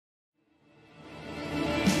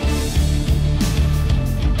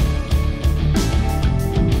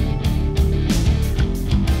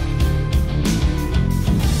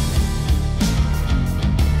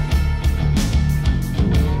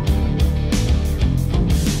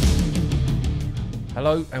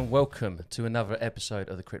Hello and welcome to another episode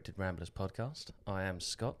of the Cryptid Ramblers Podcast. I am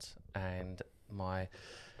Scott and my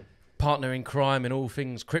partner in crime in all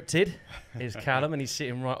things cryptid is Callum, and he's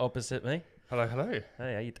sitting right opposite me. Hello, hello.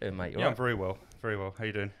 Hey, how you doing, mate? I'm very well, very well. How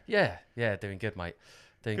you doing? Yeah, doing good, mate.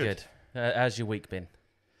 Doing good. How's your week been?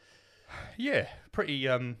 Yeah, pretty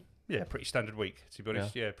standard week, to be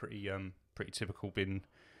honest. Yeah, pretty typical. Been,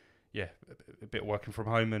 a bit of working from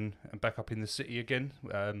home and back up in the city again,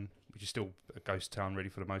 which is still a ghost town, really,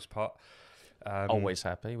 for the most part. Always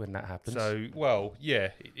happy when that happens. So, well,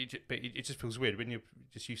 yeah, it just feels weird when you're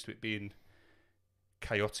just used to it being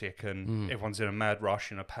chaotic and everyone's in a mad rush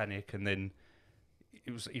and a panic, and then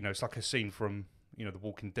it was, it's like a scene from, The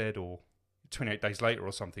Walking Dead or 28 Days Later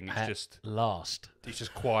or something. It's it's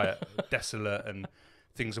just quiet, desolate, and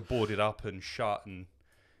things are boarded up and shut, and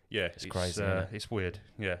it's crazy. It's weird,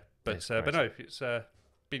 but no, it's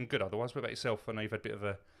been good otherwise. What about yourself? I know you've had a bit of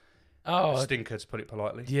a stinker, to put it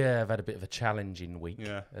politely. Yeah, I've had a bit of a challenging week,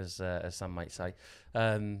 as some might say.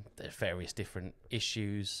 There's various different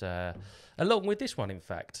issues, along with this one. In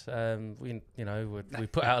fact, we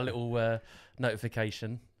put out a little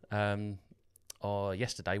notification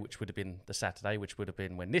yesterday, which would have been the Saturday, which would have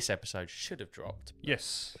been when this episode should have dropped.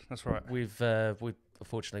 Yes, that's right. We've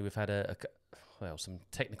unfortunately we've had some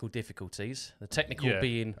technical difficulties. The technical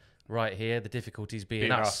being right here, the difficulties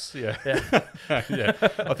being us. Yeah. I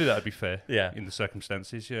think that would be fair. Yeah, in the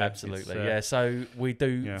circumstances. Yeah, absolutely. So we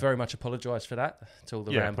do very much apologise for that to all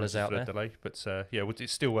the ramblers out there. Delay, but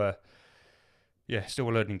it's still still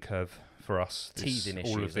a learning curve for us. Teething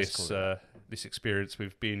issues. All of this experience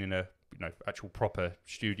with being in a actual proper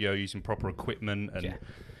studio, using proper equipment and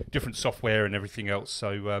different software and everything else.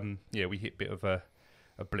 So we hit a bit of a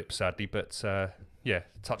blip, sadly, but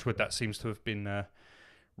touch wood, that seems to have been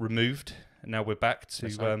removed, and now we're back to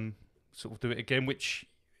sort of do it again, which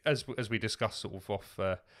as we discussed sort of off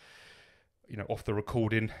the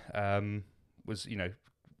recording, was a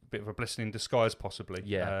bit of a blessing in disguise, possibly.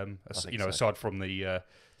 Aside from the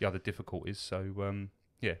other difficulties. So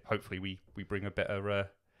hopefully we bring a better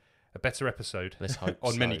episode. Let's hope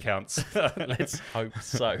on many counts. Let's hope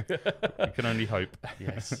so. We can only hope.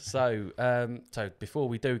 Yes. So before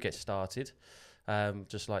we do get started,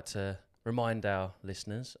 just like to remind our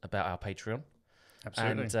listeners about our Patreon.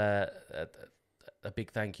 Absolutely. And a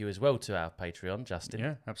big thank you as well to our Patreon, Justin.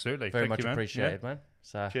 Yeah, absolutely. Very much appreciated, man.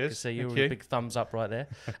 So cheers. Good to see you. A big thumbs up right there.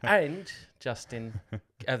 And Justin,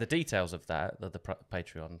 the details of the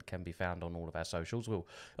Patreon can be found on all of our socials. We'll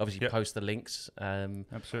obviously post the links when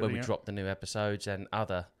we drop the new episodes and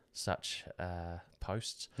other such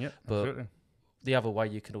posts. Yeah, but absolutely. The other way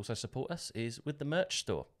you can also support us is with the merch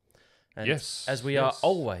store. And yes, as we are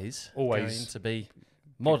always going to be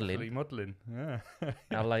modelling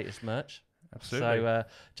our latest merch. Absolutely. So,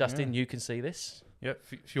 Justin, you can see this. Yeah,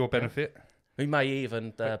 for your benefit. We may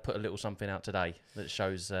even put a little something out today that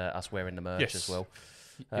shows us wearing the merch as well.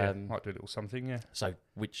 Might do a little something, So,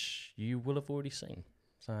 which you will have already seen.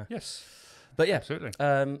 So yes. But absolutely.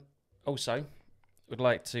 Also, would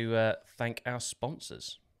like to thank our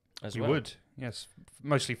sponsors as well. We would, yes.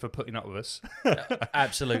 Mostly for putting up with us.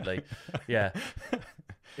 Absolutely. Yeah.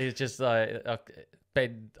 It's just like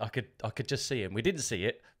Ben, I could just see him. We didn't see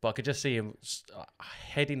it, but I could just see him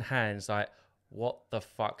head in hands like, what the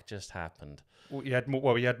fuck just happened? Well, he had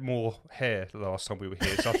more hair the last time we were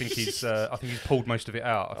here, so I think he's pulled most of it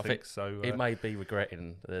out. I think so. It may be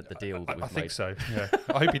regretting the deal that we've made. I think so. Yeah,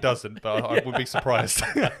 I hope he doesn't, but I would be surprised.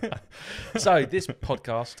 So this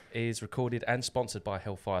podcast is recorded and sponsored by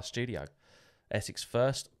Hellfire Studio, Essex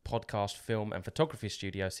first podcast, film and photography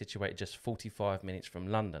studio situated just 45 minutes from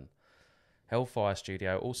London. Hellfire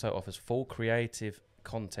Studio also offers full creative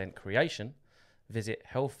content creation. Visit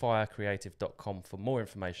hellfirecreative.com for more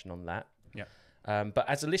information on that. Yeah. But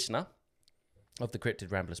as a listener of the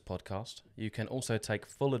Cryptid Ramblers podcast, you can also take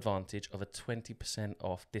full advantage of a 20%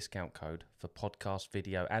 off discount code for podcast,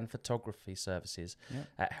 video and photography services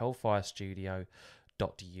at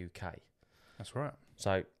hellfirestudio.uk. That's right.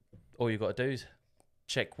 So all you've got to do is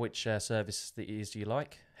check which service that is you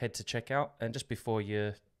like, head to checkout, and just before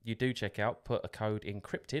you do check out, put a code in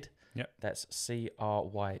Cryptid. Yep. That's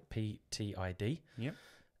CRYPTID. Yep.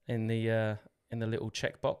 In the little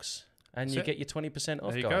checkbox, and you get your 20%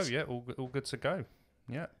 off. There you guys. go. Yeah, all good to go.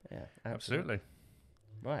 Yeah. Yeah. Absolutely.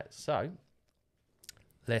 Right. So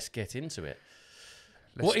let's get into it.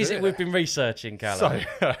 What is it we've been researching, Callum?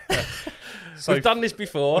 So we've done this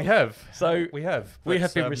before. We have. So we have. We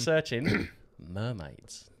have been researching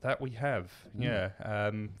mermaids. That we have. Yeah.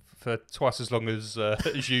 For twice as long as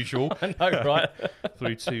usual. I know, right?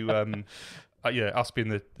 Through to us being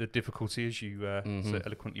the difficulty, as you so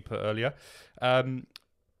eloquently put earlier.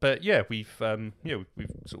 But yeah, we've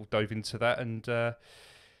sort of dove into that, and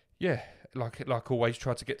like always,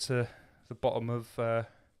 try to get to the bottom of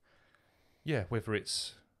whether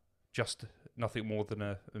it's just nothing more than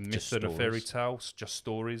a myth and a fairy tale, just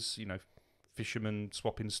stories, fishermen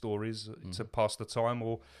swapping stories to pass the time,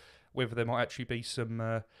 or whether there might actually be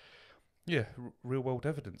some real world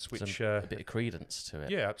evidence, which a bit of credence to it.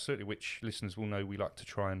 Yeah, absolutely. Which listeners will know we like to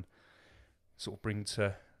try and sort of bring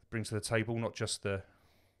to the table, not just the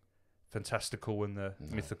fantastical and the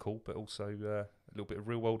mythical, but also a little bit of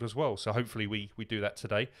real world as well. So hopefully we do that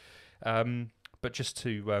today. But just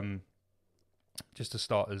to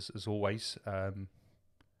start as always,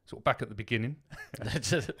 sort of back at the beginning. Back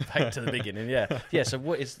to the beginning, yeah. So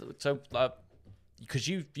what is because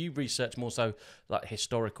you research more so like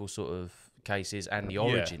historical sort of cases and the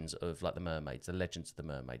origins of like the mermaids, the legends of the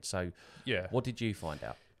mermaids. So what did you find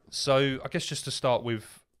out? So I guess just to start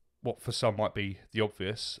with what for some might be the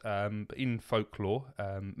obvious, but in folklore,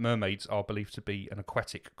 mermaids are believed to be an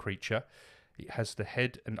aquatic creature. It has the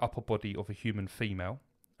head and upper body of a human female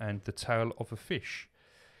and the tail of a fish.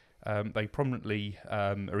 They prominently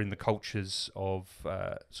are in the cultures of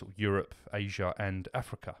sort of Europe, Asia, and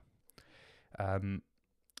Africa.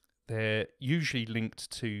 They're usually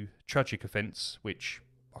linked to tragic events, which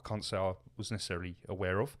I can't say I was necessarily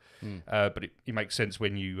aware of, but it makes sense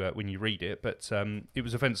when you read it. But it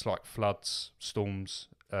was events like floods, storms,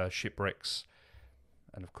 shipwrecks,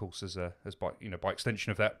 and of course, as by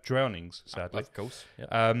extension of that, drownings. Sadly, of course.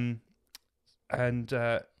 Yeah. And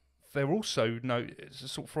they're also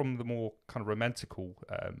sort of from the more kind of romantical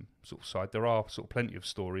sort of side. There are sort of plenty of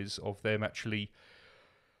stories of them actually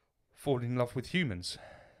falling in love with humans.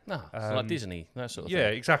 No, it's like Disney, that sort of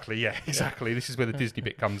thing. Exactly. Yeah, exactly. This is where the Disney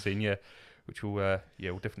bit comes in, which we'll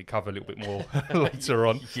definitely cover a little bit more later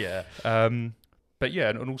on. Yeah. But yeah,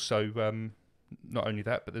 and also not only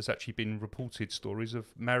that, but there's actually been reported stories of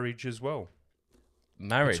marriage as well.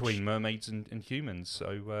 Marriage between mermaids and humans.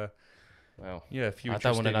 So, well, yeah, if you I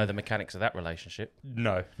don't want to know the mechanics of that relationship.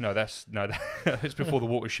 No, that's it's before the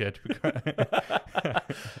watershed.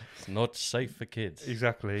 It's not safe for kids.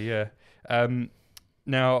 Exactly. Yeah.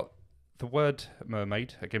 Now, the word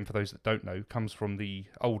mermaid, again, for those that don't know, comes from the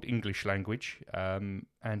Old English language, and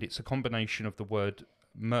it's a combination of the word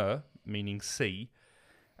mer, meaning sea,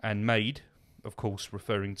 and maid, of course,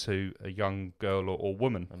 referring to a young girl or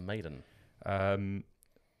woman. A maiden.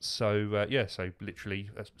 So literally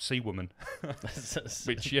a sea woman,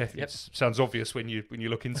 which sounds obvious when you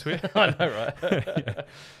look into it. I know,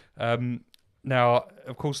 right? Now,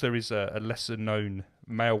 of course, there is a lesser known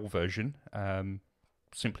male version,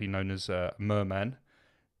 simply known as merman.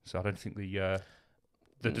 So I don't think the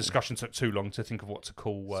discussion took too long to think of what to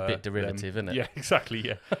call. It's a bit derivative, isn't it? Yeah, exactly.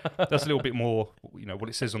 Yeah, that's a little bit more, what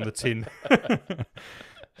it says on the tin.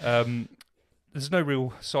 There's no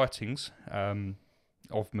real sightings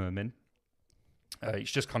of mermen.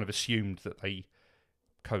 It's just kind of assumed that they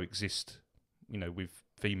coexist, with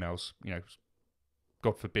females.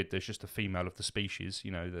 God forbid there's just a female of the species.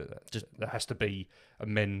 There has to be a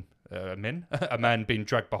man being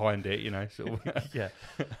dragged behind it. Sort of. Yeah.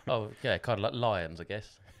 Oh, yeah, kind of like lions, I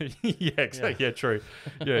guess. Yeah, exactly. Yeah, true.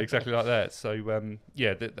 Yeah, exactly like that. So,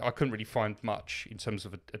 I couldn't really find much in terms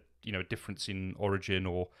of a difference in origin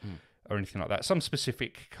or anything like that. Some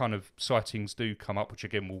specific kind of sightings do come up, which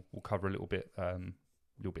again we'll cover a little bit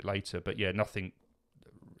later. But yeah, nothing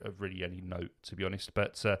of really any note, to be honest.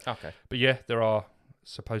 But okay. But yeah, there are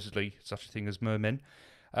supposedly such a thing as mermen.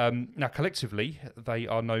 Now, collectively, they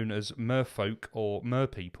are known as merfolk or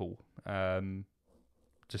merpeople.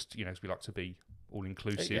 Just as we like to be all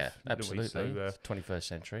inclusive. Yeah, absolutely. So, 21st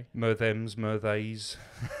century. Merthems, mertheys,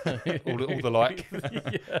 all the like.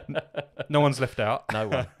 No one's left out. No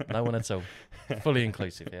one at all. Fully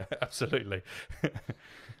inclusive, yeah. Absolutely.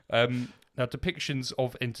 Now, depictions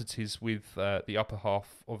of entities with the upper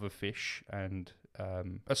half of a fish and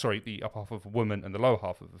the upper half of a woman and the lower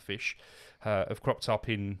half of a fish have cropped up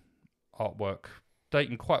in artwork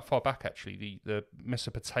dating quite far back, actually, the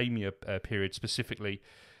Mesopotamia period specifically,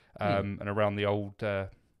 and around the old sort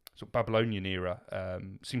of Babylonian era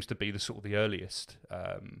seems to be the sort of the earliest,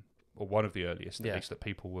 or one of the earliest, at least, that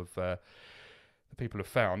people have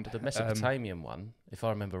found. The Mesopotamian one, if I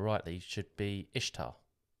remember rightly, should be Ishtar.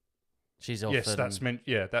 She's often... Yes,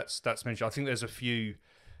 that's mentioned. I think there's a few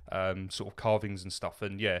sort of carvings and stuff,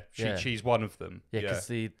 and she's one of them. Yeah, because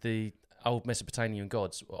the old Mesopotamian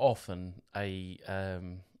gods were often a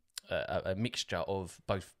mixture of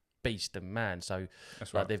both beast and man. So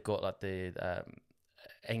that's right. They've got like the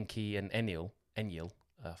Enki and Enlil,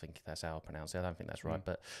 I think that's how I pronounce it. I don't think that's right,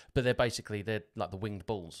 but they're like the winged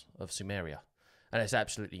bulls of Sumeria, and it's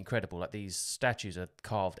absolutely incredible. Like these statues are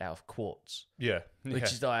carved out of quartz, which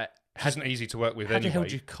is like isn't easy to work with how anyway. the hell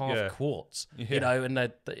do you carve quartz? You know, and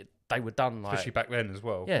they were done like especially back then as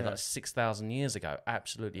well. Yeah, like 6,000 years ago.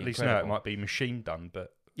 Absolutely at least incredible. now it might be machine done,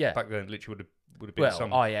 but back then it literally would have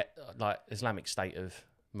been like Islamic State have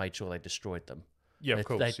made sure they destroyed them. Yeah, of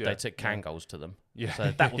course. They took Kangals to them. Yeah.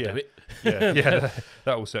 So that will do it.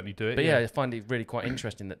 That will certainly do it. But I find it really quite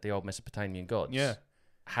interesting that the old Mesopotamian gods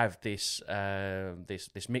have this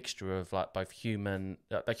this mixture of like both human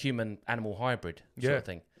animal hybrid sort of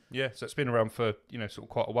thing. Yeah, so it's been around for sort of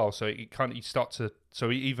quite a while. So it kind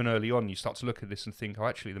of even early on you start to look at this and think, oh,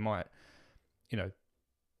 actually there might,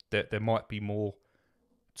 there might be more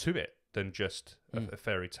to it than just a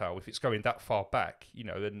fairy tale. If it's going that far back,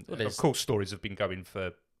 then of course stories have been going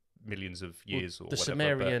for millions of years or whatever. The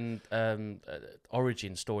Sumerian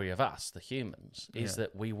origin story of us, the humans, is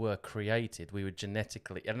that we were created, we were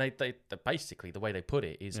genetically, and they basically the way they put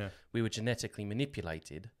it is we were genetically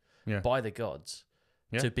manipulated by the gods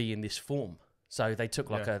to be in this form. So they took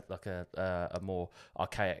like a more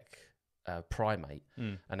archaic primate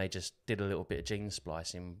and they just did a little bit of gene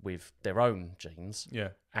splicing with their own genes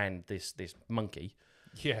and this monkey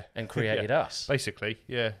and created us basically.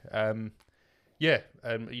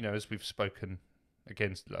 As we've spoken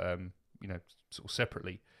against sort of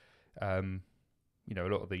separately, a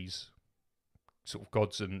lot of these sort of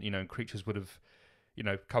gods and creatures would have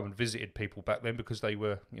come and visited people back then because they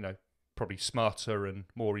were probably smarter and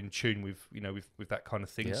more in tune with with that kind of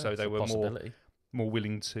thing, so they were more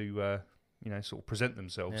willing to sort of present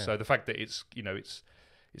themselves. So the fact that it's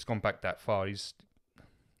gone back that far is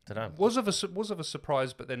was of a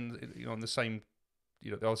surprise, but then on the same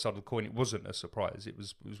the other side of the coin, it wasn't a surprise. It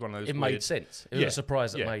was one of those. It made sense. It was a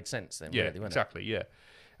surprise that made sense then. Yeah, really, wasn't exactly. Yeah.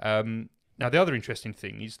 Now the other interesting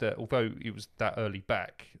thing is that although it was that early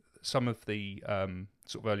back, some of the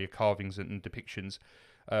sort of earlier carvings and depictions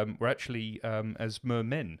were actually as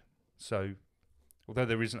mermen. So although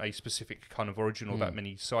there isn't a specific kind of origin or that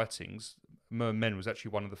many sightings, mermen was actually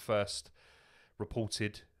one of the first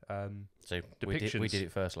reported depictions. We did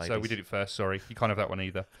it first, ladies. So we did it first, sorry. You can't have that one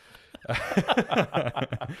either.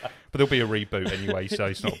 But there'll be a reboot anyway, so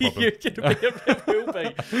it's not a problem. It will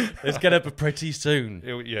be. It's going to be pretty soon.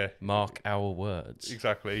 Mark our words.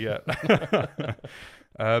 Exactly, yeah.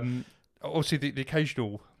 Obviously, the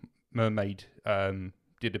occasional mermaid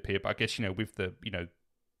did appear, but I guess, with the,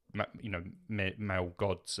 male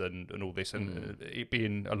gods and all this, and it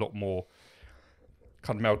being a lot more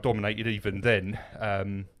kind of male dominated even then,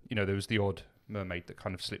 there was the odd mermaid that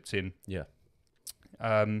kind of slipped in. Yeah.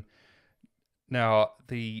 Now,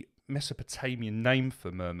 the Mesopotamian name for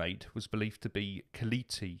mermaid was believed to be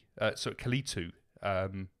Kalitu,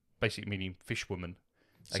 basically meaning fishwoman.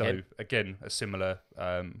 So again, a similar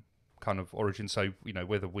kind of origin. So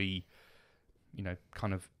whether we,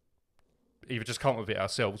 kind of either just come up with it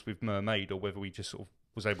ourselves with mermaid, or whether we just sort of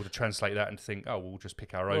was able to translate that and think, oh, we'll just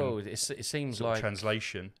pick our own. Well, it seems like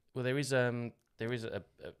translation. Well, there is an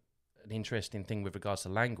interesting thing with regards to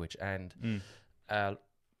language and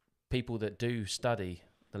people that do study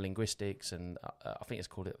the linguistics, and I think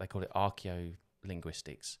they call it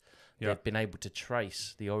archaeolinguistics. They've been able to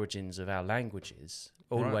trace the origins of our languages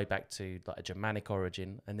all the way back to like a Germanic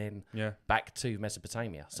origin, and then back to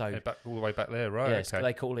Mesopotamia. So back all the way back there, right? Yes,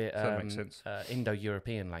 they call it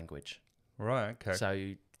Indo-European language. Right. Okay.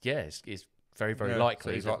 So it's very very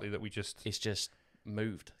likely. So it's likely that it's just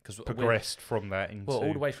moved because progressed from that into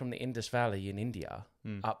all the way from the Indus Valley in India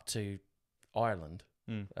up to Ireland.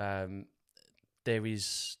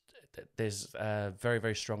 There's very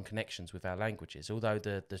very strong connections with our languages, although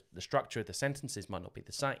the structure of the sentences might not be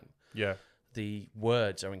the same. Yeah, the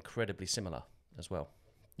words are incredibly similar as well.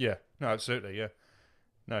 Yeah, no, absolutely. Yeah,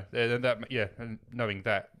 no, and knowing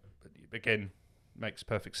that again makes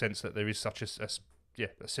perfect sense that there is such a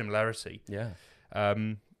similarity. Yeah.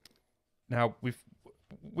 Now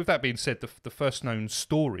with that being said, the first known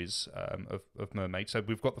stories of mermaids, so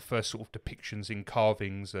we've got the first sort of depictions in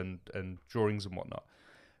carvings and drawings and whatnot,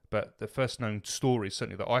 but the first known stories,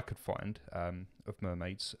 certainly that I could find, of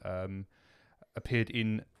mermaids appeared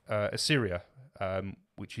in Assyria,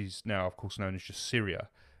 which is now, of course, known as just Syria,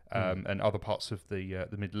 and other parts of the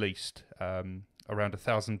Middle East, around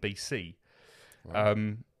 1000 BC.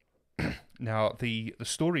 Right. Now, the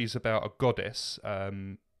story is about a goddess,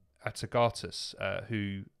 Atargatis,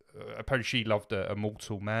 who apparently she loved a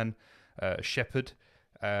mortal man, a shepherd,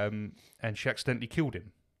 and she accidentally killed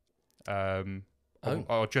him. I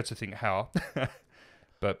dread to think how,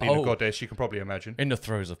 But being a goddess, you can probably imagine. In the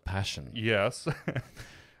throes of passion. Yes.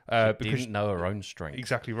 Because didn't know her own strength.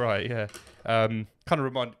 Exactly right, yeah. Kind of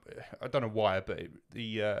remind... I don't know why, but did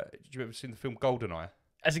you ever see the film GoldenEye?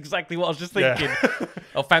 That's exactly what I was just thinking.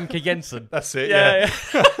 Of Famke Jensen. That's it, yeah.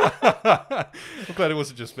 I'm glad it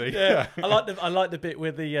wasn't just me. Yeah. I like the bit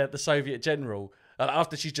with the Soviet general.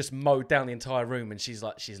 After she's just mowed down the entire room and she's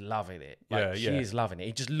loving it. She is loving it.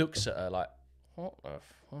 He just looks at her like, what the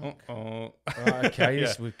fuck? Right, okay,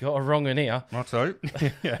 we've got a wrong in here. Not so.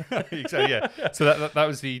 Yeah, exactly. Yeah. So that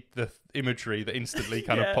was the imagery that instantly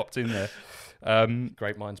kind of popped in there.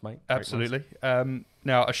 Great minds, mate. Absolutely.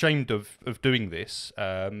 Now, ashamed of doing this,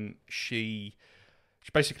 she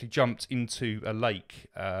basically jumped into a lake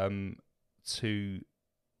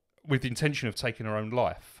with the intention of taking her own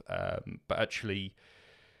life, but actually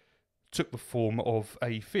took the form of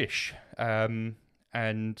a fish. But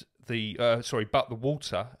the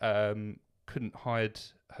water couldn't hide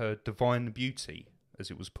her divine beauty, as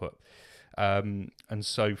it was put. And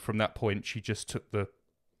so from that point, she just took the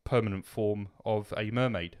permanent form of a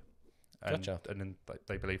mermaid. Gotcha. And then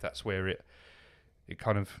they believe that's where it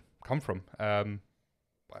kind of come from.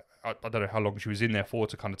 I don't know how long she was in there for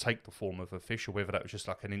to kind of take the form of a fish, or whether that was just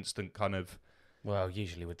like an instant kind of... Well,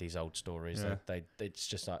 usually with these old stories, it's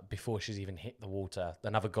just like before she's even hit the water,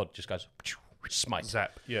 another god just goes... Smite.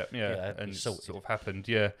 Zap, yeah, and it sort of happened,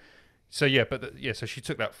 yeah. So so she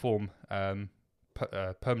took that form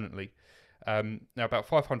permanently. Now, about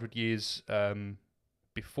 500 years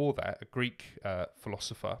before that, a Greek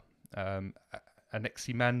philosopher,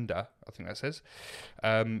 Anaximander, I think that says,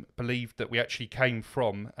 believed that we actually came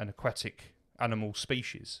from an aquatic animal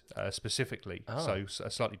species, specifically. So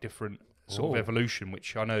a slightly different sort of evolution,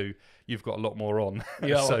 which I know you've got a lot more on.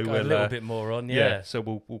 Yeah, so a little bit more on. Yeah, so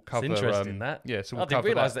we'll cover. It's interesting that. Yeah, so I didn't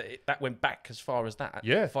realise that went back as far as that.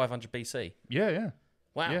 Yeah, 500 BC. Yeah.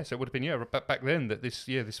 Wow. Yeah, so it would have been back then that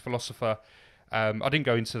this philosopher. I didn't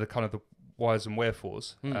go into the kind of the whys and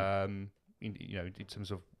wherefores. In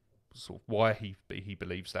terms of sort of why he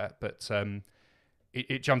believes that, but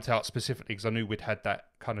it jumped out specifically because I knew we'd had that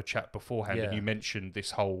kind of chat beforehand, and you mentioned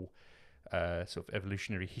this whole. Sort of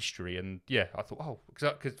evolutionary history, and I thought,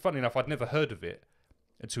 because funny enough, I'd never heard of it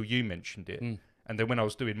until you mentioned it, and then when I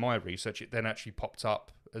was doing my research, it then actually popped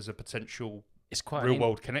up as a potential real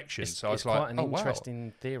world connection. So I was like, quite an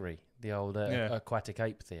interesting theory. The old aquatic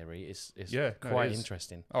ape theory is quite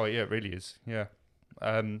interesting. Oh yeah, it really is. Yeah.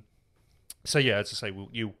 So as I say,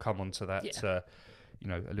 you'll come onto that. A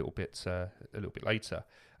little bit later.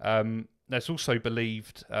 It's also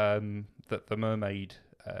believed that the mermaid.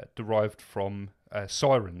 Derived from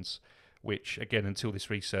sirens, which again, until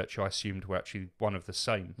this research, I assumed were actually one of the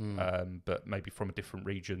same, but maybe from a different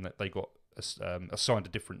region that they got assigned a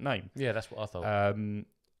different name. Yeah, that's what I thought.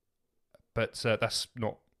 But that's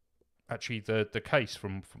not actually the case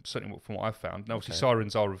from certainly from what I've found. Now, obviously,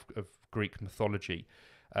 sirens are of Greek mythology,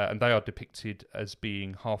 and they are depicted as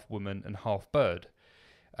being half woman and half bird,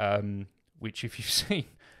 which if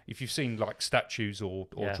you've seen like statues or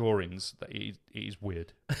drawings, it is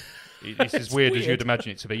weird. It's as weird as you'd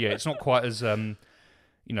imagine it to be. Yeah, it's not quite as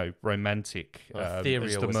romantic as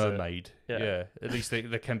the mermaid. Yeah, at least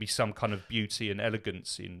there can be some kind of beauty and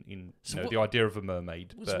elegance in the idea of a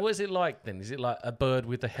mermaid. What is it like then? Is it like a bird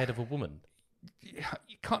with the head of a woman? You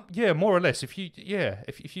can't. Yeah, more or less. If you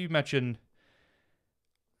imagine,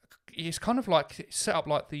 it's kind of like set up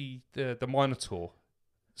like the Minotaur.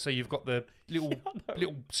 So you've got the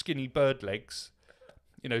little skinny bird legs,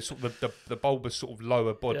 sort of the bulbous sort of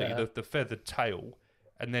lower body, the feathered tail,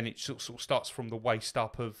 and then it sort of starts from the waist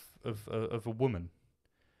up of a woman.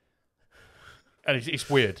 And it's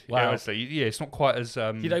weird. Wow. Honestly. Yeah, it's not quite as.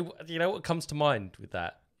 You know what comes to mind with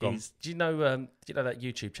that is, do you know that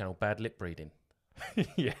YouTube channel Bad Lip Reading?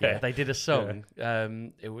 Yeah, they did a song. Yeah.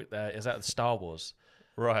 It was out of Star Wars.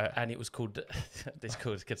 Right. And it was called, it's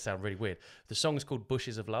going to sound really weird. The song is called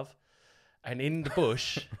Bushes of Love. And in the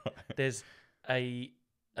bush, there's a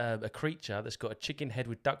creature that's got a chicken head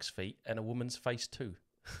with duck's feet and a woman's face too.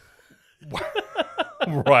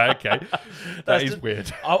 Right, okay. That is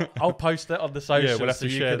weird. I'll post that on the socials we'll have so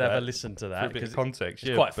to you share can have a listen to that. For a bit of context.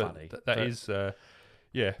 It's quite funny. That is weird.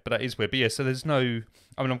 But yeah, so there's no,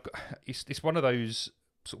 I mean, it's one of those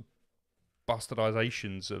sort of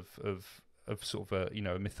bastardizations of sort of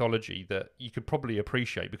a mythology that you could probably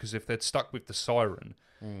appreciate, because if they'd stuck with the siren,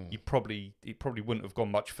 it probably wouldn't have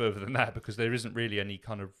gone much further than that, because there isn't really any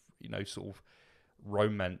kind of sort of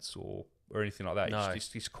romance or anything like that. No.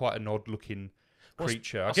 It's quite an odd looking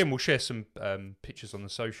creature. Again, we'll share some pictures on the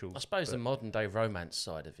socials. I suppose the modern day romance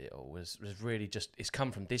side of it all was really just, it's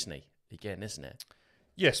come from Disney again, isn't it?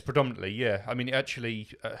 Yes, predominantly, yeah. I mean,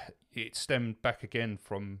 it stemmed back again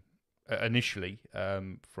from initially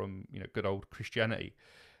from good old Christianity,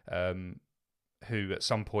 who at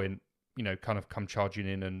some point kind of come charging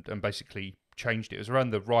in and basically changed it. It was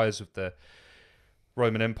around the rise of the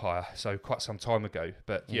Roman Empire, so quite some time ago.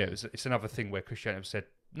 But yeah, it's another thing where Christianity have said,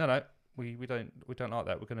 no, we don't like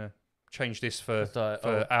that. We're going to change this for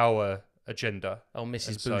our agenda. Oh,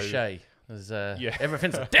 Mrs. So, Boucher.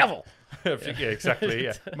 Everything's a devil. Yeah, exactly.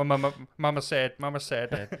 Yeah, Mama said. I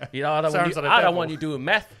don't want you doing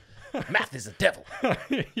math. Math is a devil.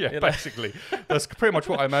 Yeah, basically. That's pretty much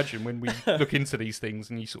what I imagine when we look into these things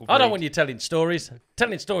and you sort of I don't want you telling stories.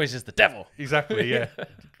 Telling stories is the devil. Exactly, yeah.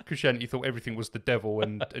 Christianity thought everything was the devil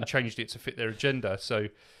and changed it to fit their agenda. So,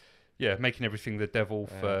 yeah, making everything the devil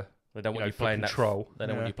for they don't want you for playing control. They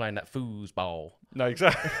don't want you playing that foosball. No,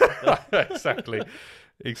 exactly.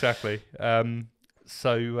 Exactly.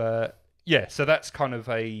 So that's kind of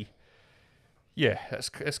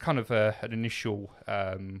it's kind of an initial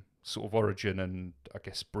sort of origin and I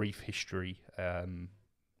guess brief history in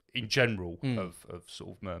general of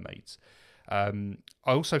sort of mermaids. I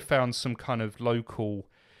also found some kind of local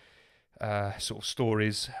sort of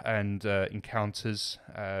stories and encounters,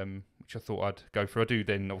 which I thought I'd go through. I do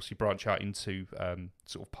then obviously branch out into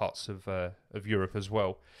sort of parts of Europe as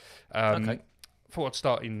well. Okay. Thought I'd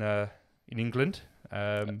start in England.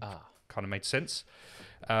 Kind of made sense.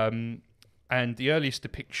 And the earliest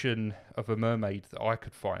depiction of a mermaid that I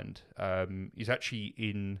could find is actually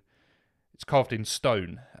it's carved in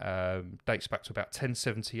stone, dates back to about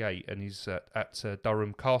 1078 and is at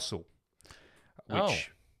Durham Castle.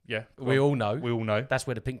 Which, yeah. We all know. We all know. That's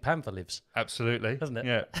where the Pink Panther lives. Absolutely. Doesn't it?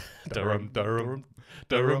 Yeah. Durham.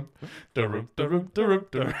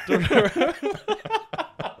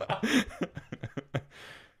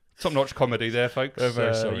 Top-notch comedy there, folks. We're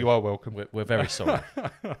very sorry. You are welcome. We're very sorry.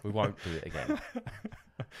 We won't do it again.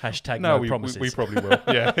 Hashtag no promises. We probably will.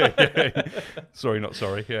 Yeah. Sorry, not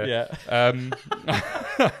sorry. Yeah.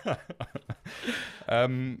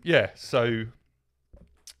 So,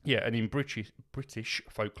 and in British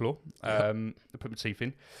folklore, to put my teeth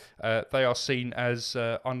in, they are seen as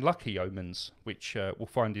unlucky omens, which we'll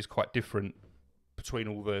find is quite different between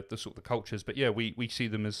all the sort of the cultures. But yeah, we see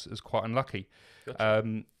them as quite unlucky.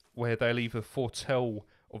 Gotcha. Where they'll either foretell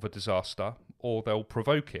of a disaster or they'll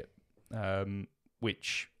provoke it,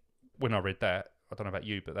 which, when I read that, I don't know about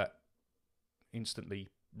you, but that instantly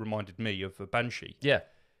reminded me of a banshee. Yeah.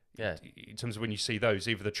 In terms of when you see those,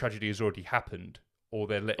 either the tragedy has already happened or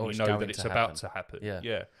they're letting you know that it's about to happen.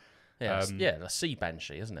 Yeah. The sea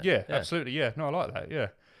banshee, isn't it? Yeah, absolutely. Yeah, no, I like that.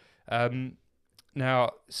 Yeah.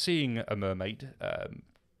 Now, seeing a mermaid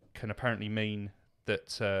can apparently mean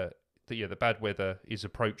that the bad weather is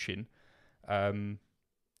approaching, and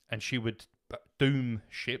she would doom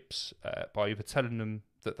ships by either telling them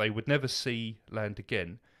that they would never see land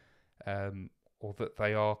again, or that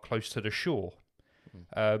they are close to the shore.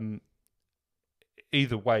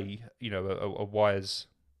 Either way, a wise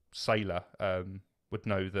sailor would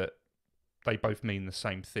know that they both mean the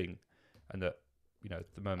same thing, and that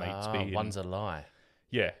the mermaid's being one's a lie.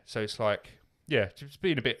 Yeah, so it's like. Yeah, just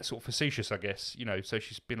being a bit sort of facetious, I guess. So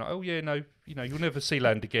she's been like, "Oh yeah, no, you'll never see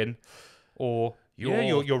land again," or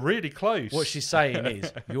you're really close. What she's saying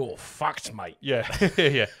is, "You're fucked, mate." Yeah,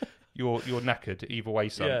 yeah. You're knackered either way,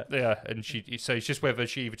 son. Yeah. And so it's just whether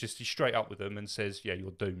she either just is straight up with them and says, "Yeah,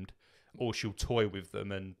 you're doomed," or she'll toy with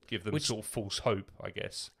them and give them sort of false hope, I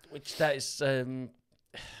guess. Which that is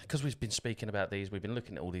because we've been speaking about these, we've been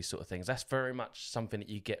looking at all these sort of things. That's very much something that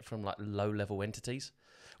you get from like low-level entities.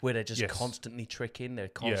 Where they're just constantly tricking, they're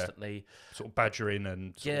constantly sort of badgering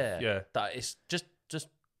and that is just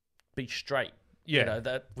be straight. Yeah,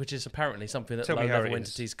 that which is apparently something that low-level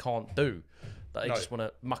entities can't do. That they just want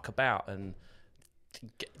to muck about and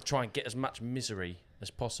try and get as much misery as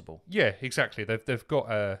possible. Yeah, exactly. They've got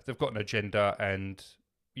an agenda, and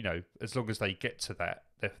as long as they get to that,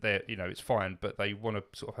 they're it's fine. But they want to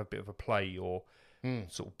sort of have a bit of a play or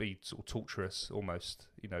sort of be sort of torturous almost,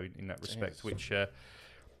 in that respect, which.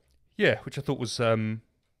 Which I thought was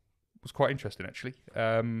quite interesting, actually.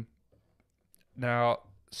 Now,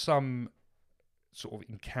 some sort of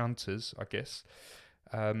encounters, I guess.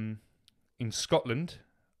 In Scotland,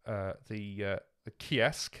 the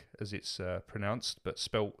Ceasg, as it's pronounced, but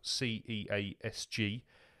spelled Ceasg,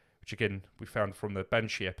 which again we found from the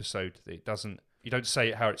Banshee episode, that it doesn't. You don't say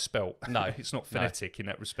it how it's spelt. No, it's not phonetic in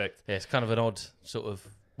that respect. Yeah, it's kind of an odd sort of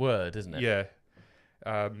word, isn't it? Yeah.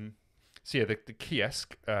 The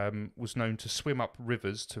Ceasg was known to swim up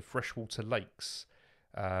rivers to freshwater lakes,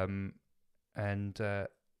 and on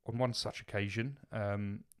one such occasion,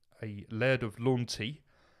 a laird of Launty,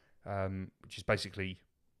 which is basically,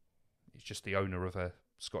 it's just the owner of a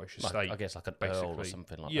Scottish estate. I guess like an basically. earl or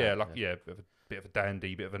something like Yeah, that. bit of a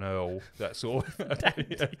dandy, bit of an earl, that sort of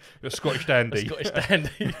a Scottish dandy. A Scottish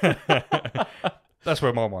dandy. That's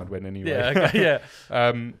where my mind went anyway. Yeah,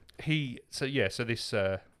 okay, yeah. So this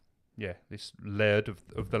laird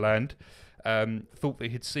of the land thought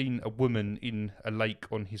that he'd seen a woman in a lake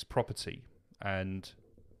on his property, and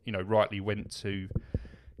rightly went to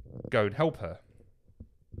go and help her.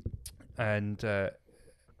 And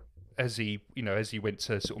as he went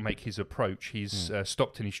to sort of make his approach, he's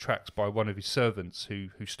stopped in his tracks by one of his servants who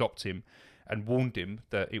stopped him and warned him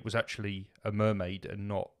that it was actually a mermaid and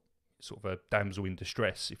not sort of a damsel in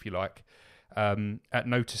distress, if you like. At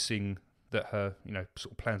noticing that her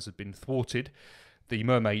sort of plans had been thwarted, the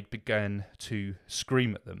mermaid began to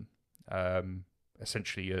scream at them,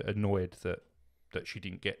 essentially annoyed that she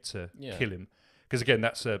didn't get to kill him. Because again,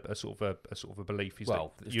 that's a sort of a belief. If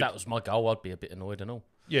that was my goal, I'd be a bit annoyed and all.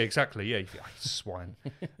 Yeah, exactly. Yeah, swine.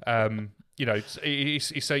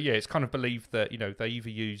 It's kind of believed that they either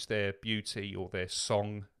use their beauty or their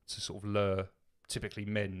song to sort of lure, typically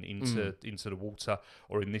men, into the water,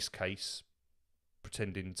 or in this case,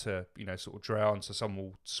 pretending to sort of drown, so someone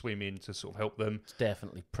will swim in to sort of help them. It's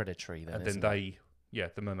definitely predatory then. And then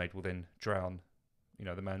the mermaid will then drown,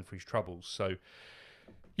 the man for his troubles. So.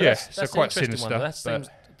 That's quite sinister. So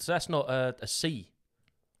that's not a sea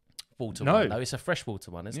water one, though. It's a freshwater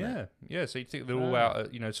one, isn't it? Yeah. So you think they're all out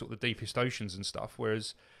at, sort of the deepest oceans and stuff,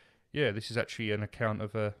 whereas, this is actually an account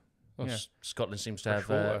of a... Scotland seems to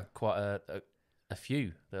have quite a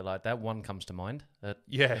few. They're like that. One comes to mind. A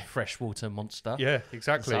freshwater monster. Yeah,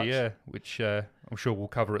 exactly, yeah. Which I'm sure we'll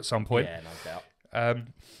cover at some point. Yeah, no doubt.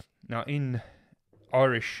 Now, in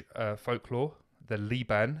Irish folklore, the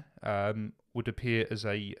Liban would appear as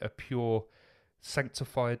a pure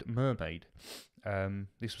sanctified mermaid.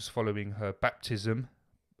 This was following her baptism,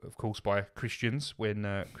 of course, by Christians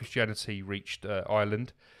when Christianity reached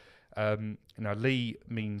Ireland. Now, Lee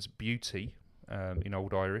means beauty in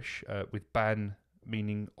Old Irish, with ban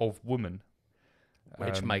meaning of woman.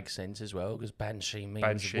 Which makes sense as well, because banshee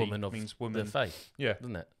means woman of the faith. Yeah.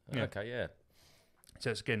 Doesn't it? Yeah. Okay, yeah.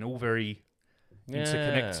 So it's, again, all very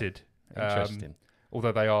interconnected. Interesting.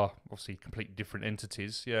 Although they are obviously completely different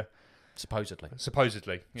entities, yeah. Supposedly,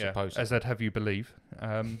 yeah. As they'd have you believe.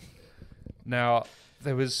 Now,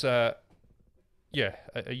 there was, a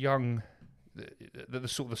young... The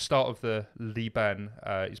sort of the start of the Liban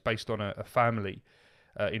is based on a family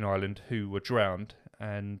in Ireland who were drowned,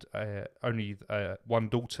 and only one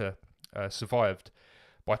daughter survived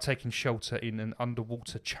by taking shelter in an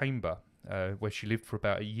underwater chamber where she lived for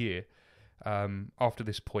about a year. After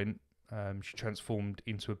this point, she transformed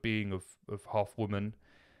into a being of half woman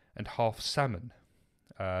and half salmon.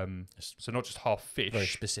 So not just half fish. Very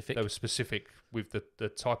specific. They were specific with the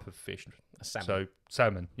type of fish. Salmon. So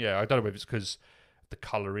salmon, yeah. I don't know if it's because of the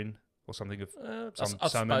colouring or something of some I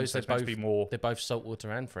salmon. suppose they're both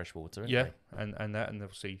saltwater and freshwater, aren't they? and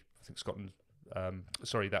obviously I think Scotland.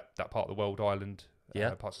 That part of the world, Ireland,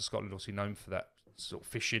 parts of Scotland, obviously known for that sort of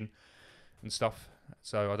fishing and stuff.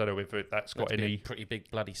 So I don't know if that's got any pretty big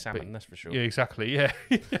bloody salmon, that's for sure. Yeah, exactly. Yeah,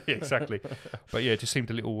 exactly. But yeah, it just seemed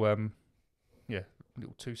a little, a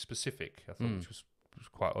little too specific. I thought, which was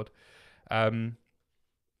quite odd.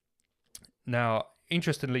 Now,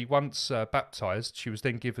 interestingly, once baptised, she was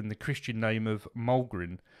then given the Christian name of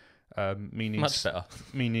Mulgrin, meaning much better.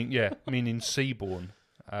 meaning seaborn.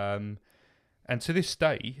 And to this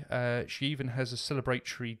day, she even has a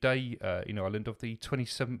celebratory day in Ireland of the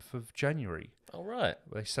 27th of January. All right.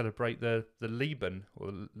 Where they celebrate the Liban,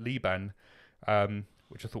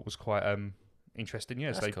 which I thought was quite interesting.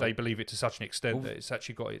 Yes, That's cool. They believe it to such an extent that it's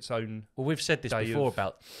actually got its own. Well, we've said this before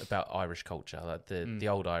about Irish culture, like the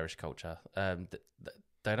old Irish culture.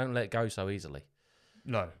 They don't let go so easily.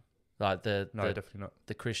 No. Like definitely not.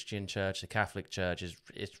 The Christian church, the Catholic church,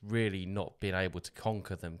 it's really not been able to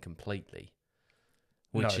conquer them completely.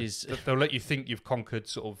 They'll let you think you've conquered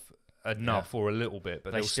sort of enough or a little bit,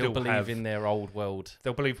 but they they'll still believe in their old world.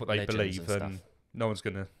 They'll believe what they believe, and no one's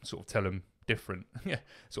going to sort of tell them different,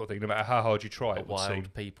 sort of thing. No matter how hard you try, it would seem.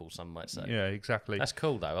 Wild people, some might say. Yeah, exactly. That's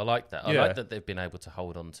cool though. I like that. I like that they've been able to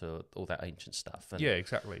hold on to all that ancient stuff. And yeah,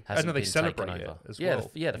 exactly. And they celebrate it as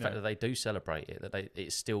well. The fact that they do celebrate it, that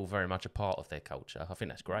it's still very much a part of their culture. I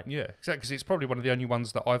think that's great. Yeah, exactly. Because it's probably one of the only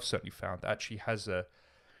ones that I've certainly found that actually has a,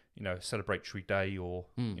 celebratory day, or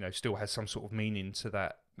still has some sort of meaning to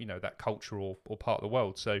that, that culture or part of the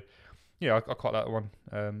world. So, yeah, I quite like that one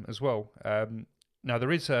as well. Now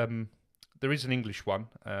there is an English one,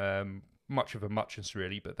 much of a muchness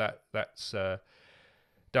really, but that's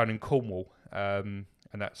down in Cornwall, and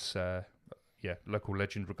that's local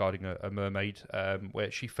legend regarding a mermaid,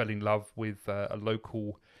 where she fell in love with a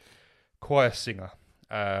local choir singer,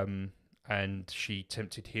 and she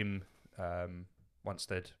tempted him once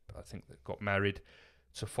they'd, I think, got married,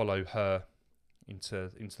 to follow her into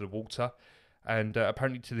the water. And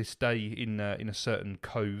apparently to this day, in a certain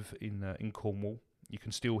cove in Cornwall, you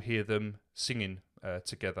can still hear them singing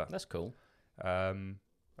together. That's cool.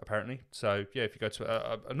 Apparently, so yeah, if you go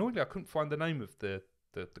to annoyingly, I couldn't find the name of the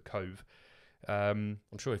cove. I'm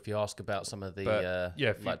sure if you ask about some of the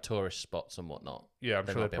like tourist spots and whatnot, yeah, I'm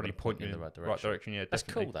sure they'll probably point you in the right direction. Yeah, that's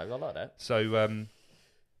definitely. cool though. I like that. So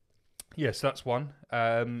yes, that's one.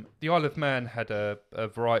 The Isle of Man had a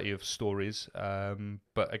variety of stories,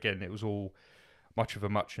 but again, it was all much of a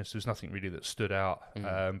muchness. There was nothing really that stood out,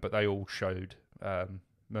 but they all showed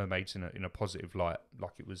mermaids in a positive light.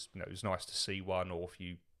 Like it was nice to see one, or if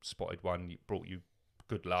you spotted one, it brought you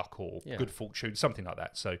good luck or good fortune, something like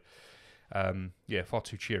that. So far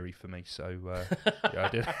too cheery for me. So I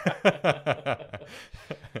did.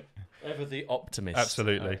 Ever the optimist.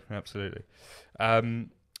 Absolutely.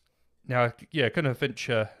 Now, going to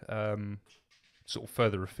venture sort of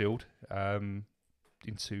further afield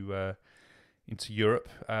into Europe.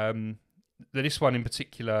 This one in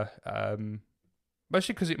particular,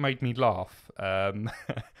 mostly because it made me laugh,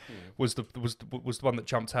 was the one that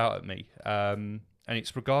jumped out at me, and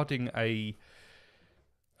it's regarding a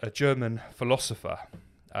German philosopher.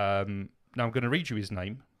 Now I'm going to read you his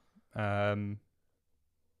name,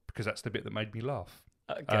 because that's the bit that made me laugh.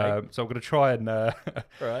 Okay. So I'm going to try and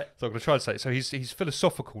right. So I'm going to try and say it. So his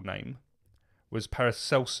philosophical name was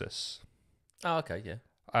Paracelsus. Oh, okay, yeah.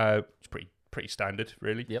 It's pretty standard,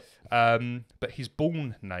 really. Yep. But his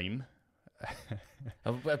born name.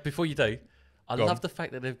 Before you do, I love the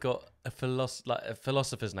fact that they've got a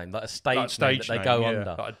philosopher's name, like a stage name that they go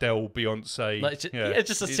under, like Adele, Beyonce. Like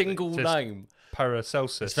just a single name.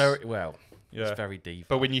 Paracelsus. It's very It's very deep.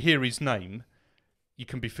 But when you hear his name, you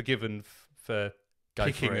can be forgiven for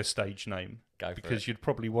picking a stage name because you'd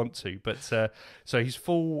probably want to. But so his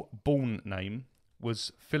full born name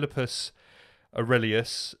was Philippus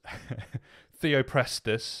Aurelius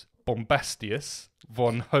Theophrastus Bombastius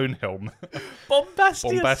von Hohenhelm.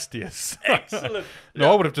 Bombastius. Excellent.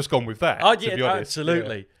 No, I would have just gone with that. Oh, to be honest.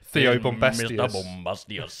 Absolutely. Yeah. Theo Bombastius. Mr.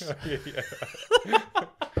 Bombastius.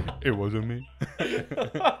 It wasn't me.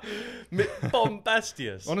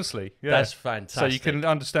 Bombastius. Honestly, yeah. That's fantastic. So you can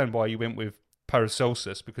understand why you went with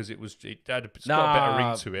Paracelsus, because it's got a better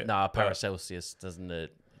ring to it. Paracelsus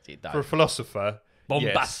doesn't. For a philosopher,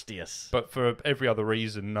 Bombastius. Yes, but for every other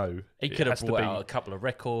reason, no. He could have brought out a couple of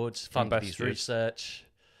records, funded his research.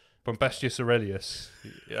 Bombastius Aurelius.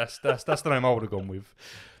 That's the name I would have gone with.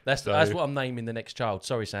 That's what I'm naming the next child.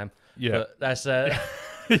 Sorry, Sam. Yeah. But that's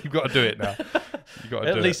you've got to do it now.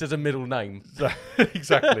 At least as a middle name.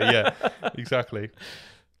 Exactly. Yeah. Exactly.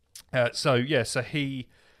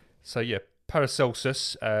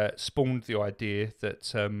 Paracelsus spawned the idea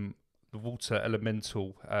that the water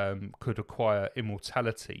elemental could acquire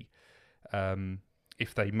immortality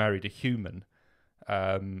if they married a human,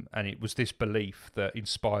 and it was this belief that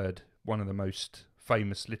inspired one of the most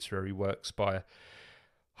famous literary works by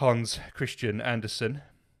Hans Christian Andersen,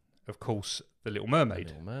 of course, The Little Mermaid.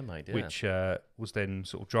 The Little Mermaid, yeah. Which was then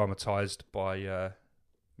sort of dramatised by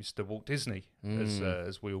Mr. Walt Disney,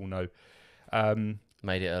 as we all know.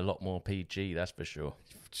 Made it a lot more PG, that's for sure.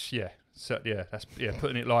 Yeah, that's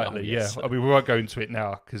putting it lightly. Oh, yes. Yeah, I mean, we won't go into it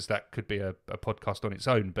now because that could be a podcast on its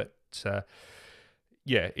own. But it's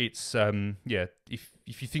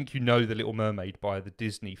if you think you know The Little Mermaid by the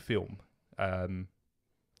Disney film, then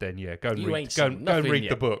go and read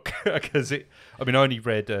the book, because I only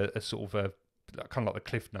read a sort of kind of like the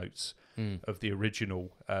Cliff Notes of the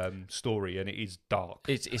original story, and it is dark.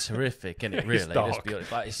 It's horrific, isn't it? Really, it's dark. Let's be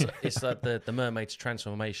honest. Like, it's like the mermaid's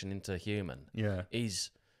transformation into human. Yeah, is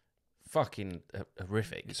fucking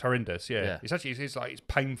horrific. It's horrendous. Yeah. It's actually it's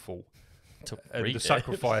painful to read the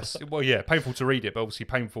sacrifice. Well, yeah, painful to read it, but obviously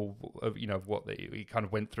painful of what he kind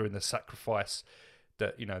of went through, and the sacrifice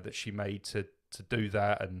that that she made to do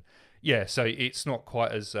that. And so it's not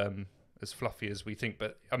quite as fluffy as we think,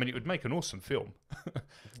 but I mean, it would make an awesome film.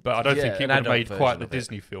 But I don't think it would have made quite the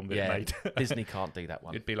Disney film that it made. Disney can't do that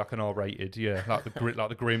one. It'd be like an R-rated, like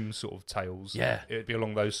the Grimm sort of tales. Yeah, it'd be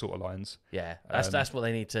along those sort of lines. Yeah, that's what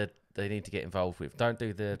they need to get involved with. Don't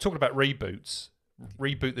do the talking about reboots.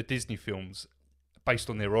 Reboot the Disney films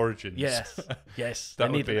based on their origins. Yes. They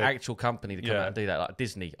need an actual company to come out and do that, like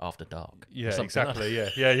Disney After Dark. Yeah, exactly.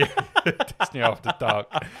 Yeah. Disney After Dark.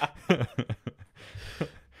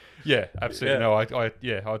 Yeah, absolutely. No,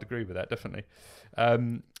 I'd agree with that, definitely.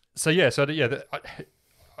 I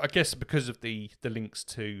guess because of the links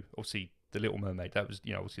to obviously the Little Mermaid, that was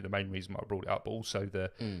obviously the main reason why I brought it up. But also the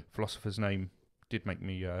philosopher's name did make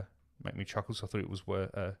me chuckle, so I thought it was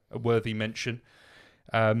a worthy mention.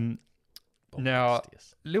 Now, a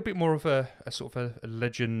little bit more of a sort of a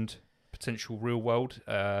legend, potential real world.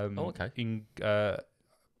 In sort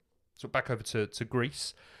of back over to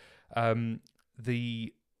Greece,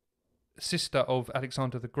 the sister of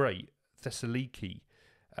Alexander the Great, Thessaloniki,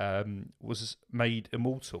 was made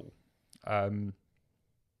immortal.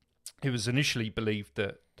 It was initially believed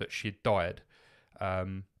that she had died,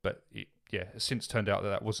 but it has since turned out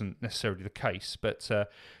that wasn't necessarily the case. But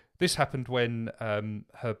this happened when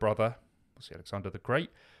her brother, Alexander the Great,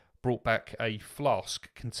 brought back a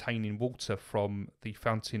flask containing water from the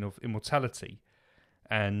Fountain of Immortality,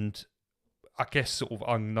 and I guess sort of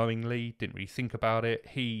unknowingly, didn't really think about it.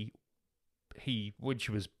 He when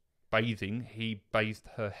she was bathing, he bathed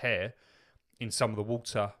her hair in some of the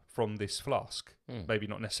water from this flask. Maybe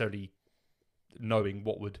not necessarily knowing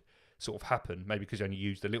what would sort of happen. Maybe because he only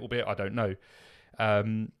used a little bit. I don't know.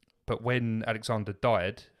 But when Alexander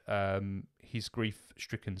died, his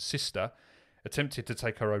grief-stricken sister attempted to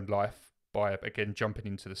take her own life by again jumping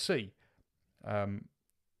into the sea.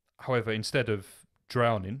 However, instead of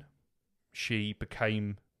drowning, she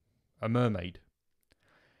became a mermaid.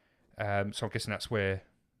 So I'm guessing that's where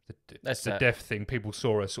the death thing. People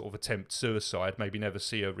saw her sort of attempt suicide, maybe never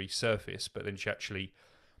see her resurface, but then she actually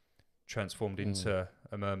transformed into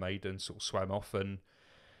a mermaid and sort of swam off. And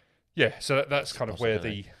so that's kind of where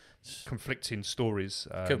the conflicting stories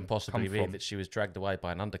couldn't possibly be that she was dragged away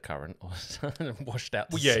by an undercurrent or washed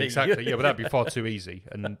out to sea. Exactly. But that'd be far too easy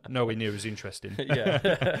and nowhere near as interesting.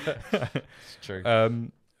 It's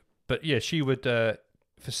true. But she would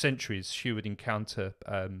for centuries she would encounter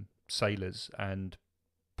sailors and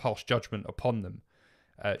pass judgment upon them.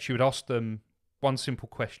 She would ask them one simple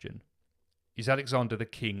question: is Alexander the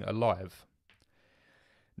King alive?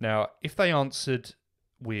 Now, if they answered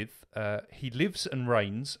with he lives and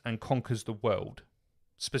reigns and conquers the world,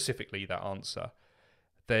 specifically that answer,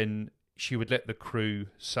 then she would let the crew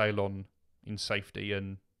sail on in safety,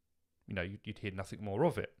 and you'd hear nothing more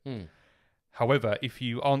of it. However, if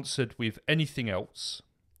you answered with anything else,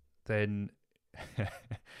 then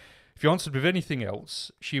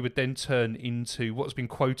she would then turn into what's been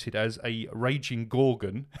quoted as a raging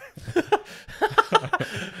gorgon.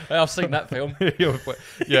 I've seen that film.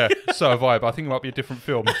 Yeah, so have I, but I think it might be a different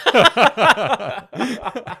film.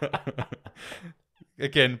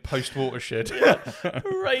 Again, post-watershed.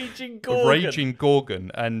 Raging gorgon. Raging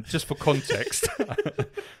gorgon. And just for context,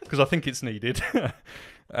 because I think it's needed,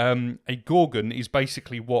 a gorgon is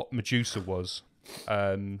basically what Medusa was.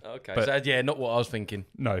 Okay, but, so not what I was thinking.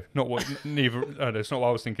 No, not what. Neither. No, it's not what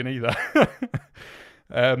I was thinking either.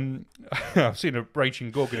 I've seen a raging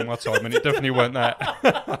gorgon in my time, and it definitely weren't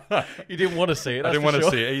that. You didn't want to see it. I didn't want to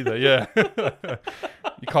see it either. Yeah,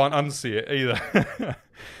 you can't unsee it either.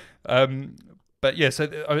 But so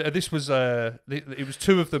this was it was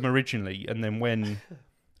two of them originally, and then when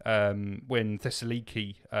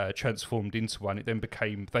Thessaloniki transformed into one, they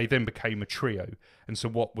then became a trio. And so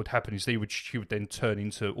what would happen is she would then turn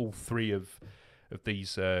into all three of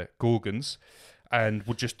these gorgons, and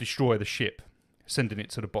would just destroy the ship, sending it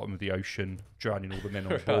to the bottom of the ocean, drowning all the men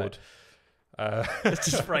on board. It's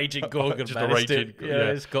just raging gorgon, just man.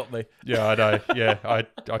 It's got me. Yeah, I know. Yeah, I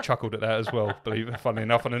chuckled at that as well. Funnily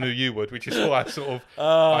enough, and I knew you would, which is why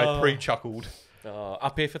I pre-chuckled.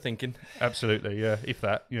 Up here for thinking. Absolutely, yeah. If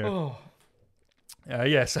that, So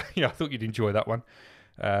I thought you'd enjoy that one,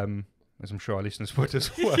 as I'm sure our listeners would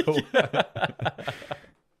as well.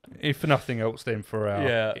 If for nothing else, then for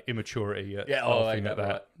our immaturity at laughing at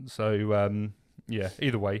that. Right. So,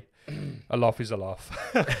 either way, a laugh is a laugh.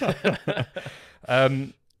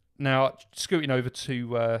 Now, scooting over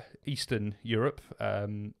to Eastern Europe,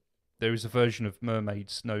 there is a version of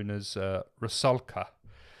mermaids known as Rusalka.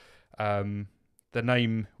 The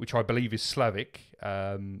name, which I believe is Slavic,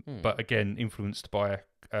 but again influenced by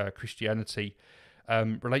Christianity,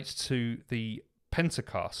 relates to the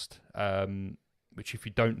Pentecost, which, if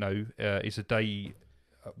you don't know, is a day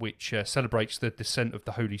which celebrates the descent of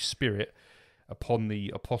the Holy Spirit upon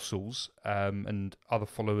the apostles and other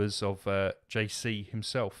followers of JC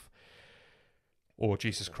himself, or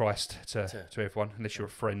Jesus Christ to everyone, unless you're a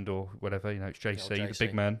friend or whatever. It's JC, the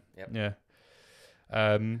big man. Yep. Yeah.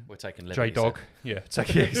 We're taking liberties. J-Dog. Yeah,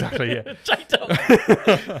 exactly, yeah. J-Dog.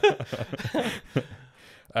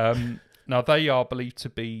 Now, they are believed to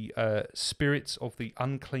be spirits of the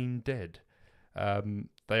unclean dead.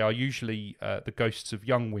 they are usually the ghosts of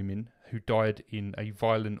young women who died in a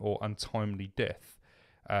violent or untimely death,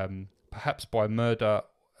 perhaps by murder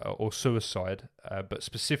or suicide, but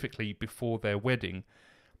specifically before their wedding,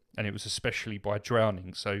 and it was especially by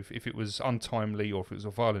drowning. So if it was untimely or if it was a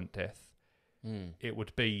violent death, it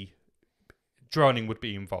would be drowning would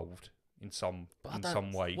be involved in some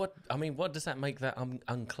way. What does that make that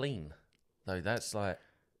unclean? Though that's like,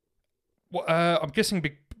 well, I'm guessing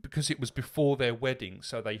because it was before their wedding,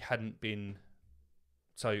 so they hadn't been.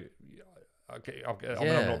 So I mean,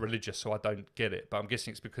 I'm not religious, so I don't get it. But I'm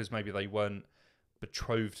guessing it's because maybe they weren't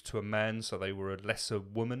betrothed to a man, so they were a lesser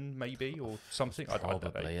woman, maybe, or something. I don't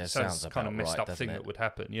know. Yeah, sounds kind of messed up thing that would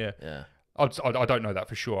happen. Yeah. Yeah. I don't know that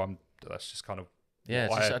for sure. That's just kind of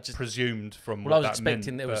what I presumed from what that meant. I was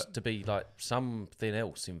expecting there was to be like something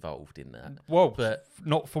else involved in that. Well, but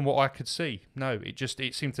not from what I could see. No,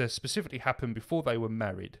 it seemed to specifically happen before they were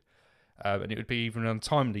married, and it would be even an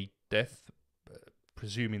untimely death,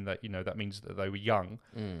 presuming that that means that they were young,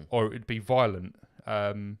 or it would be violent.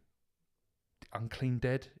 Unclean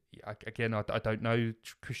dead. Again, I don't know.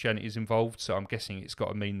 Christianity is involved, so I'm guessing it's got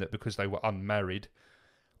to mean that because they were unmarried,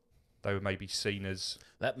 they were maybe seen as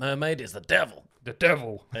that mermaid is the devil. The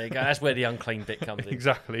devil. There you go. That's where the unclean bit comes in.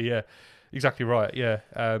 Exactly. Yeah. Exactly right. Yeah.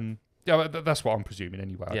 Yeah. That's what I'm presuming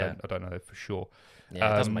anyway. I don't know for sure.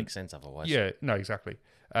 Yeah. It doesn't make sense otherwise. Yeah. No. Exactly.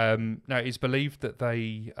 Now it's believed that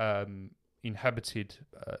they inhabited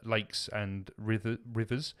lakes and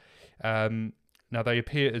rivers. Now they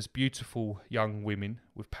appear as beautiful young women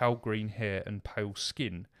with pale green hair and pale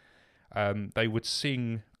skin. They would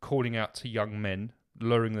sing, calling out to young men,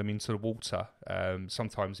 luring them into the water,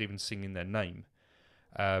 sometimes even singing their name.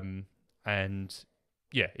 And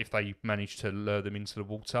yeah, if they manage to lure them into the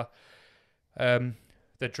water,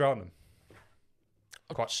 they'd drown them.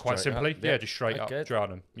 Quite simply. Yeah, just straight up drown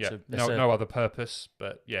them. Yeah, no other purpose,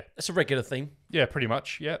 but yeah. That's a regular theme. Yeah, pretty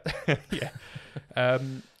much, yeah. Yeah.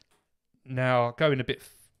 Now, going a bit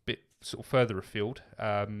sort of further afield,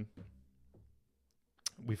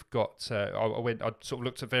 we've got, I sort of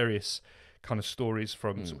looked at various kind of stories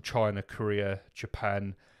from sort of China, Korea,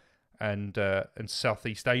 Japan, and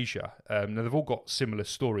Southeast Asia. Now they've all got similar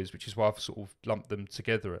stories, which is why I've sort of lumped them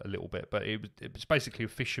together a little bit. But it was basically a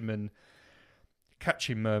fisherman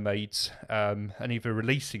catching mermaids and either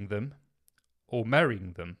releasing them or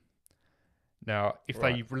marrying them. Now, if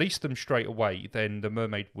they released them straight away, then the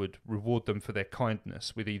mermaid would reward them for their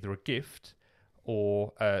kindness with either a gift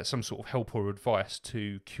or some sort of help or advice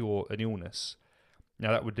to cure an illness.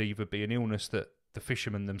 Now, that would either be an illness that the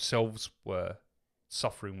fishermen themselves were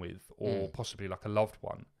suffering with, or possibly like a loved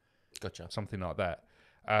one. Gotcha. Something like that.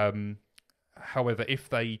 However, if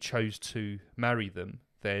they chose to marry them,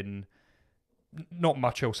 then not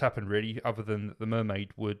much else happened really, other than that the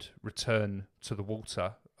mermaid would return to the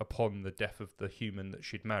water upon the death of the human that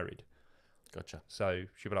she'd married. Gotcha. So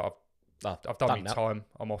she'd be like, I've done my time.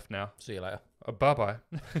 I'm off now. See you later. Bye-bye.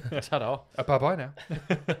 Ta-da. Bye-bye now.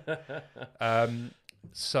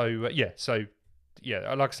 So, like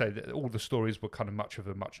I say, all the stories were kind of much of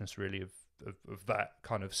a muchness, really, of that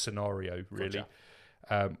kind of scenario, really.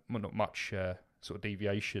 Gotcha. Well, not much sort of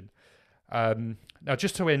deviation. Now,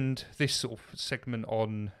 just to end this sort of segment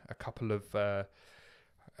on a couple of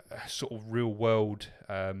sort of real-world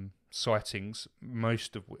sightings,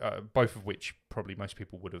 both of which probably most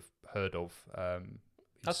people would have heard of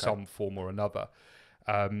in some form or another.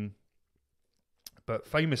 But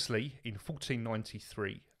famously, in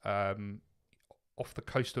 1493, off the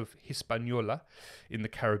coast of Hispaniola in the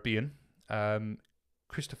Caribbean,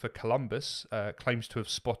 Christopher Columbus claims to have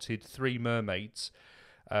spotted 3 mermaids,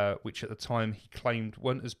 which at the time he claimed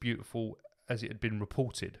weren't as beautiful as it had been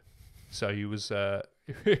reported. So he was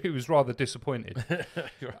he was rather disappointed.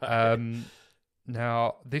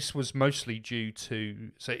 Now, this was mostly due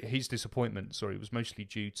to his disappointment. Sorry, was mostly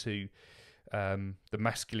due to the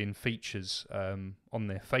masculine features on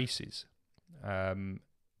their faces.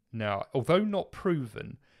 Now, although not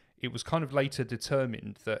proven, it was kind of later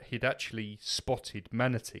determined that he'd actually spotted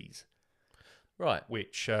manatees. Right.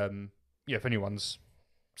 Which, if anyone's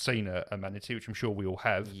seen a manatee, which I'm sure we all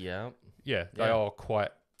have. Yeah. Yeah, they are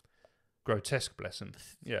quite grotesque, bless them.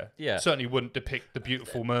 Yeah. Yeah. Certainly wouldn't depict the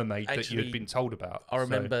beautiful mermaid that you had been told about. I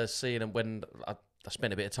remember seeing them when I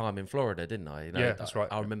spent a bit of time in Florida, didn't I? Yeah, that's right.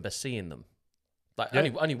 I remember seeing them. Like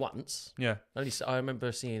only once. Yeah. I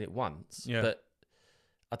remember seeing it once. Yeah. But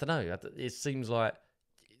I don't know. It seems like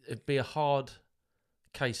it'd be a hard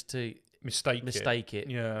case to mistake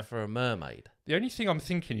it for a mermaid. The only thing I'm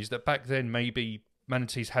thinking is that back then maybe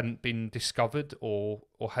manatees hadn't been discovered or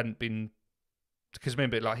hadn't been because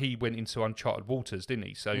remember, like he went into uncharted waters, didn't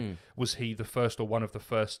he? So was he the first or one of the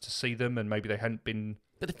first to see them, and maybe they hadn't been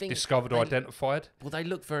discovered or identified? Well, they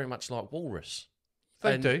look very much like walrus.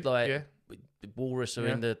 They do, like, yeah. Walrus are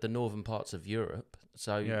in the northern parts of Europe,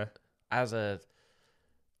 so as a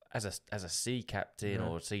sea captain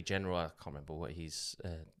or sea general, I can't remember what his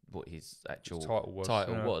actual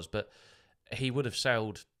title was, but he would have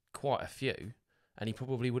sailed quite a few, and he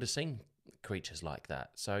probably would have seen creatures like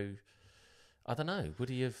that. So I don't know. Would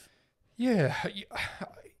he have? Yeah,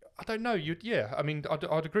 I don't know. I mean,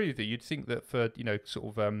 I'd agree with you. You'd think that for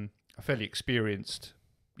sort of a fairly experienced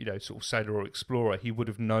sort of sailor or explorer, he would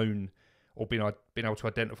have known or been able to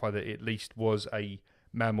identify that it at least was a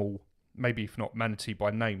mammal, maybe if not manatee by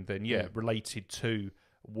name, then related to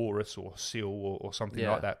walrus or seal or something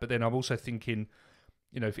like that. But then I'm also thinking,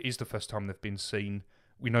 if it is the first time they've been seen,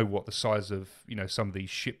 we know what the size of some of these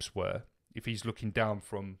ships were. If he's looking down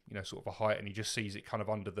from sort of a height and he just sees it kind of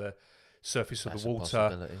under the surface of the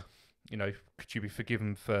water, could you be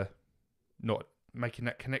forgiven for not making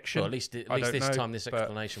that connection? Well, at least this time this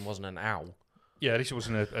explanation wasn't an owl. Yeah, at least it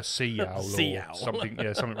wasn't a sea owl owl. Something.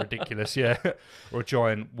 Yeah, something ridiculous. Yeah, or a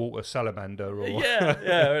giant water salamander. Or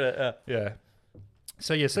yeah.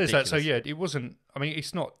 So there's that. So it wasn't. I mean,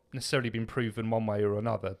 it's not necessarily been proven one way or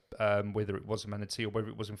another whether it was a manatee or whether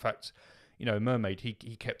it was in fact, a mermaid. He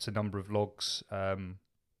kept a number of logs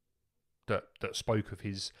that spoke of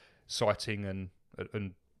his sighting and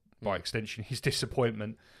by extension his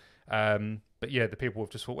disappointment. But yeah, the people have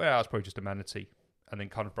just thought, well, it's probably just a manatee, and then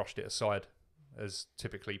kind of brushed it aside, as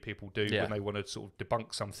typically people do when they want to sort of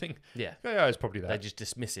debunk something. Yeah, it's probably that. They just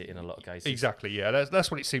dismiss it in a lot of cases. Exactly, yeah.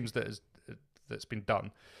 That's what it seems that's been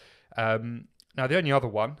done. Now, the only other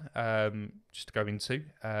one, just to go into,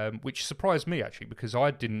 which surprised me actually, because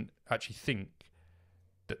I didn't actually think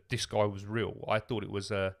that this guy was real. I thought it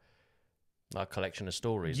was a collection of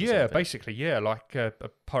stories. Yeah, basically, like a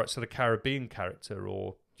Pirates of the Caribbean character,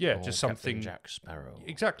 or just something. Captain Jack Sparrow.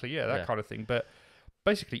 Exactly, that kind of thing. But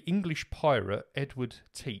basically, English pirate Edward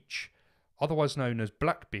Teach, otherwise known as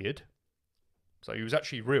Blackbeard, so he was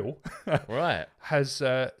actually real, right? Has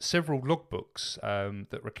several logbooks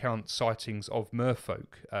that recount sightings of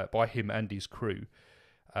merfolk by him and his crew,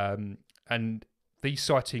 and these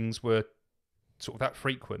sightings were sort of that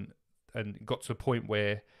frequent, and got to a point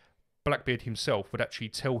where Blackbeard himself would actually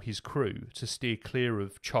tell his crew to steer clear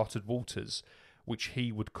of charted waters, which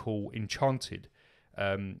he would call enchanted,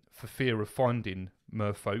 for fear of finding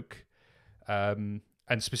merfolk, and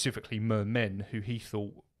specifically mermen, who he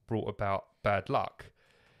thought brought about bad luck.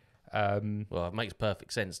 Well, it makes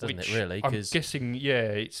perfect sense, doesn't it, really? I'm guessing,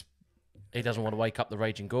 it's... He doesn't want to wake up the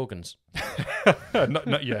raging gorgons.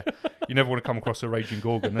 You never want to come across a raging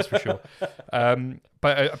gorgon, that's for sure.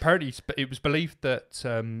 But apparently it was believed that,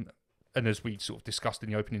 and as we sort of discussed in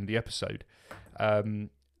the opening of the episode,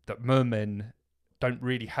 that mermen don't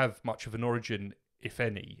really have much of an origin, if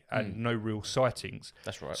any, and no real sightings.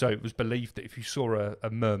 That's right. So it was believed that if you saw a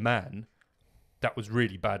merman, that was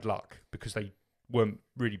really bad luck, because they weren't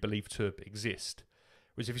really believed to exist.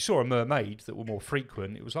 Whereas if you saw a mermaid that were more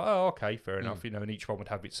frequent, it was like, oh, okay, fair enough, and each one would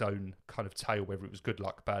have its own kind of tale, whether it was good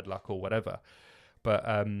luck, bad luck, or whatever. But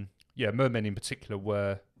mermen in particular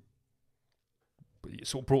were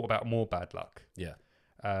sort of brought about more bad luck. Yeah.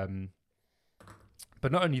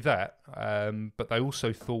 But not only that, but they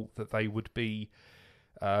also thought that they would be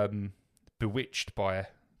bewitched by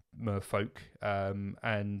merfolk,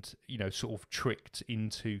 and sort of tricked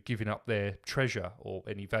into giving up their treasure or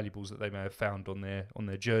any valuables that they may have found on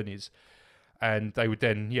their journeys, and they would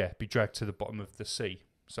then be dragged to the bottom of the sea.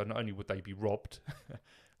 So not only would they be robbed,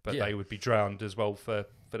 but they would be drowned as well for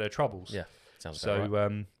their troubles. Yeah, sounds so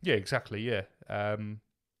right. Exactly, yeah.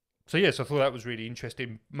 So I thought that was really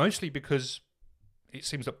interesting, mostly because it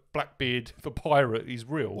seems that Blackbeard the pirate is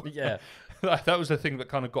real. Yeah, that was the thing that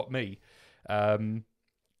kind of got me.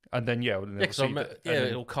 And then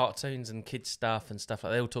all cartoons and kids stuff and stuff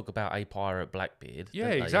like that. They all talk about a pirate Blackbeard. Yeah,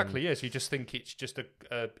 exactly. So you just think it's just a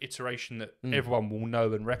iteration that everyone will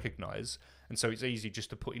know and recognise, and so it's easy just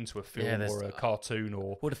to put into a film or a cartoon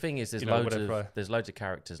or. Well, the thing is, there's loads of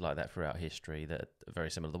characters like that throughout history that are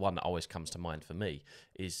very similar. The one that always comes to mind for me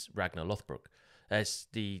is Ragnar Lothbrok. That's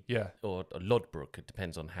or Lodbrok. It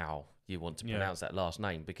depends on how you want to pronounce that last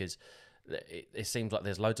name, because it seems like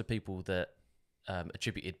there's loads of people that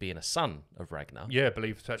attributed being a son of Ragnar. Yeah,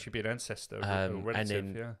 believed to actually be an ancestor or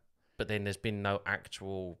relative. But then there's been no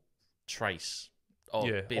actual trace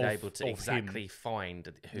of being able to exactly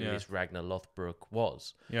find who this Ragnar Lothbrok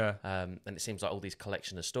was. Yeah. And it seems like all these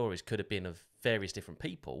collection of stories could have been of various different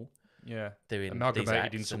people. Yeah. Doing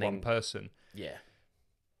amalgamated these acts into one person. Yeah.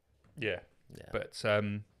 Yeah. Yeah. But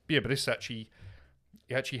but this he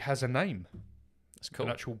actually has a name. That's cool.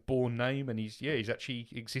 An actual born name, and he's actually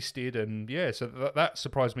existed, and so that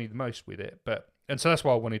surprised me the most with it. So that's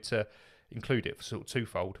why I wanted to include it for sort of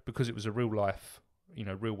twofold, because it was a real life,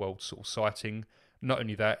 real world sort of sighting. Not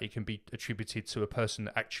only that, it can be attributed to a person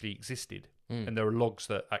that actually existed, and there are logs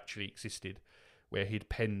that actually existed where he'd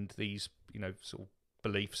penned these, sort of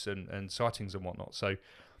beliefs and sightings and whatnot. So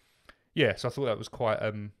so I thought that was quite.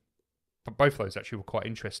 But both of those actually were quite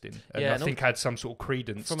interesting, and I think had some sort of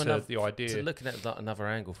credence to the idea. So looking at that another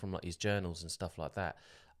angle from like his journals and stuff like that,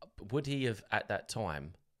 would he have at that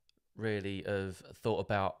time really have thought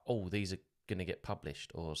about, these are going to get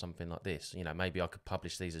published or something like this? Maybe I could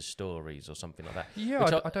publish these as stories or something like that. Yeah,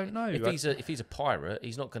 I don't know. If he's a pirate,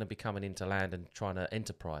 he's not going to be coming into land and trying to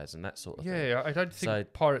enterprise and that sort of thing. Yeah, I don't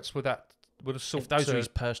think pirates would have sought. If those are his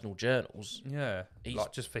personal journals,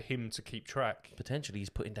 like just for him to keep track. Potentially, he's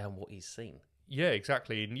putting down what he's seen. Yeah,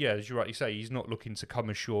 exactly, and as you rightly say, he's not looking to come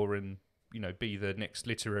ashore and be the next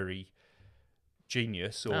literary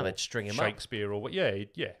genius or they'd string him Shakespeare or what.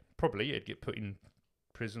 Probably he'd get put in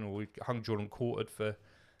prison or hung, drawn, and quartered for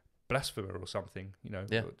blasphemer or something.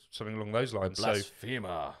 Something along those lines.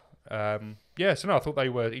 Blasphemer. So no, I thought they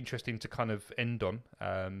were interesting to kind of end on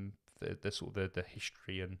the sort of the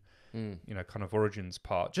history and. Kind of origins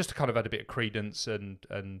part, just to kind of add a bit of credence and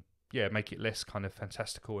make it less kind of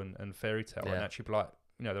fantastical and fairy tale, and actually be like,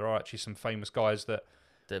 there are actually some famous guys that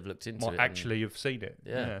they've looked into might actually have seen it.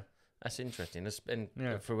 Yeah, that's interesting. And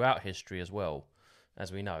throughout history as well,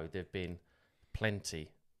 as we know, there've been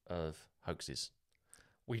plenty of hoaxes.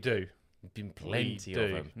 We do. Been plenty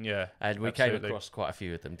of them. Yeah. And we came across quite a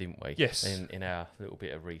few of them, didn't we? Yes. In our little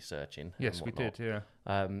bit of researching. Yes, we did, yeah.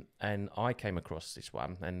 And I came across this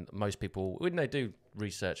one, and most people, when they do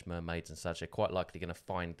research mermaids and such, they're quite likely going to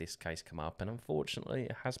find this case come up, and unfortunately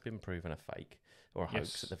it has been proven a fake, or a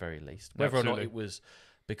hoax at the very least. Whether or not it was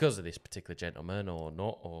because of this particular gentleman or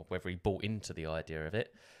not, or whether he bought into the idea of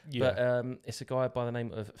it. Yeah. But it's a guy by the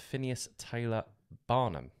name of Phineas Taylor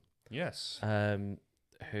Barnum. Yes.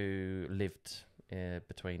 Who lived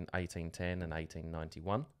between 1810 and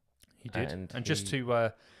 1891. He did. And just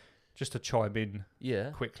to chime in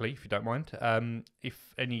quickly, if you don't mind,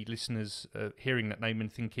 if any listeners are hearing that name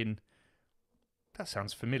and thinking, that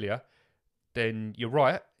sounds familiar, then you're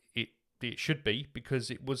right. It should be,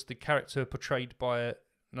 because it was the character portrayed by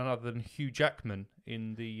none other than Hugh Jackman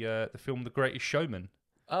in the film The Greatest Showman.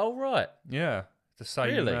 Oh, right. Yeah. The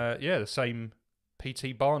same. Really? The same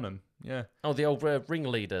P.T. Barnum. Yeah. Oh, the old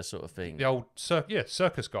ringleader sort of thing. The old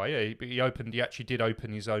circus guy. Yeah, he actually did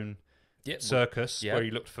open his own circus where he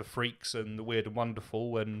looked for freaks and the weird and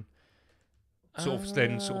wonderful, and sort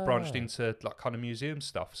of branched into like kind of museum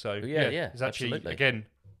stuff. So he's actually absolutely. Again,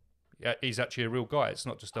 he's actually a real guy. It's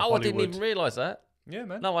not just a Hollywood. I didn't even realise that. Yeah,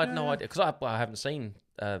 man. No, I had no idea, because I haven't seen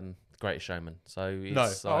Greatest Showman, so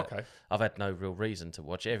it's, okay. I've had no real reason to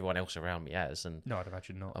watch it. Everyone else around me has, and no, I'd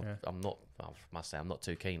imagine not. I'm not. I must say, I'm not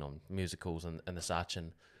too keen on musicals and the such.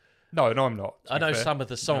 And no, I'm not. I know some of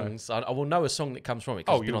the songs. No. I will know a song that comes from it.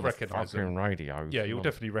 You'll recognise it. Radio. Yeah, you'll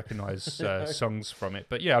definitely recognise songs from it.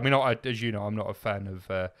 But yeah, I mean, as you know, I'm not a fan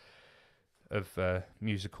of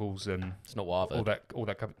musicals and it's not what I've heard. all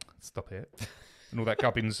that. Stop it. And all that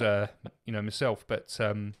gubbins, myself. But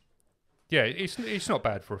it's not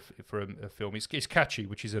bad for a film. It's catchy,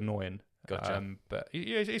 which is annoying. Gotcha. But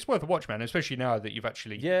it's worth a watch, man. Especially now that you've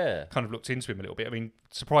actually kind of looked into him a little bit. I mean,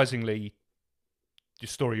 surprisingly, the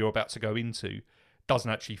story you're about to go into doesn't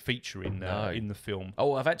actually feature in the film.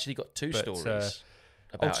 Oh, I've actually got two stories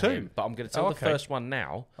about him, but I'm going to tell the first one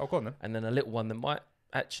now. Oh, go on then. And then a little one that might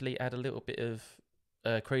actually add a little bit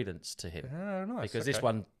of credence to him. Oh, nice. Because this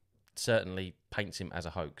one certainly paints him as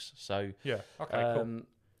a hoax. So cool.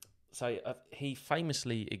 So he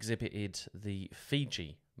famously exhibited the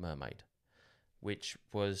Fiji mermaid, which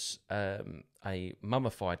was a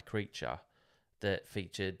mummified creature that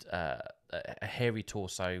featured a hairy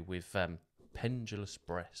torso with pendulous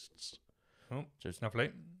breasts. Oh, just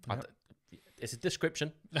lovely. It's a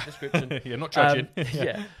description. You're not judging.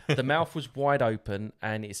 The mouth was wide open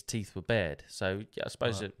and its teeth were bared. So I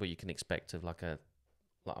suppose what you can expect of like a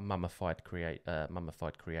mummified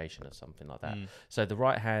creation or something like that. So the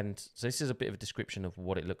right hand. So this is a bit of a description of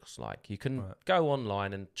what it looks like. You can go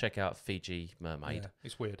online and check out Fiji mermaid. Yeah,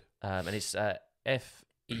 it's weird. And it's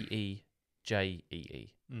FEEJEE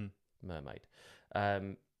mermaid.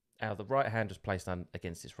 Now the right hand was placed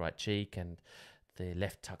against its right cheek and the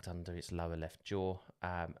left tucked under its lower left jaw.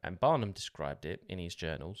 And Barnum described it in his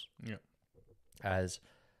journals as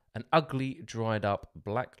an ugly, dried up,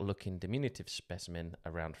 black-looking diminutive specimen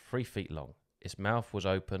around 3 feet long, Its mouth was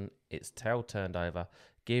open, its tail turned over,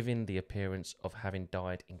 giving the appearance of having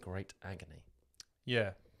died in great agony.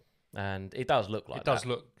 Yeah. And it does look like It does that.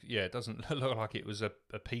 look, yeah, it doesn't look like it was a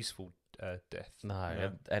peaceful death. No, Yeah.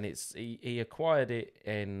 and it's he acquired it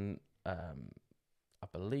in, I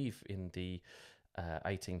believe, in the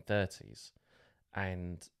 1830s,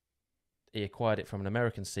 and he acquired it from an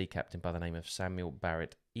American sea captain by the name of Samuel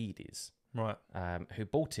Barrett Eads, Right. who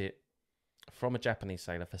bought it from a Japanese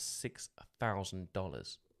sailor for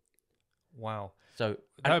 $6,000. Wow. So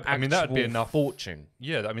That- I mean, that would be actual enough fortune.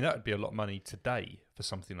 Yeah, I mean, that would be a lot of money today for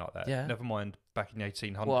something like that. Yeah. Never mind back in the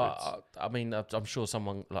 1800s. Well, I mean, I'm sure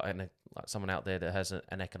someone like someone out there that has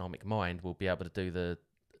an economic mind will be able to do the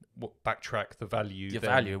Backtrack the value.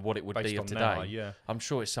 value of what it would based be of on today. now, yeah. I'm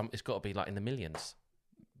sure it's got to be like in the millions.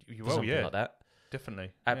 For Well, something yeah, like that.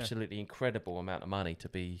 definitely. Absolutely incredible amount of money to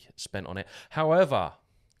be spent on it. However,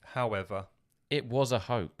 it was a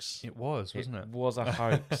hoax. It was, wasn't it? It was a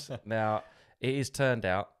hoax. Now, it is turned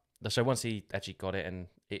out. So once he actually got it, and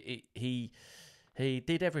he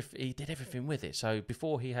did everything with it. So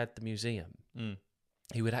before he had the museum,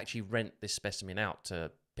 he would actually rent this specimen out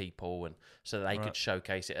to people, and so that they could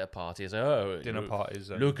showcase it at a party as Dinner parties.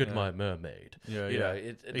 Look at my mermaid. Yeah, you yeah. know,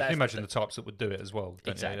 You can imagine the types that would do it as well.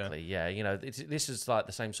 Don't Exactly. You? Yeah. You know, this is like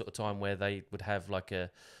the same sort of time where they would have like a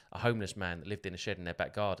homeless man that lived in a shed in their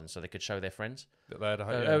back garden, so they could show their friends. That they had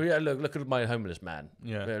Oh yeah, look at my homeless man.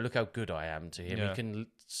 Yeah. Look how good I am to him. Yeah. He can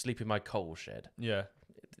sleep in my coal shed. Yeah.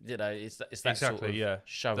 You know, it's that Exactly. sort of Yeah.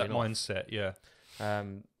 showing That off. mindset. Yeah.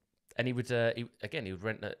 And he would he would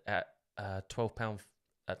rent it at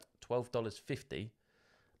 $12.50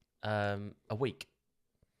 a week.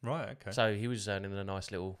 Right. Okay. So he was earning a nice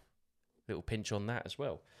little pinch on that as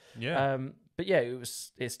well. Yeah. But yeah,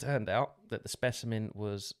 it's turned out that the specimen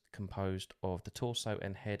was composed of the torso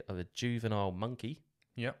and head of a juvenile monkey.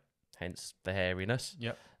 Yep. Hence the hairiness.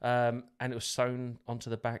 Yep. And it was sewn onto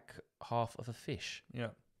the back half of a fish. Yeah.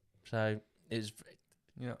 So it's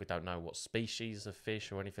Yeah. we don't know what species of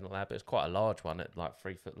fish or anything like that, but it's quite a large one at like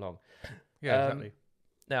 3 foot long. Yeah. Exactly.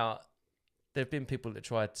 Now, there have been people that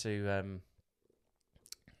tried to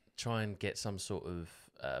try and get some sort of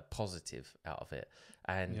positive out of it,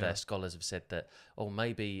 and scholars have said that,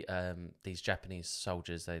 maybe these Japanese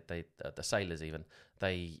soldiers, the sailors even,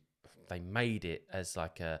 they made it as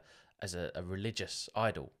like a religious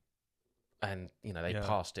idol, and they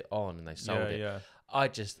passed it on and they sold it. Yeah. I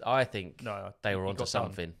think they were you onto got done.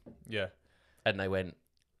 something, Yeah. and they went.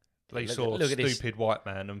 They Look saw at a this- stupid white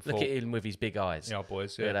man and Look thought, at him with his big eyes. "Yeah,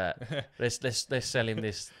 boys, Look yeah, at that. Let's sell him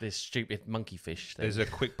this stupid monkey fish thing. there's a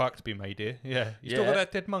quick buck to be made here." Yeah, you still Yeah. got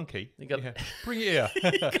that dead monkey? You got- Yeah. Bring it here.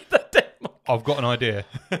 You got that dead monkey. I've got an idea.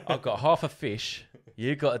 I've got half a fish.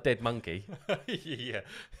 You got a dead monkey. Yeah,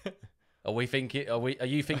 Are you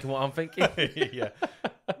thinking what I'm thinking?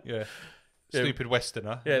 yeah. Stupid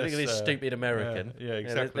Westerner. Yeah, look at this stupid American. Yeah,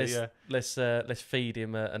 exactly. Let's feed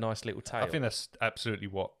him a nice little tail. I think that's absolutely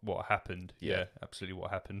what happened. Yeah. Yeah, absolutely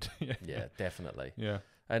what happened. Yeah, definitely. Yeah.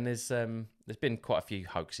 And there's been quite a few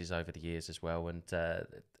hoaxes over the years as well, and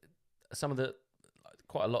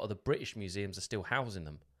quite a lot of the British museums are still housing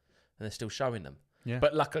them, and they're still showing them. Yeah.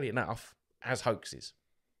 But luckily enough, as hoaxes.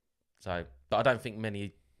 So, but I don't think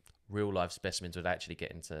many real life specimens would actually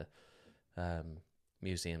get into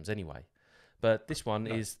museums anyway. But this one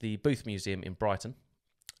is the Booth Museum in Brighton,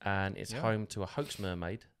 and it's home to a hoax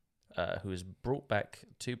mermaid who was brought back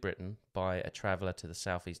to Britain by a traveller to the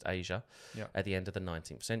Southeast Asia at the end of the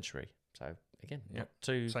 19th century. So again, not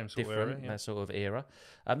too Same sort of different, era, that sort of era.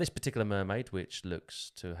 This particular mermaid, which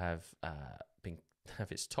looks to have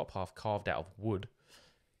have its top half carved out of wood.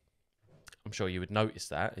 I'm sure you would notice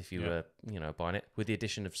that if you were, buying it, with the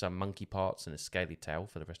addition of some monkey parts and a scaly tail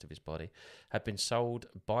for the rest of his body, had been sold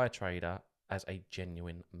by a trader as a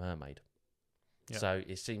genuine mermaid. Yeah. So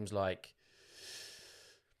it seems like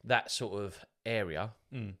that sort of area,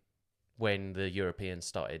 when the Europeans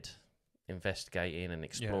started investigating and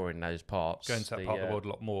exploring those parts, Going to that part of the world a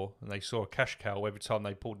lot more, and they saw a cash cow every time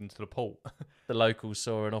they pulled into the port. the locals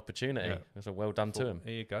saw an opportunity. Yeah. So well done to them.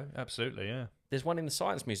 There you go. Absolutely, yeah. There's one in the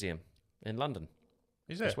Science Museum in London.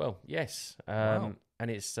 Is it? As well? Yes. Wow. And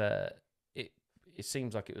it's it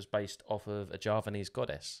seems like it was based off of a Javanese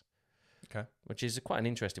goddess. Okay. Which is quite an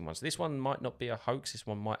interesting one. So this one might not be a hoax. This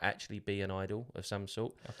one might actually be an idol of some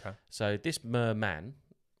sort. Okay. So this merman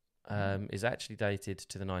is actually dated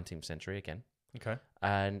to the 19th century again. Okay.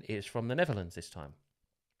 And it's from the Netherlands this time.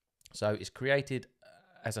 So it's created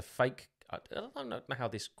as a fake... I don't know how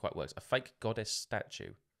this quite works. A fake goddess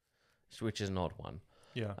statue, which is an odd one.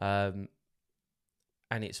 Yeah. And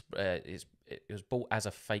it was bought as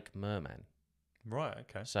a fake merman. Right.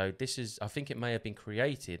 Okay. So this is, I think it may have been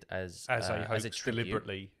created as A hoax, a tribute.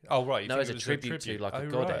 deliberately. Oh, right. No, as a tribute to like a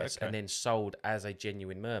goddess, and then sold as a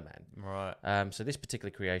genuine merman. Right. So this particular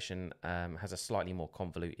creation has a slightly more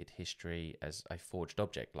convoluted history as a forged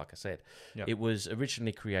object. Like I said, it was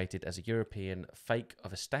originally created as a European fake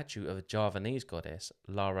of a statue of a Javanese goddess,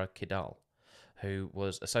 Lara Kidal, who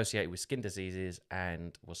was associated with skin diseases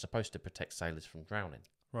and was supposed to protect sailors from drowning.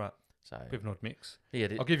 Right. So bit of an odd mix. Yeah,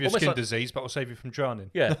 I'll give you a skin disease, but I'll save you from drowning.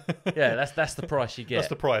 Yeah, yeah, that's the price you get. That's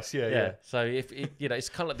the price. Yeah. So if it's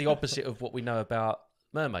kind of like the opposite of what we know about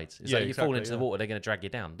mermaids. Is that you fall into the water, they're going to drag you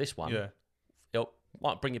down. This one, it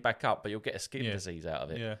might bring you back up, but you'll get a skin disease out of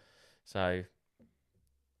it. Yeah. So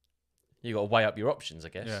you got to weigh up your options, I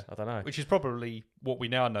guess. Yeah. I don't know. Which is probably what we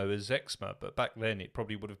now know as eczema, but back then it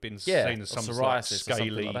probably would have been seen as some psoriasis like or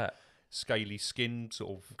something like that. Scaly skin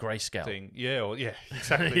sort of grayscale thing.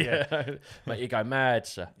 Exactly. Yeah. Make you go mad,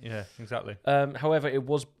 sir. Yeah, exactly. However, it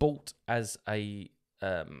was bought as a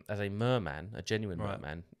merman, a genuine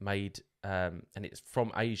merman, made and it's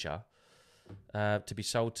from Asia, to be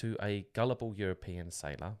sold to a gullible European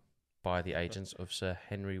sailor by the agents of Sir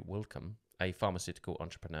Henry Wilcome, a pharmaceutical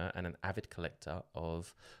entrepreneur and an avid collector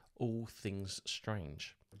of all things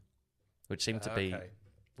strange, which seemed to be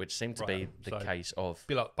the case of...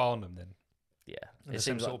 Be like Barnum then. Yeah. It seems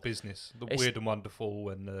same sort of business. The weird and wonderful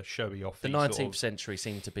and the showy off. The 19th century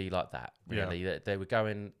seemed to be like that, really. Yeah. They were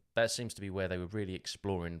going... That seems to be where they were really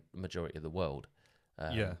exploring the majority of the world.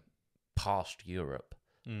 Past Europe,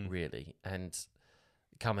 really. And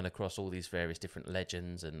coming across all these various different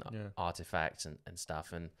legends and artifacts and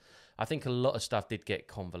stuff. And I think a lot of stuff did get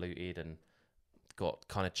convoluted and got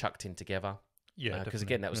kind of chucked in together. Yeah, because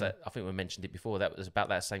again, that was I think we mentioned it before. That was about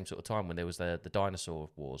that same sort of time when there was the dinosaur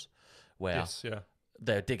wars, where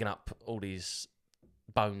they're digging up all these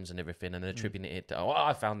bones and everything, and then attributing it to,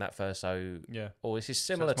 I found that first, so or this is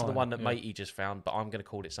similar to the one that Matey just found, but I'm going to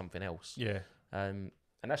call it something else. Yeah, and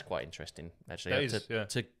that's quite interesting actually.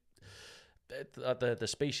 The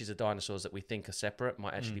species of dinosaurs that we think are separate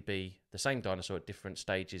might actually be the same dinosaur at different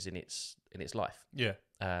stages in its life. Yeah.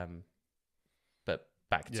 But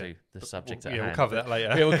back to the subject at hand. We'll cover that later.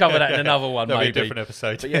 Yeah, we'll cover that in another one. That'll maybe be a different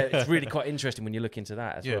episode. But yeah, it's really quite interesting when you look into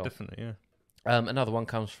that as well. Yeah, definitely. Yeah. Another one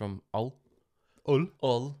comes from Hull,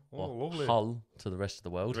 Hull to the rest of the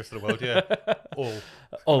world. The rest of the world, yeah.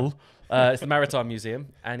 Hull. It's the Maritime Museum,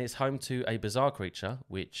 and it's home to a bizarre creature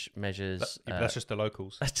which measures... that's just the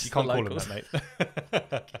locals. You can't call them that, mate.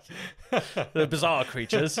 The bizarre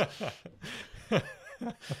creatures.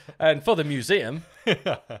 And for the museum...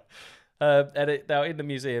 now in the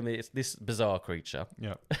museum, it's this bizarre creature.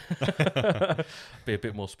 Yeah. Be a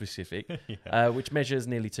bit more specific. Which measures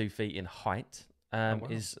nearly 2 feet in height.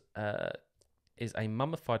 Is a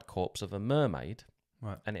mummified corpse of a mermaid,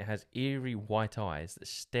 and it has eerie white eyes that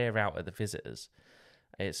stare out at the visitors.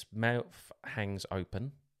 Its mouth hangs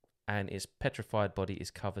open, and its petrified body is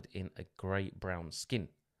covered in a grey-brown skin.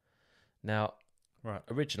 Now,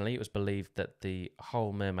 originally it was believed that the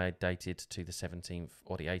whole mermaid dated to the 17th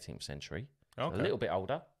or the 18th century. Okay. So a little bit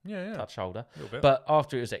older, touch older. But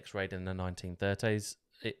after it was X-rayed in the 1930s,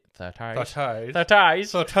 Where the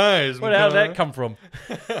hell did that come from?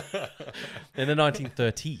 In the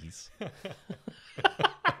 1930s.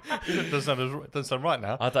 It doesn't sound right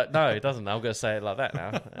now. I don't know, it doesn't. I'm going to say it like that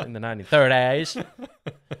now. In the 1930s,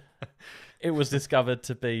 it was discovered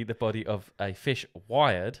to be the body of a fish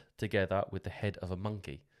wired together with the head of a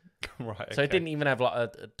monkey. Right. So it didn't even have like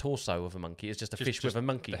a torso of a monkey. It's just a fish with a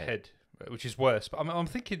monkey head, which is worse. But I'm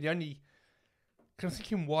thinking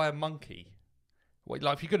why a monkey?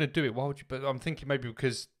 Like, if you're going to do it, why would you? But I'm thinking maybe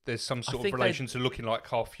because there's some sort of relation to looking like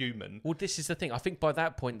half human. Well, this is the thing. I think by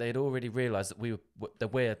that point they had already realised that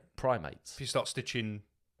we're primates. If you start stitching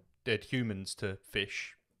dead humans to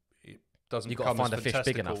fish, it doesn't. You got to find a fish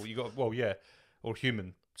big enough. Or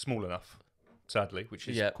human small enough. Sadly, which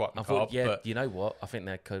is quite macabre. I thought, but you know what? I think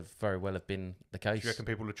that could very well have been the case. Do you reckon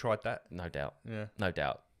people have tried that? No doubt. Yeah, no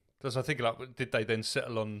doubt. Because I think, like, did they then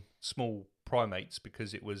settle on small primates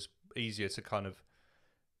because it was easier to kind of?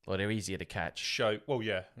 Well, they're easier to catch. I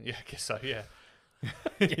guess so. Yeah,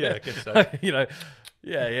 I guess so.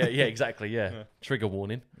 Exactly. Yeah. Trigger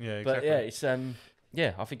warning. Yeah, exactly. But it's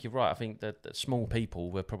I think you're right. I think that small people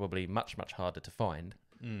were probably much harder to find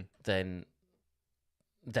than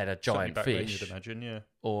a giant fish. You'd imagine,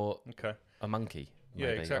 or a monkey. Maybe.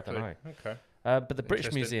 Yeah, exactly. I don't know. Okay. But the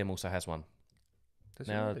British Museum also has one.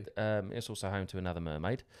 Now, it's also home to another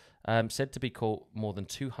mermaid, said to be caught more than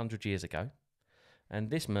 200 years ago. And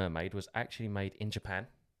this mermaid was actually made in Japan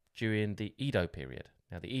during the Edo period.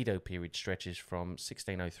 Now, the Edo period stretches from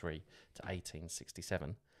 1603 to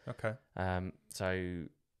 1867. Okay. So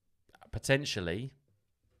potentially,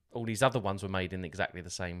 all these other ones were made in exactly the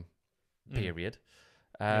same period,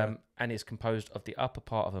 and it's composed of the upper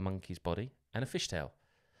part of a monkey's body and a fishtail.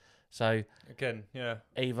 So again,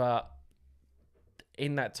 either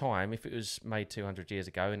in that time, if it was made 200 years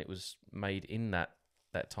ago and it was made in that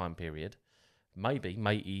time period,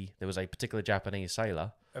 maybe there was a particular Japanese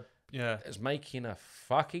sailor that was making a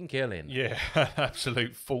fucking killing. Yeah,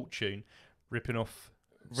 absolute fortune, ripping off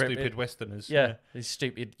stupid Westerners. Yeah, these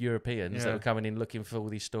stupid Europeans that were coming in looking for all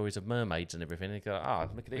these stories of mermaids and everything. And they go,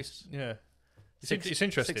 look at this. It's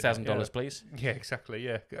interesting. $6,000, please. Yeah, exactly.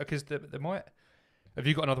 Yeah, because there might. Have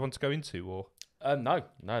you got another one to go into, or? No.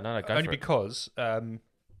 Go Only for because, and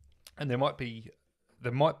there might be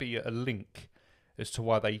a link as to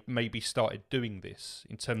why they maybe started doing this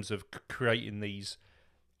in terms of creating these.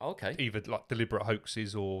 Okay. Either like deliberate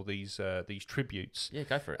hoaxes or these tributes. Yeah,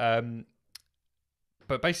 go for it.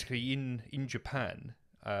 But basically, in Japan,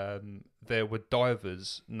 there were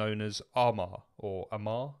divers known as Amar or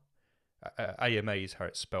Amar. AMA is how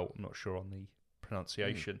it's spelt. I'm not sure on the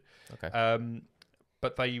pronunciation. Okay.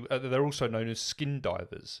 But they're also known as skin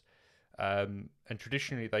divers, and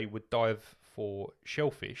traditionally they would dive for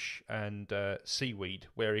shellfish and seaweed,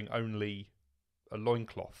 wearing only a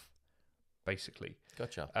loincloth, basically.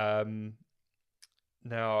 Gotcha.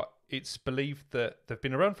 Now, it's believed that they've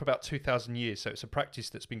been around for about 2,000 years, so it's a practice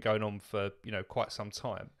that's been going on for quite some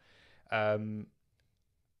time, and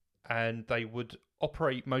they would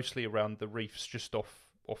operate mostly around the reefs just off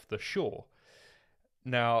the shore.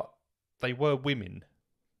 Now, they were women,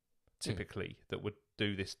 typically, that would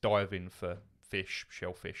do this diving for fish,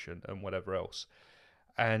 shellfish, and whatever else,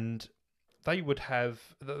 and they would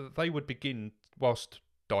begin whilst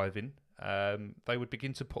diving. They would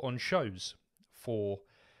begin to put on shows for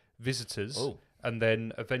visitors and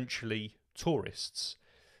then eventually tourists.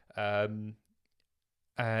 And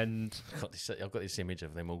I've got this image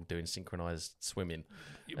of them all doing synchronized swimming.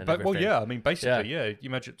 I mean, basically, you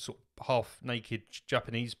imagine sort of half naked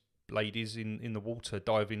Japanese ladies in the water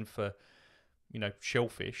diving for,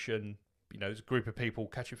 shellfish, and there's a group of people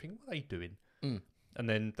catching, thinking, what are they doing? And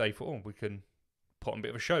then they thought, we can put on a bit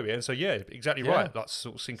of a show here. And so, exactly right. Like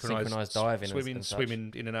sort of synchronized diving,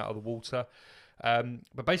 swimming in and out of the water.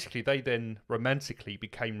 But basically, they then romantically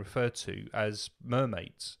became referred to as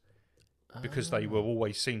mermaids because they were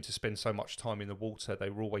always seen to spend so much time in the water. They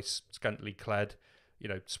were always scantily clad,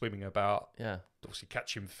 swimming about. Yeah. Obviously,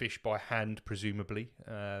 catching fish by hand, presumably,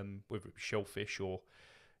 whether it be shellfish or,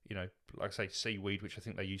 like I say, seaweed, which I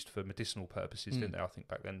think they used for medicinal purposes, didn't they? I think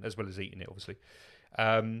back then, as well as eating it, obviously.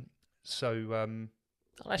 So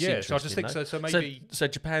I just think so maybe so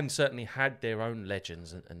Japan certainly had their own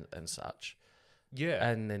legends and such. Yeah,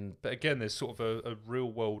 and then but again, there's sort of a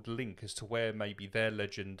real world link as to where maybe their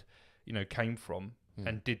legend, came from,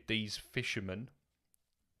 and did these fishermen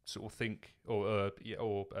sort of think, or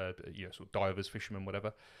sort of divers, fishermen,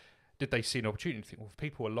 whatever, did they see an opportunity to think, well, if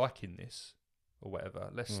people are liking this or whatever,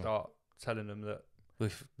 let's start telling them that.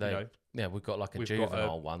 We've got like a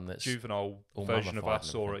juvenile one that's juvenile version of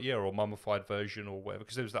us, or mummified version or whatever,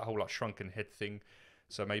 because there was that whole like shrunken head thing.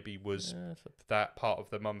 So maybe was that part of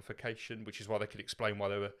the mummification, which is why they could explain why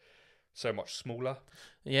they were so much smaller.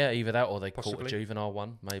 Yeah, either that or they caught a juvenile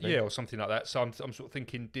one, maybe. Yeah, or something like that. So I'm sort of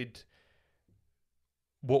thinking,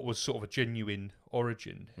 what was sort of a genuine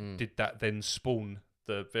origin? Did that then spawn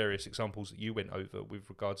the various examples that you went over with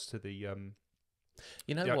regards to the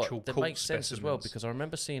that makes sense as well, because I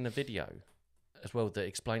remember seeing a video as well that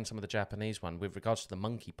explained some of the Japanese one with regards to the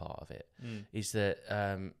monkey part of it. Is that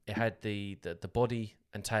it had the body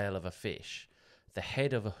and tail of a fish, the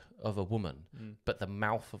head of a woman, but the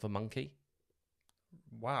mouth of a monkey.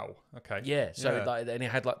 Wow. Okay. Yeah. So and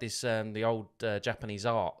it had like this the old Japanese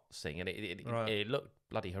art thing, and it looked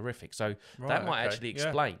bloody horrific. So that might actually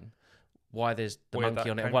explain why there's the monkey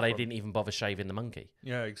on it, and why they didn't even bother shaving the monkey.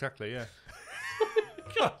 Yeah. Exactly. Yeah.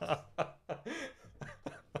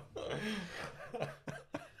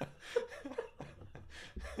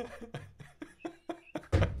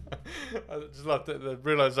 I just love the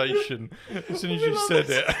realization as soon as you said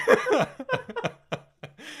it.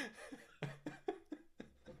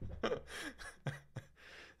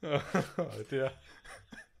 Oh dear.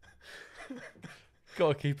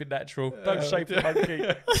 Gotta keep it natural. Don't shave the monkey.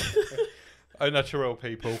 Oh, natural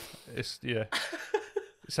people. It's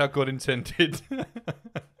how God intended.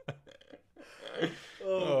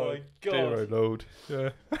 Oh my God. Dear oh Lord. Yeah.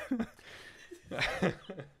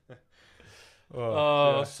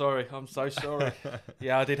 Sorry. I'm so sorry.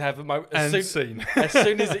 Yeah, I did have a moment. As soon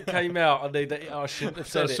as it came out, I knew that I shouldn't have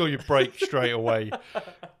said it. I saw you break straight away.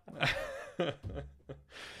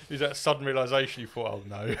 Is that a sudden realisation you thought, oh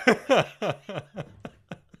no?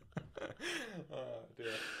 Oh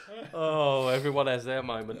dear. Oh, everyone has their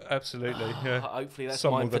moment. Absolutely, yeah. Hopefully that's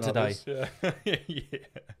Some mine more for than today. others, yeah. Yeah.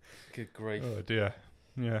 Good grief. Oh dear.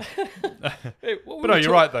 Yeah. Hey, But no,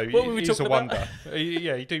 you're right though. What were we It is a talking about? wonder.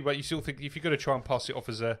 Yeah, you do, but you still think if you're going to try and pass it off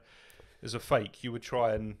as a fake, you would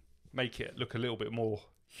try and make it look a little bit more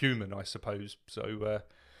human, I suppose. So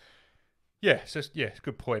yeah,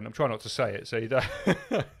 good point. I'm trying not to say it, so you don't.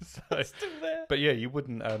 So, Still there. but yeah, you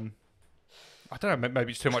wouldn't. I don't know.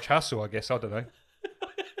 Maybe it's too much hassle. I guess I don't know.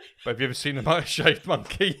 But have you ever seen a shaved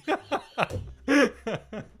monkey?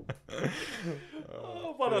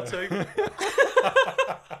 Oh, one or two.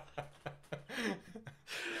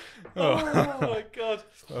 Oh. My God.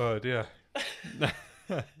 Oh dear.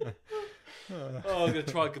 Oh, I'm going to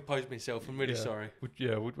try and compose myself. I'm really sorry.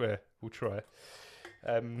 We'll try.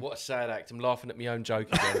 What a sad act. I'm laughing at my own joke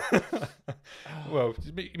again. Well,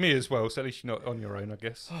 me as well. So at least you're not on your own, I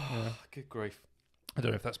guess. Yeah. Good grief. I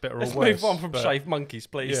don't know if that's better Let's or worse. move on from but shaved monkeys,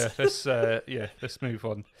 please. Yeah, let's move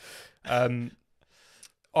on.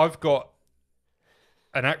 I've got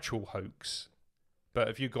an actual hoax, but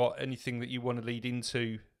have you got anything that you want to lead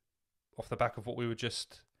into off the back of what we were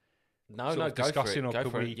just No, go discussing, for it. Go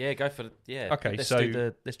for it. Yeah, go for it. Yeah. Okay, let's so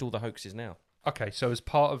do all the hoaxes now. Okay, so as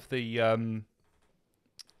part of the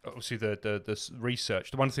obviously the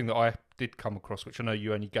research, the one thing that I did come across, which I know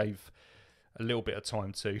you only gave a little bit of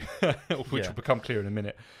time to, which will become clear in a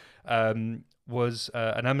minute, was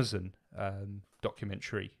an Amazon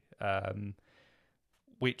documentary,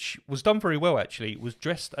 which was done very well actually. It was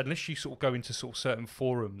dressed, unless you sort of go into sort of certain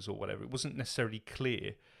forums or whatever, it wasn't necessarily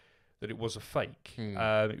clear that it was a fake.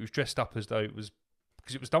 It was dressed up as though it was,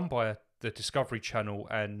 because it was done by the Discovery Channel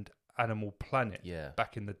and Animal Planet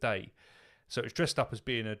back in the day. So it was dressed up as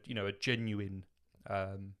being a genuine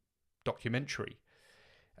documentary.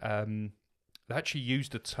 They actually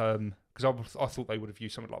used a term, because I thought they would have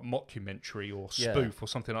used something like mockumentary or spoof or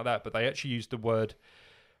something like that, but they actually used the word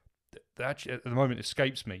that actually at the moment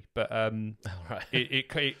escapes me, but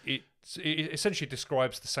it essentially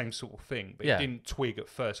describes the same sort of thing, but it didn't twig at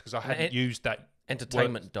first because I hadn't used that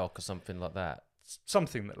entertainment word. doc or something like that.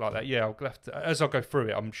 Something like that, yeah. I'll have to, as I go through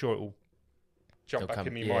it, I'm sure it will jump back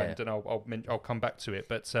in my mind, and I'll come back to it.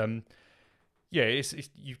 But it's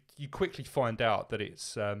you quickly find out that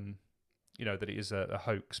it's that it is a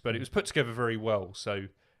hoax, but it was put together very well. So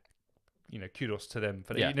kudos to them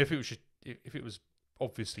for that. Even if it was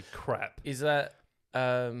obviously crap. Is that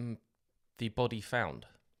the body found?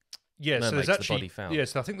 Yeah, Mermaids, so there's actually the body found. Yeah,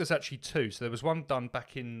 so I think there's actually two. So there was one done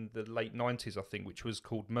back in the late 90s, I think, which was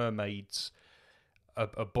called Mermaids,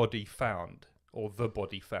 a body found, or the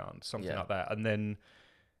body found, something like that. And then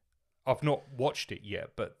I've not watched it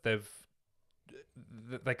yet, but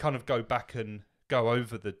they kind of go back and go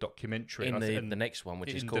over the documentary in the next one,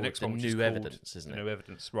 which is called the New Evidence, isn't it? New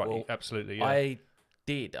Evidence, right? Well, absolutely. Yeah. I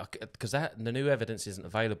did, because the New Evidence isn't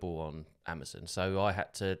available on Amazon, so I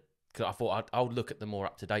had to. Cause I thought I'll look at the more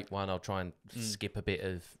up to date one. I'll try and skip a bit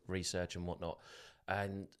of research and whatnot,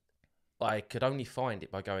 and I could only find it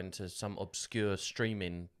by going to some obscure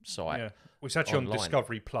streaming site. Yeah, well, it's actually online on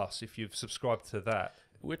Discovery Plus if you've subscribed to that.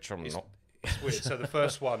 Which I'm not. It's weird. So the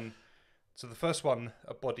first one,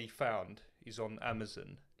 A Body Found, is on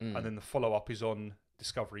Amazon, and then the follow up is on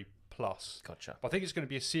Discovery Plus. Gotcha. But I think it's going to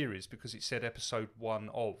be a series because it said episode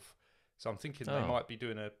 1 of. So I'm thinking they might be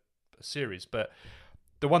doing a series, but.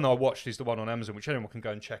 The one that I watched is the one on Amazon, which anyone can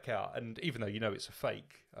go and check out. And even though it's a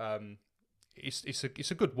fake,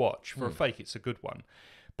 it's a good watch for a fake. It's a good one,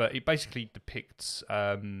 but it basically depicts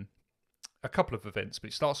a couple of events.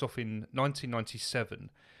 But it starts off in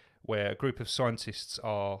 1997, where a group of scientists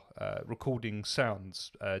are recording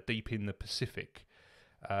sounds deep in the Pacific,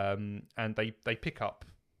 and they pick up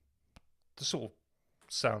the sort of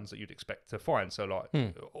sounds that you'd expect to find. So like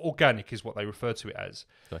organic is what they refer to it as.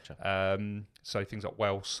 Gotcha. So things like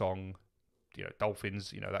whale song,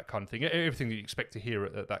 dolphins, that kind of thing. Everything that you expect to hear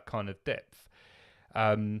at that kind of depth.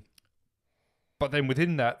 But then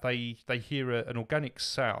within that, they hear an organic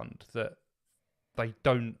sound that they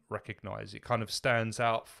don't recognise. It kind of stands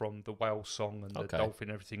out from the whale song and the dolphin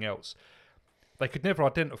and everything else. They could never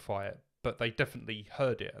identify it, but they definitely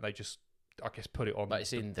heard it, and they just, I guess, put it on. But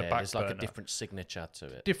it's in there. There's like a different signature to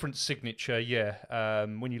it. Different signature, yeah.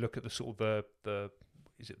 When you look at the sort of the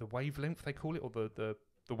is it the wavelength they call it, or the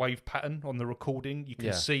wave pattern on the recording, you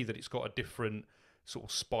can see that it's got a different sort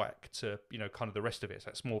of spike to kind of the rest of it. So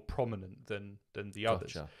it's more prominent than the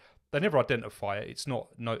others. They never identify it. It's not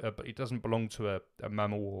but it doesn't belong to a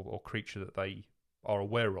mammal or creature that they are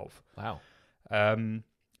aware of. Wow.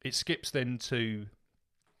 It skips then to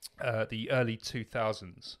the early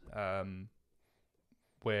 2000s,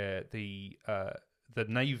 where the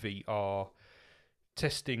Navy are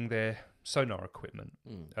testing their sonar equipment,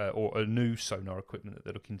 or a new sonar equipment that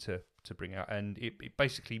they're looking to bring out, and it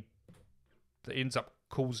basically ends up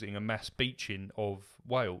causing a mass beaching of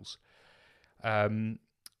whales.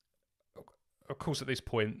 Of course, at this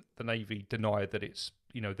point, the Navy denied that it's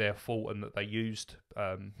their fault and that they used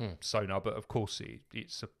sonar, but of course,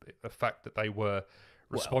 it's a fact that they were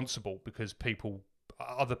responsible because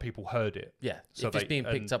other people heard it. Yeah, so if it's being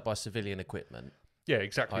picked up by civilian equipment. Yeah,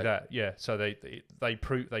 exactly that. Yeah, so they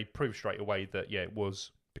proved straight away that it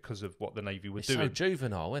was because of what the Navy were doing. It's so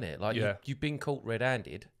juvenile, isn't it? Like you've been caught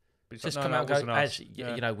red-handed. Just come out and go. Actually,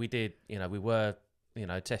 we did. We were.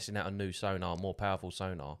 Testing out a new sonar, more powerful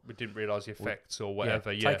sonar. We didn't realise the effects or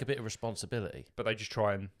whatever. Take a bit of responsibility. But they just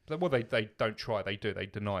try and they don't try. They do. They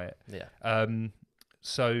deny it. Yeah.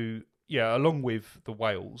 So along with the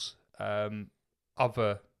whales,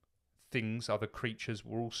 other creatures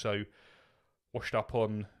were also washed up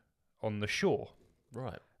on the shore.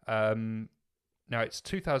 Right. Now it's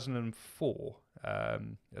 2004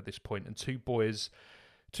 at this point, and two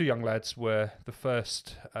young lads were the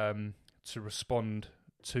first to respond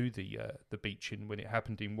to the beaching when it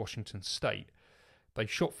happened in Washington State. They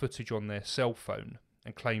shot footage on their cell phone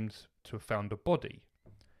and claimed to have found a body.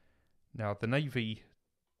 Now the Navy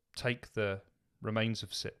take the remains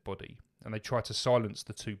of said body and they try to silence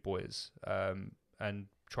the two boys and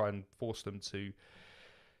try and force them to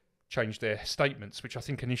change their statements, which I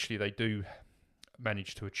think initially they do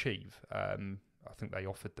manage to achieve. I think they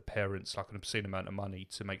offered the parents like an obscene amount of money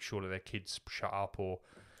to make sure that their kids shut up or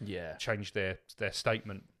change their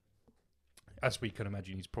statement. As we can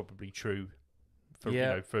imagine, is probably true for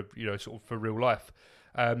for real life.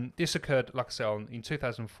 This occurred, like I said, in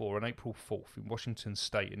 2004 on April 4th in Washington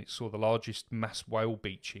State, and it saw the largest mass whale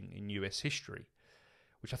beaching in US history,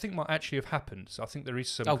 which I think might actually have happened. So I think there is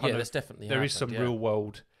some real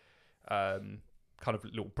world kind of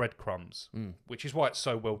little breadcrumbs, which is why it's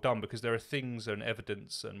so well done, because there are things and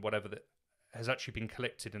evidence and whatever that has actually been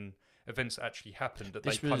collected and events that actually happened that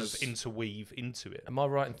kind of interweave into it. Am I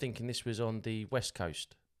right in thinking this was on the west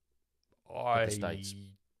coast of the States?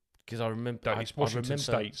 Because I remember... it's Washington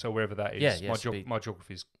State, so wherever that is. Yeah, my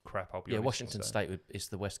geography's crap, I'll be honest. Washington State is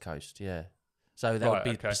the west coast, yeah. So that would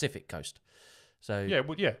be the Pacific coast. So yeah.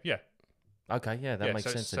 Okay, yeah, that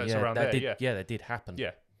makes sense. So it's around there, that did happen.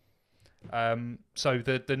 Yeah. So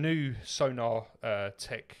the new sonar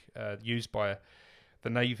tech used by the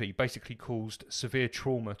Navy basically caused severe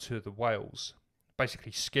trauma to the whales,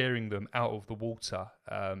 basically scaring them out of the water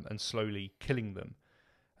and slowly killing them.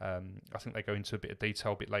 I think they go into a bit of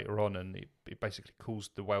detail a bit later on, and it basically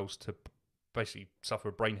caused the whales to basically suffer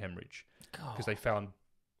a brain hemorrhage because they found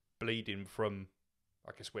bleeding from,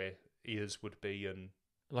 I guess, where ears would be and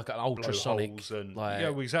like an ultrasonic, and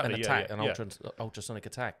an attack, ultrasonic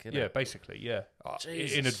attack. Yeah, basically,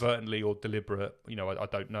 inadvertently or deliberate. I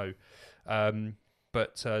don't know.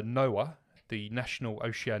 But NOAA, the National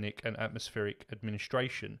Oceanic and Atmospheric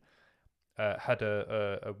Administration, had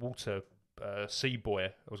a water sea boy.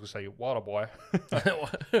 I was going to say water boy,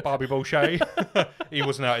 Bobby Boucher. He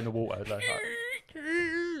wasn't out in the water.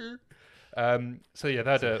 So yeah,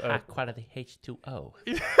 they had a high quality H2O.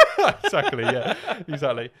 Exactly.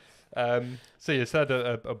 So yes, they had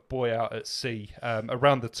a boy out at sea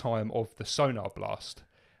around the time of the sonar blast.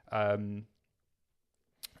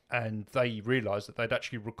 And they realised that they'd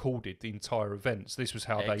actually recorded the entire event. So this was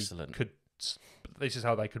how they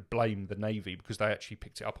could blame the Navy, because they actually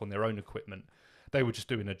picked it up on their own equipment. They were just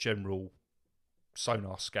doing a general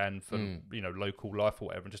sonar scan for local life or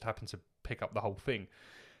whatever, and just happened to pick up the whole thing.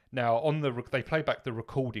 Now they play back the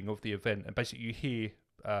recording of the event, and basically you hear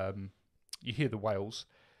the whales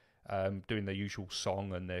doing their usual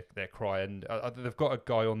song and their cry, and they've got a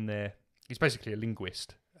guy on there. He's basically a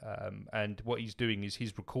linguist. And what he's doing is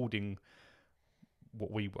he's recording what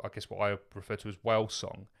I refer to as whale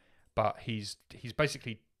song, but he's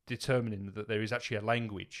basically determining that there is actually a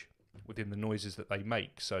language within the noises that they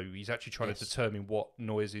make. So he's actually trying to determine what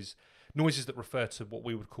noises that refer to what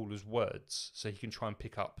we would call as words, so he can try and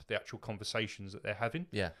pick up the actual conversations that they're having.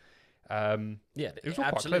 Yeah. It was all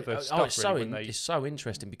quite clever stuff. It's so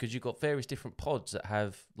interesting because you've got various different pods that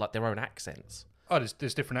have like their own accents. Oh,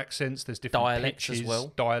 there's different accents, there's different dialects pitches, as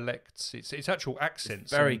well. Dialects. It's actual accents.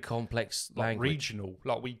 It's very complex language. Regional,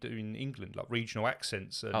 like we do in England, like regional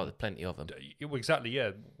accents. And there's plenty of them. Exactly,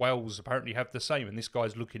 yeah. Wales apparently have the same, and this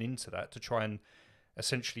guy's looking into that to try and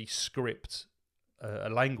essentially script a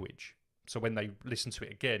language. So when they listen to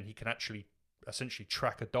it again, he can actually essentially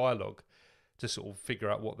track a dialogue to sort of figure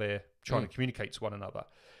out what they're trying to communicate to one another.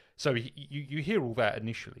 So you hear all that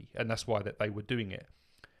initially, and that's why that they were doing it.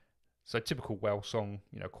 So typical whale song,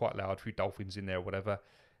 you know, quite loud, a few dolphins in there or whatever,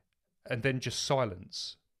 and then just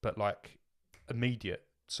silence, but like immediate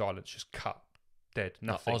silence, just cut, dead,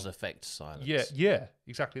 nothing. Like Oz effect silence. Yeah,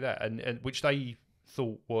 exactly that, and which they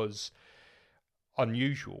thought was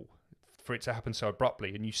unusual for it to happen so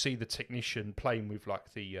abruptly. And you see the technician playing with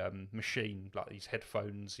like the machine, like these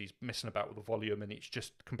headphones, he's messing about with the volume, and it's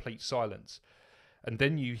just complete silence. And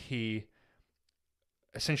then you hear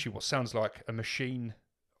essentially what sounds like a machine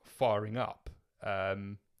firing up.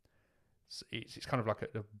 It's kind of like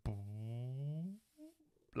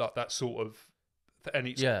like that sort of, and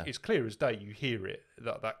it's clear as day. You hear it,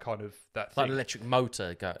 that kind of that thing. Like an electric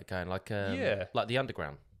motor going, like the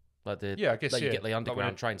underground, like the I guess you get the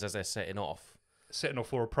underground trains as they're setting off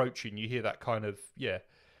or approaching. You hear that kind of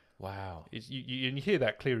Wow. You hear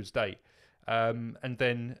that clear as day, and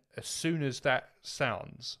then as soon as that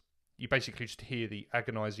sounds, you basically just hear the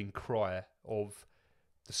agonising cry of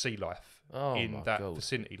the sea life in that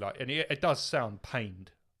vicinity. Like, and it does sound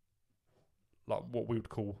pained, like what we would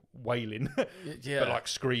call wailing, but like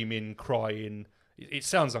screaming, crying. It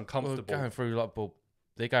sounds uncomfortable.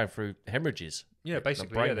 They're going through hemorrhages. Yeah,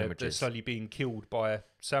 basically, they're slowly being killed by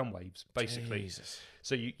sound waves, basically. Jesus.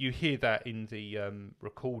 So you hear that in the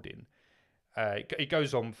recording. It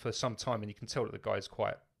goes on for some time, and you can tell that the guy's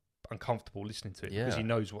quite uncomfortable listening to it because he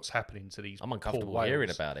knows what's happening to these. I'm uncomfortable poor hearing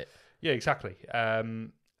whales. about it. Yeah, exactly.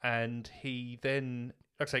 And he then,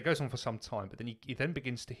 like I say, it goes on for some time, but then he then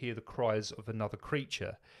begins to hear the cries of another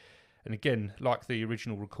creature. And again, like the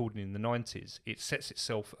original recording in the 90s, it sets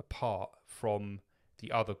itself apart from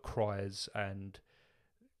the other cries and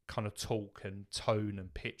kind of talk and tone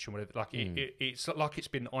and pitch and whatever. Like it's like it's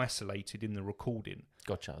been isolated in the recording.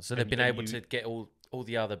 Gotcha. So they've been able to get all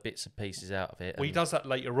the other bits and pieces out of it. Well, he does that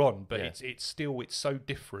later on, but it's still so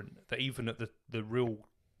different that even at the real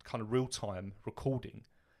kind of real time recording,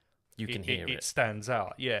 you can hear it. It stands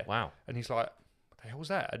out. Yeah. Wow. And he's like, "What the hell was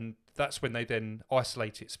that?" And that's when they then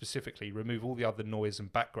isolate it specifically, remove all the other noise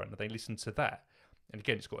and background, and they listen to that. And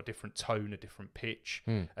again, it's got a different tone, a different pitch,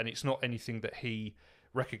 and it's not anything that he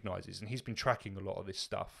recognises. And he's been tracking a lot of this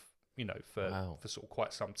stuff, you know, for sort of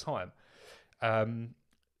quite some time.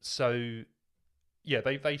 So yeah,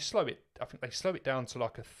 they slow it. I think they slow it down to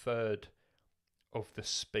like a third of the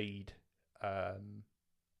speed,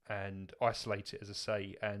 and isolate it, as I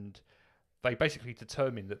say. And they basically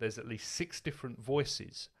determine that there's at least 6 different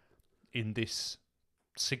voices in this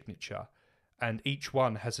signature, and each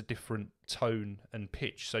one has a different tone and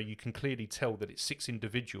pitch. So you can clearly tell that it's 6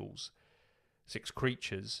 individuals, 6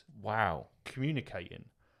 creatures. Wow. Communicating.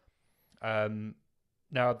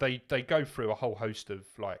 Now they go through a whole host of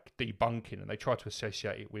like debunking, and they try to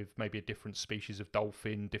associate it with maybe a different species of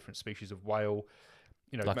dolphin, different species of whale.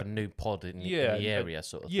 You know, like a new pod in the area,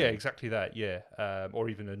 sort of thing. Yeah, exactly that. Yeah, or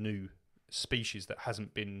even a new species that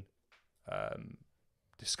hasn't been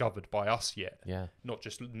discovered by us yet. Yeah, not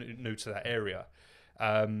just new to that area.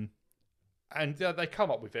 And they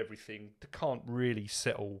come up with everything. They can't really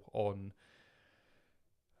settle on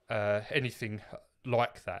anything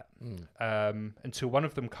like that until one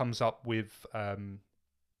of them comes up with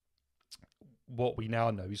what we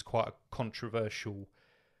now know is quite a controversial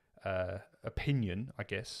opinion, I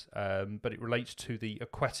guess, but it relates to the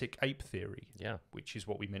aquatic ape theory, which is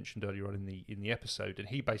what we mentioned earlier on in the episode. And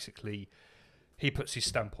he puts his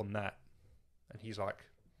stamp on that, and he's like,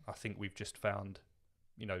 I think we've just found,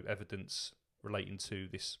 you know, evidence relating to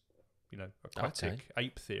this, you know, aquatic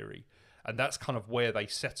ape theory. And that's kind of where they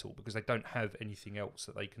settle, because they don't have anything else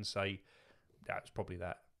that they can say, it's probably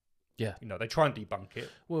that. Yeah. You know, they try and debunk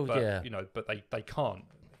it. Well, but, you know, but they can't,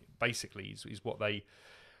 basically, is what they...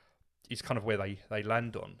 is kind of where they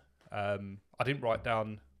land on. I didn't write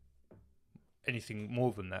down anything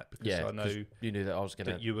more than that, because I know you knew that I was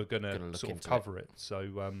you were going to sort of cover it. So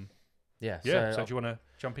So do you want to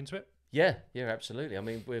jump into it? Yeah, absolutely. I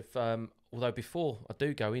mean, with although before I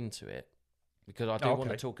do go into it, because I do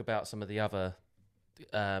want to talk about some of the other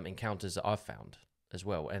encounters that I've found as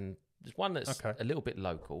well, and there's one that's a little bit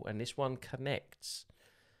local, and this one connects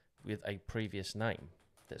with a previous name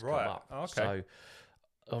that's come up. So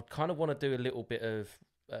I kind of want to do a little bit of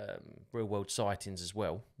real world sightings as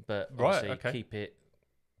well, but obviously keep it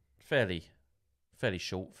fairly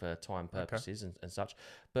short for time purposes and such.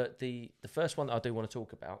 But the first one that I do want to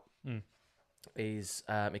talk about is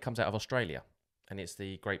it comes out of Australia, and it's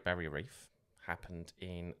the Great Barrier Reef. Happened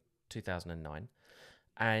in 2009,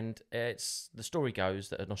 and the story goes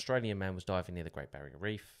that an Australian man was diving near the Great Barrier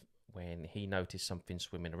Reef when he noticed something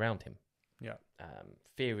swimming around him. Yeah.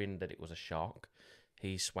 Fearing that it was a shark,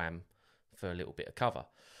 he swam for a little bit of cover.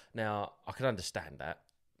 Now, I can understand that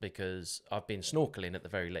because I've been snorkeling at the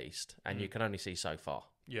very least, and you can only see so far.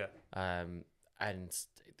 Yeah. And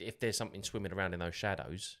if there's something swimming around in those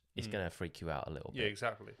shadows, it's going to freak you out a little bit. Yeah,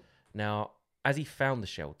 exactly. Now, as he found the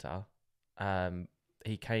shelter,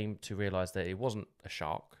 he came to realise that it wasn't a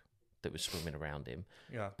shark that was swimming around him,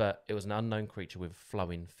 but it was an unknown creature with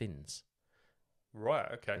flowing fins.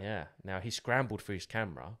 Right, okay. Yeah. Now, he scrambled for his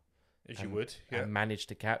camera. As you would, and managed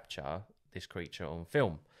to capture this creature on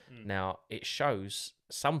film. Now, it shows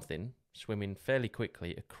something swimming fairly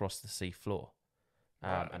quickly across the sea floor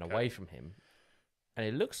and away from him. And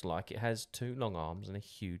it looks like it has 2 long arms and a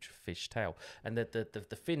huge fish tail. And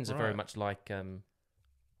the fins are very much like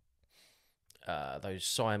those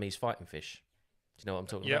Siamese fighting fish. Do you know what I'm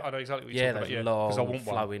talking about? Yeah, I know exactly what you're talking about. Those long,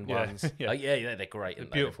 flowing ones. Yeah, they're great. They're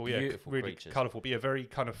beautiful, they're beautiful really creatures. Colourful, but very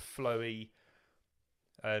kind of flowy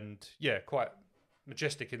and, quite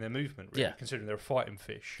majestic in their movement, really, considering they're a fighting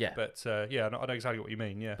fish. Yeah. But, I know exactly what you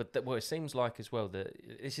mean, yeah. But it seems like as well that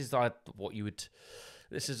this is like what you would...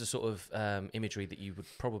 This is a sort of imagery that you would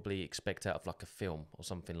probably expect out of like a film or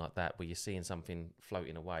something like that, where you're seeing something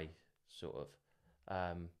floating away, sort of.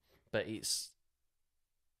 But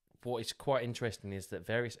what is quite interesting is that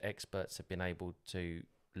various experts have been able to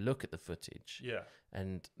look at the footage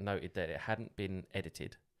and noted that it hadn't been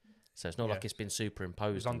edited. So it's not like it's been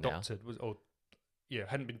superimposed. It was undoctored.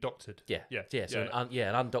 Hadn't been doctored. So an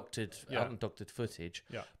undoctored footage.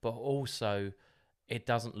 Yeah. But also, it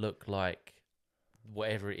doesn't look like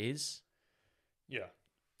whatever it is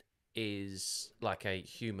like a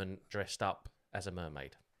human dressed up as a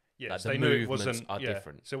mermaid. Yeah, like so the they knew it movements wasn't are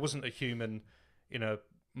different. So it wasn't a human in a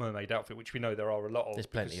mermaid outfit, which we know there are a lot of. There's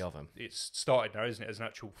plenty of them. It's started now, isn't it, as an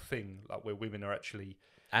actual thing, like where women are actually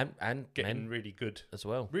and getting men really good as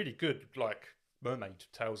well. Really good, like mermaid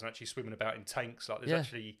tails and actually swimming about in tanks. Like there's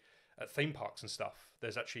actually at theme parks and stuff.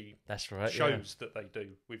 There's actually shows that they do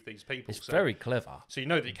with these people. It's very clever. So you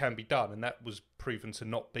know that it can be done, and that was proven to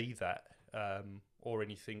not be that or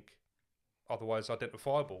anything otherwise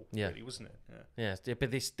identifiable. Really, wasn't it? Yeah.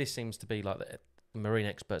 But this seems to be like that. Marine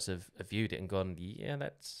experts have viewed it and gone,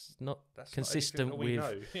 that's not consistent with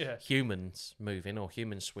humans moving or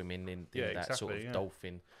humans swimming in that sort of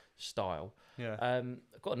dolphin style. Yeah.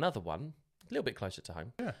 I've got another one, a little bit closer to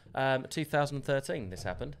home. Yeah. 2013, this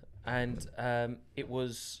happened, and it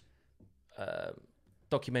was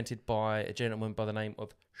documented by a gentleman by the name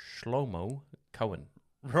of Shlomo Cohen.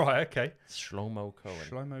 Right, okay. Shlomo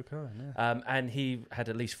Cohen, yeah. And he had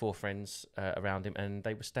at least 4 friends around him, and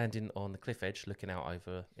they were standing on the cliff edge looking out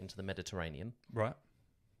over into the Mediterranean. Right.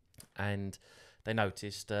 And they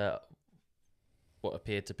noticed what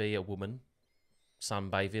appeared to be a woman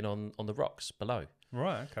sunbathing on the rocks below.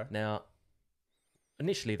 Right, okay. Now,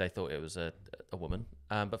 initially they thought it was a woman,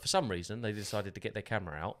 but for some reason they decided to get their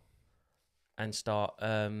camera out and start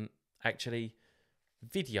actually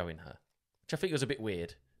videoing her, which I think was a bit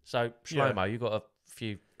weird. So, Shlomo, you've got a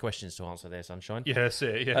few questions to answer there, Sunshine. Yeah, that's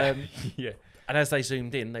it, yeah. Yeah. And as they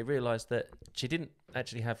zoomed in, they realised that she didn't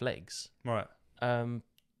actually have legs. Right.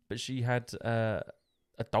 But she had a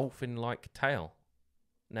dolphin-like tail.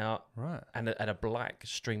 Now, right. and a black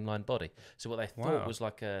streamlined body. So what they thought was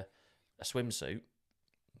like a swimsuit.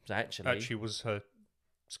 Actually was her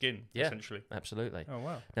skin, essentially. Absolutely. Oh,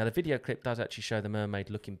 wow. Now, the video clip does actually show the mermaid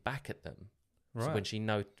looking back at them. Right.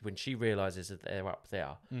 So when she realises that they're up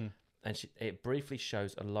there, and it briefly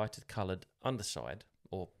shows a lighter coloured underside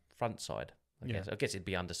or front side. I guess it'd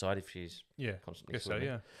be underside if she's constantly swimming.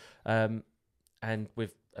 So, yeah. And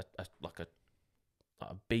with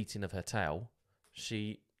a beating of her tail,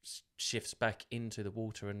 she shifts back into the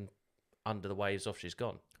water and under the waves off she's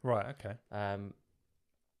gone. Right. Okay.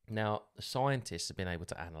 Now, the scientists have been able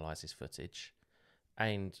to analyse this footage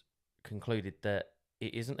and concluded that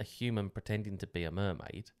it isn't a human pretending to be a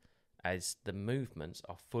mermaid, as the movements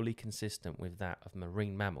are fully consistent with that of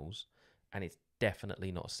marine mammals, and it's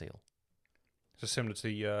definitely not a seal. So similar to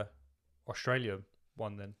the Australia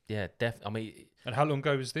one then? Yeah, and how long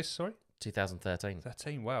ago was this, sorry? 2013.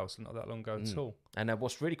 13, wow, it's not that long ago at all. And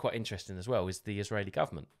what's really quite interesting as well is the Israeli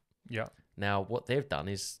government. Yeah. Now, what they've done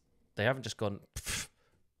is they haven't just gone,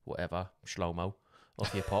 whatever, Shlomo,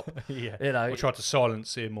 off your pop. Or tried to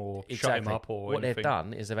silence him or shut him up or what anything. They've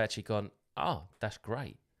done is they've actually gone, that's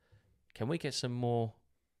great. Can we get some more,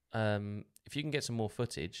 if you can get some more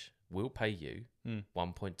footage, we'll pay you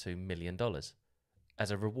 $1.2 million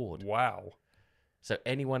as a reward. Wow. So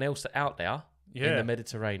anyone else out there in the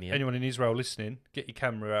Mediterranean. Anyone in Israel listening, get your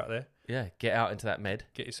camera out there. Yeah, get out into that med.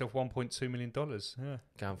 Get yourself $1.2 million. Yeah.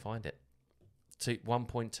 Go and find it. to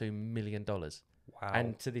 $1.2 million. Wow.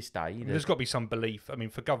 And to this day, there's got to be some belief. I mean,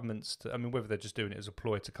 for governments to, I mean, whether they're just doing it as a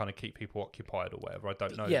ploy to kind of keep people occupied or whatever, I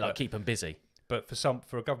don't know. Yeah, like keep them busy. But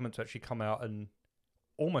for a government to actually come out and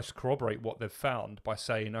almost corroborate what they've found by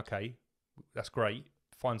saying, okay, that's great,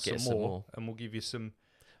 find some more, and we'll give you some,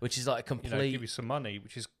 which is like a complete, give you some money,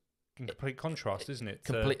 which is in complete contrast, isn't it?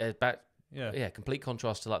 Complete complete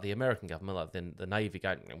contrast to like the American government, like the Navy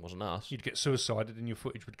going, it wasn't us. You'd get suicided and your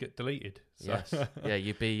footage would get deleted. So. Yes, yeah,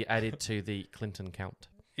 you'd be added to the Clinton count.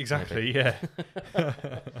 Exactly, yeah.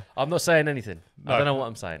 I'm not saying anything. No. I don't know what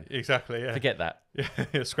I'm saying. Exactly, yeah. Forget that.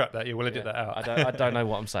 Yeah, scrap that. Yeah, we'll edit that out. I don't know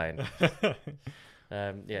what I'm saying.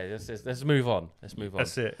 Let's move on.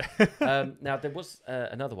 That's it. Now there was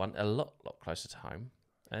another one a lot closer to home,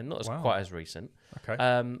 and not quite as recent.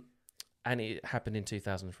 Okay. And it happened in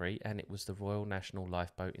 2003, and it was the Royal National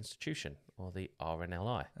Lifeboat Institution, or the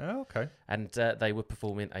RNLI. Oh, okay. And they were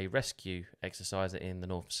performing a rescue exercise in the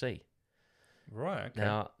North Sea. Right. Okay.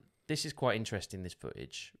 Now this is quite interesting. This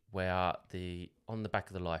footage where on the back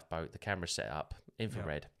of the lifeboat, the camera's set up,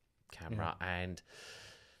 infrared camera, and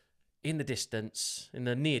in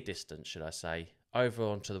the near distance, should I say, over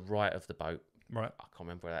onto the right of the boat. Right. I can't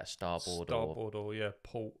remember whether that's starboard or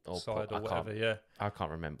port side or whatever. Yeah. I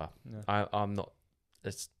can't remember. Yeah. I'm not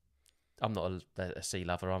a sea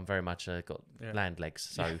lover. I'm very much got land legs.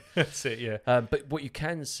 So that's it. Yeah. But what you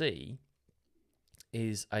can see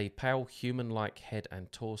is a pale human-like head and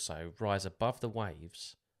torso rise above the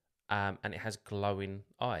waves, and it has glowing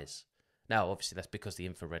eyes. Now, obviously, that's because the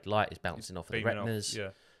infrared light is bouncing off of the retinas.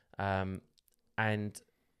 And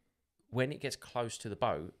when it gets close to the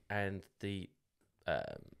boat and the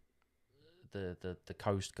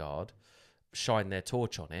Coast Guard shine their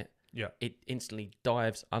torch on it, it instantly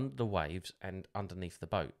dives under the waves and underneath the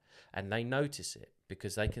boat, and they notice it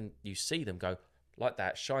because you see them go like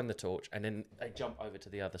that, shine the torch, and then they jump over to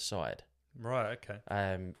the other side. Right. Okay.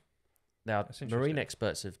 Now marine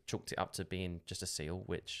experts have chalked it up to being just a seal,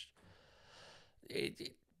 which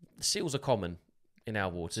seals are common in our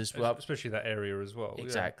waters, especially that area as well.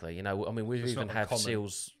 Exactly. Yeah. I mean, we've even had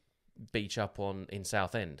seals beach up in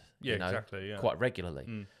Southend. Exactly. Yeah. Quite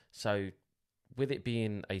regularly. So, with it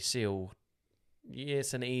being a seal,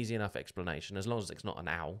 it's an easy enough explanation as long as it's not an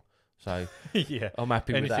owl. So, I'm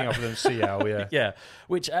happy with that. Anything other than sea owl, yeah. Yeah,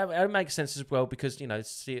 which makes sense as well because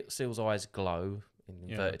seals' eyes glow in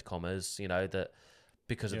inverted commas. That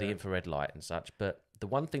because of the infrared light and such. But the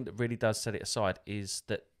one thing that really does set it aside is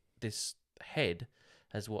that this head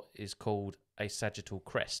has what is called a sagittal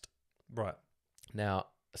crest. Right. Now,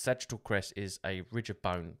 a sagittal crest is a ridge of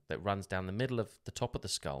bone that runs down the middle of the top of the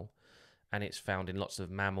skull, and it's found in lots of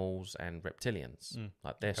mammals and reptilians,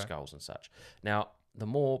 like their skulls and such. Now, the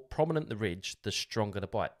more prominent the ridge, the stronger the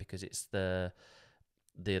bite, because it's the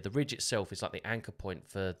ridge itself is like the anchor point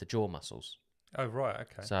for the jaw muscles. Oh, right,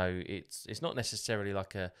 okay. So it's not necessarily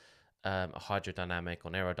like a hydrodynamic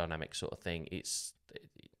or aerodynamic sort of thing. It's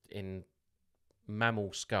in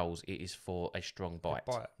mammal skulls, it is for a strong bite.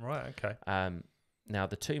 Right, okay. Now,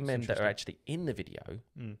 the two men that are actually in the video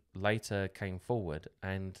later came forward,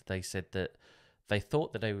 and they said that they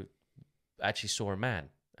thought that they actually saw a man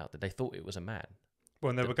out there. They thought it was a man.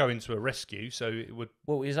 Well, and they were going to a rescue, so it would...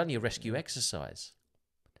 Well, it was only a rescue exercise.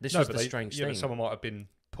 This was the strange thing. Someone might have been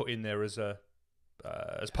put in there as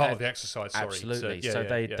part of the exercise, sorry. Absolutely. So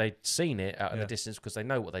they'd seen it out in the distance because they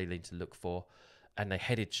know what they need to look for, and they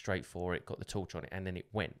headed straight for it, got the torch on it, and then it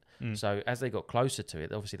went. So as they got closer to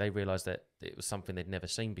it, obviously they realised that it was something they'd never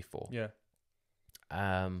seen before. Yeah.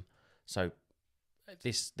 So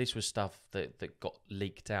this was stuff that got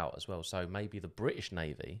leaked out as well. So maybe the British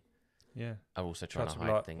Navy are also trying to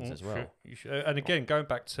hide things as well. And again, going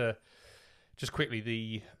back to just quickly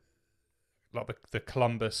the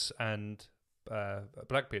Columbus and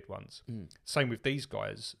Blackbeard ones. Same with these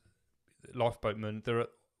guys, lifeboatmen. They're at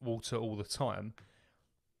water all the time.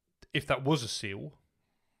 If that was a seal,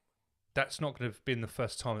 that's not going to have been the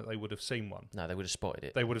first time that they would have seen one. No, they would have spotted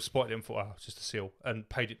it. They would have spotted it and thought, it's just a seal, and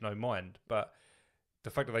paid it no mind. But the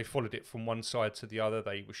fact that they followed it from one side to the other,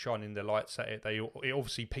 they were shining their lights at it, it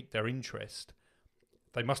obviously piqued their interest.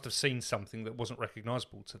 They must have seen something that wasn't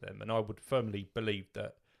recognisable to them, and I would firmly believe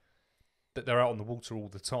that they're out on the water all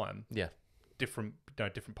the time. Yeah. Different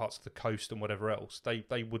parts of the coast and whatever else, they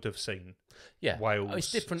would have seen seals. whales.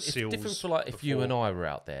 It's different for like if before. you and I were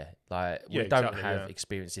out there, like we don't have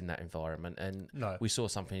experience in that environment, and we saw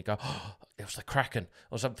something and go, it was the Kraken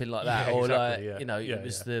or something like that, or it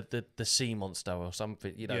was the sea monster or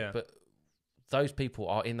something, But those people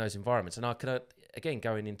are in those environments, and I could again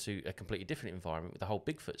going into a completely different environment with the whole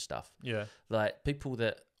Bigfoot stuff. Yeah, like people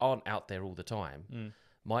that aren't out there all the time.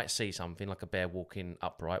 might see something like a bear walking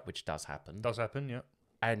upright, which does happen, yeah.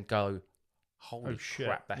 and go, holy shit.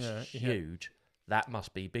 crap, that's huge. That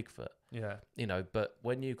must be Bigfoot. Yeah. You know, but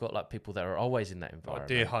when you've got like people that are always in that environment,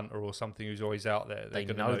 like a deer hunter or something who's always out there, they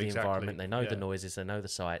know the environment, they know the noises, they know the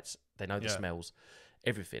sights, they know the smells,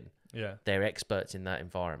 everything. Yeah. They're experts in that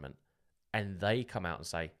environment, and they come out and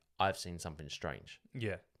say, I've seen something strange.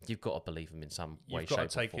 Yeah. You've got to believe them in some way, You've got shape,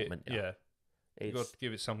 to take or form. it. You've got to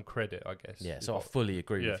give it some credit, I guess. Yeah, so I fully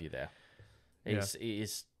agree with you there.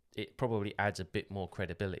 It probably adds a bit more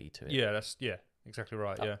credibility to it. Yeah, that's exactly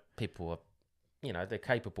right. People are, you know, they're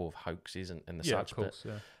capable of hoaxes and the such. Of course,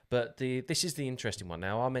 but this is the interesting one.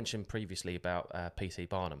 Now, I mentioned previously about P.T.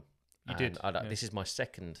 Barnum. You did. This is my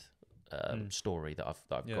second story that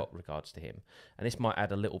I've got regards to him, and this might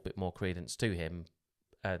add a little bit more credence to him,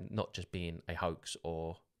 not just being a hoax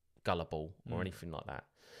or gullible or anything like that.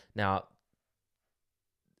 Now,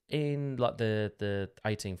 in like the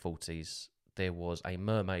 1840s, there was a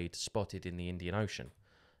mermaid spotted in the Indian Ocean,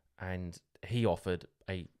 and he offered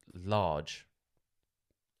a large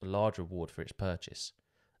reward for its purchase,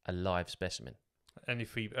 a live specimen. And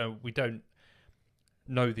if we don't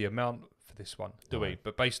know the amount for this one, do we?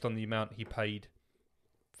 But based on the amount he paid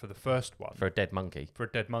for the first one, for a dead monkey,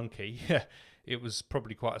 it was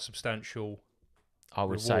probably quite a substantial. I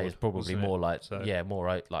would reward, say it's probably more like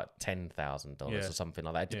more like $10,000 or something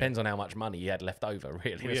like that. It depends on how much money you had left over,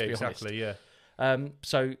 really. Well, exactly. Honest. Yeah.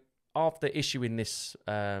 So after issuing this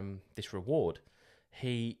this reward,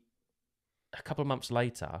 a couple of months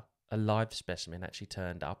later, a live specimen actually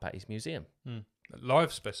turned up at his museum. A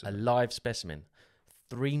live specimen. A live specimen,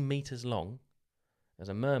 3 meters long, as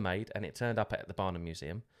a mermaid, and it turned up at the Barnum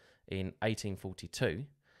Museum in 1842.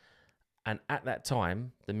 And at that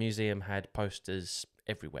time, the museum had posters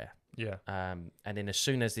everywhere. Yeah. And then as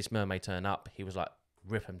soon as this mermaid turned up, he was like,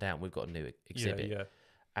 rip them down. We've got a new exhibit. Yeah.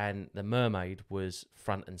 And the mermaid was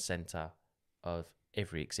front and center of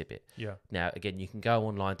every exhibit. Yeah. Now, again, you can go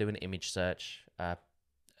online, do an image search,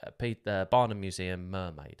 Barnum Museum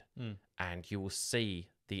mermaid, and you will see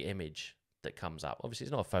the image that comes up. Obviously,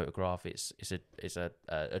 it's not a photograph; it's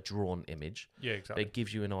a drawn image. Yeah, exactly. But it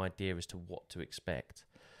gives you an idea as to what to expect.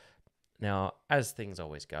 Now, as things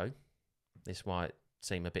always go, this might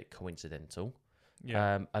seem a bit coincidental.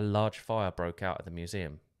 Yeah. A large fire broke out at the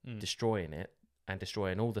museum, destroying it and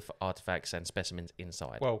destroying all the artifacts and specimens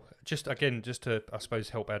inside. Well, just to, I suppose,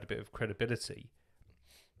 help add a bit of credibility,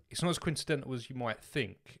 it's not as coincidental as you might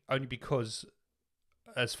think, only because,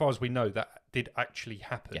 as far as we know, that did actually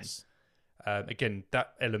happen. Yes. Again,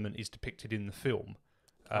 that element is depicted in the film.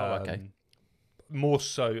 Okay. More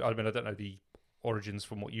so, I mean, I don't know the origins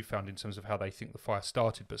from what you found in terms of how they think the fire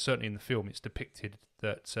started, but certainly in the film it's depicted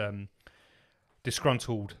that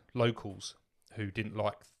disgruntled locals who didn't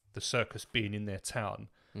like the circus being in their town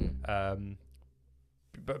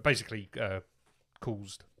but basically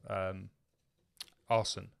caused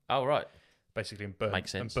arson. Oh, right. Basically, and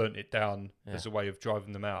burnt it down as a way of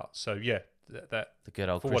driving them out. So that the good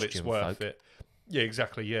old for Christian what it's worth folk.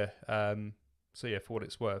 Exactly, so for what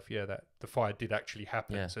it's worth, that the fire did actually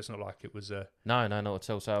happen. So it's not like it was a no, not at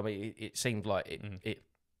all. So I mean, it seemed like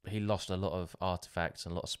he lost a lot of artifacts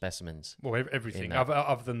and a lot of specimens. Well, everything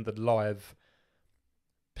other than the live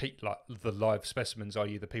specimens,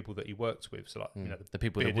 i.e. the people that he worked with. So the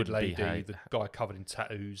people that would lady, be the guy covered in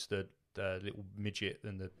tattoos, the little midget,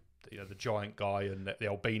 and the giant guy, and the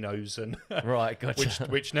albinos, and right, gotcha.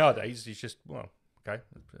 which nowadays is just okay,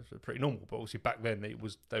 that's pretty normal. But obviously back then they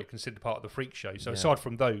were considered part of the freak show. So aside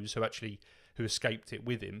from those who escaped it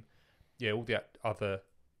with him, all the other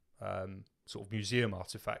sort of museum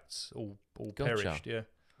artifacts all perished. Yeah.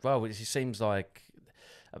 Well, it seems like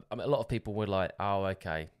a lot of people were like, "Oh,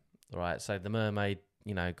 okay, right." So the mermaid,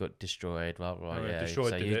 got destroyed. Well, right,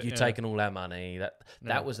 destroyed. So you've taken all our money.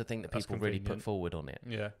 That was the thing that people really put forward on it.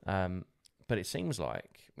 Yeah. But it seems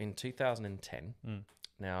like in 2010,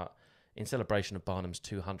 now in celebration of Barnum's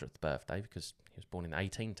 200th birthday, because he was born in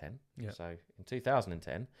 1810. Yeah. So in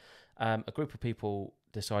 2010, a group of people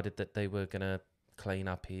decided that they were going to clean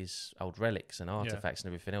up his old relics and artifacts and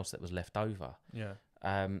everything else that was left over. Yeah.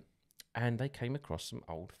 And they came across some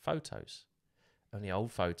old photos. And the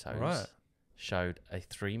old photos showed a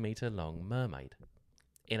 3 meter long mermaid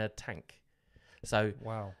in a tank. So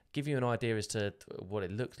give you an idea as to what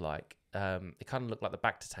it looked like. It kind of looked like the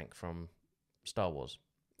Bacta tank from Star Wars.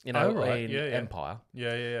 In Empire.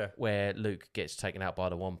 Yeah. Where Luke gets taken out by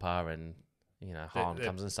the Wampa and, Han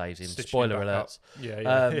comes and saves him. Stitching Spoiler him back alerts.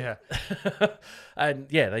 Yeah. And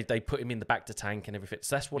they put him in the Bacta tank and everything.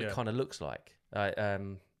 So that's what it kind of looks like.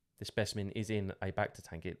 The specimen is in a Bacta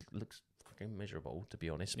tank. It looks fucking miserable, to be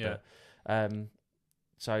honest. Yeah. But,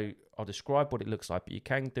 So I'll describe what it looks like, but you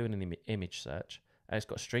can do an image search. And it's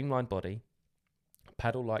got a streamlined body,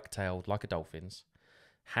 paddle-like tail like a dolphin's,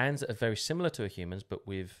 hands that are very similar to a human's, but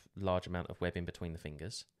with large amount of webbing between the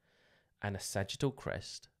fingers, and a sagittal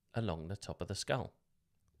crest along the top of the skull.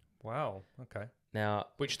 Wow. Okay. Now,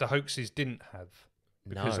 which the hoaxes didn't have,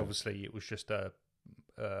 because no. obviously it was just a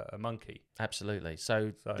monkey. Absolutely.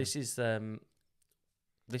 So this is why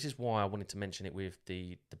I wanted to mention it with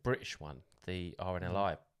the British one, the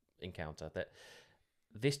RNLI encounter. That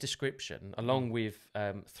this description, along with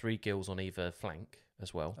 3 gills on either flank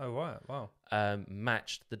as well. Oh right! Wow.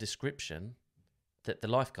 Matched the description that the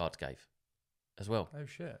lifeguards gave as well. Oh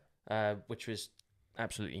shit. Which was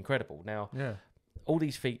absolutely incredible. Now, yeah, all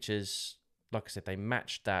these features, like I said, they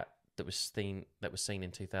matched that was seen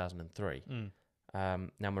in 2003.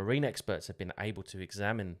 Now, marine experts have been able to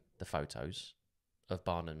examine the photos of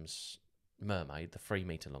Barnum's mermaid, the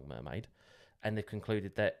 3-meter-long mermaid, and they've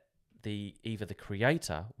concluded that either the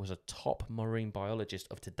creator was a top marine biologist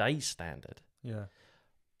of today's standard,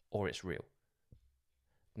 or it's real.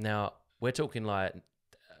 Now, we're talking like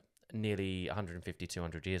nearly 150,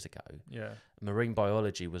 200 years ago. Yeah. Marine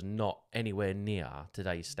biology was not anywhere near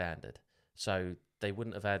today's standard. So they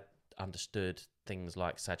wouldn't have understood things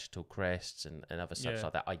like sagittal crests and other stuff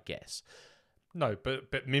like that, I guess. No,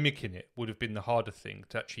 but mimicking it would have been the harder thing,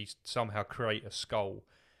 to actually somehow create a skull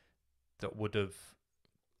that would have.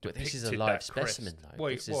 But this is a live specimen, though.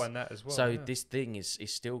 And that as well. So this thing is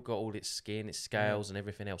still got all its skin, its scales, and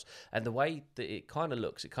everything else. And the way that it kind of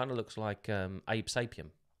looks like Abe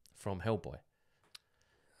Sapien from Hellboy.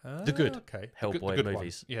 The good Hellboy the good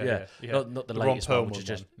movies. Yeah. Not the latest one, which is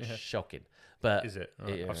just shocking. But is it?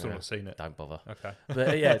 Right. I've still not seen it. Don't bother. Okay.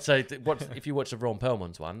 But yeah, so if you watch the Ron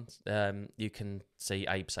Perlman's one, you can see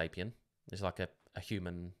Abe Sapien. It's like a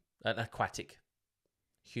human, an aquatic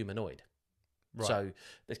humanoid. Right. So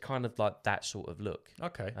there's kind of like that sort of look.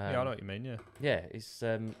 Okay. I know what you mean. Yeah. Yeah, it's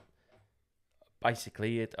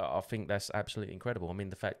basically I think that's absolutely incredible. I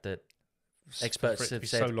mean, the fact that experts have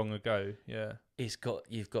said so long ago. Yeah. You've got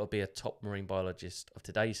to be a top marine biologist of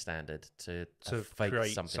today's standard to fake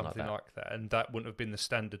create something like that. And that wouldn't have been the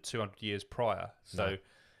standard 200 years prior. So,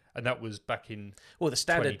 and that was back in. Well, the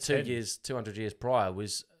standard 200 years prior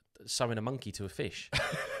was sewing a monkey to a fish.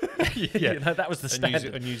 Yeah, that was the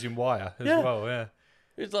standard. And using wire as well. Yeah,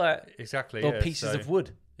 it's like exactly. Or pieces of wood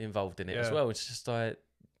involved in it as well. Yeah. It's just like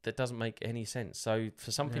that doesn't make any sense. So for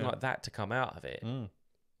something like that to come out of it.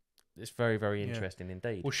 It's very, very interesting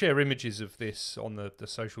indeed. We'll share images of this on the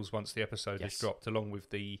socials once the episode is dropped, along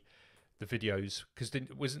with the videos. Because did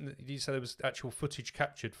you say there was actual footage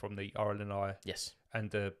captured from the RLNI? Yes. And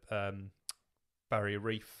the Barrier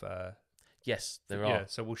Reef. Yes, there are. Yeah,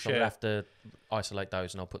 so we'll share. We'll have to isolate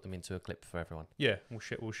those, and I'll put them into a clip for everyone. Yeah,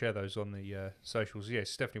 we'll share those on the socials. Yeah,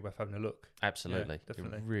 it's definitely worth having a look. Absolutely,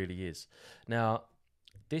 definitely. It really is. Now,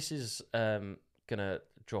 this is gonna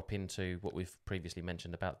drop into what we've previously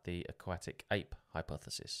mentioned about the aquatic ape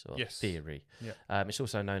hypothesis or theory. Yeah. It's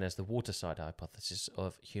also known as the waterside hypothesis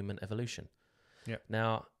of human evolution. Yeah.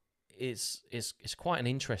 Now, it's quite an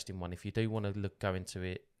interesting one if you do want to go into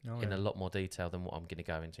it in a lot more detail than what I'm going to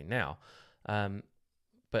go into now.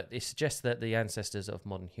 But it suggests that the ancestors of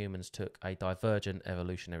modern humans took a divergent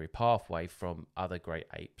evolutionary pathway from other great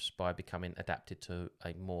apes by becoming adapted to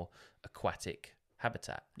a more aquatic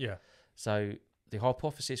habitat. Yeah. So the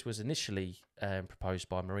hypothesis was initially proposed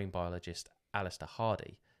by marine biologist Alistair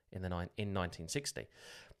Hardy in 1960,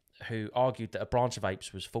 who argued that a branch of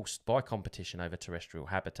apes was forced by competition over terrestrial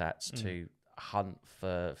habitats to hunt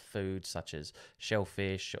for food such as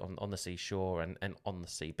shellfish on the seashore and on the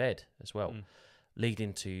seabed as well,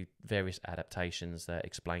 leading to various adaptations that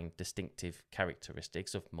explain distinctive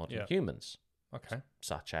characteristics of modern humans. Okay.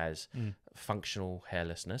 Such as functional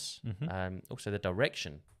hairlessness, also the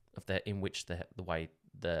direction of in which the way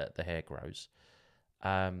the hair grows,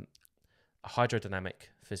 hydrodynamic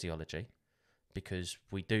physiology, because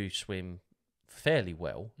we do swim fairly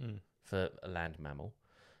well for a land mammal,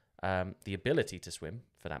 the ability to swim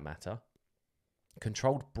for that matter,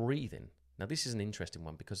 controlled breathing. Now this is an interesting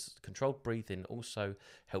one because controlled breathing also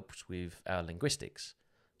helps with our linguistics.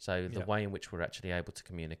 So the way in which we're actually able to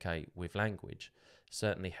communicate with language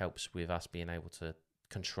certainly helps with us being able to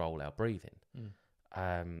control our breathing.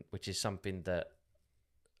 Which is something that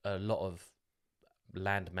a lot of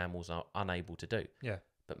land mammals are unable to do. Yeah.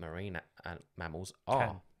 But marine mammals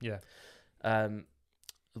are. Yeah.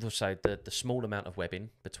 Also, the small amount of webbing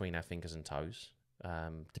between our fingers and toes,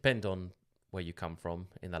 depend on where you come from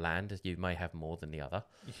in the land. You may have more than the other.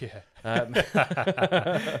 Yeah.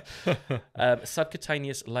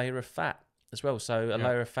 Subcutaneous layer of fat as well. So a Yeah.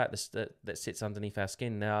 layer of fat that sits underneath our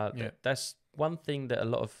skin. Now, Yeah. that's one thing that a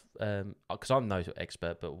lot of, because I'm no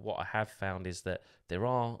expert, but what I have found is that there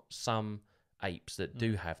are some apes that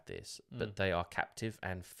do have this, but they are captive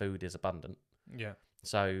and food is abundant. Yeah.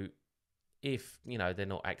 So if, you know, they're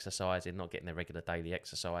not exercising, not getting their regular daily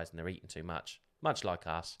exercise, and they're eating too much like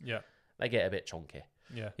us, Yeah. they get a bit chonky,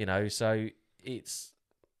 Yeah. you know. So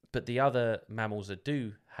but the other mammals that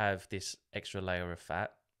do have this extra layer of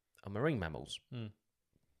fat are marine mammals.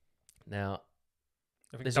 Now,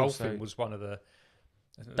 I think there's dolphin also was one of the.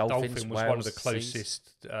 dolphins, Dolphin was one of whales, the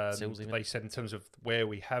closest. seals even. They said in terms of where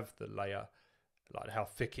we have the layer, like how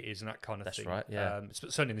thick it is and that kind of That's thing. right, yeah.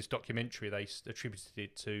 Certainly in this documentary, they attributed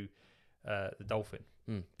it to the dolphin.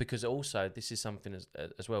 Because also this is something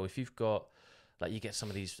as well. If you've got, like, you get some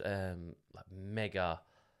of these like mega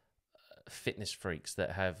fitness freaks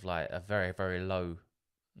that have like a very, very low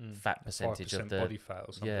fat percentage of the body fat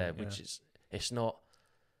or something. Yeah, which is, it's not.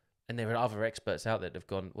 And there are other experts out there that have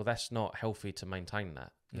gone, well, that's not healthy to maintain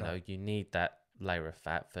that. You know, you need that layer of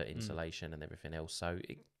fat for insulation and everything else. So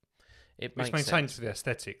it makes it's maintained sense. for the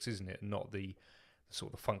aesthetics, isn't it? Not the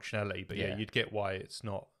sort of functionality. But yeah, Yeah. you'd get why it's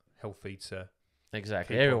not healthy to.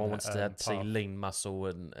 Exactly. keep on Everyone that, wants to see path. lean muscle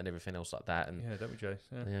and everything else like that. And Yeah, don't we, Joe?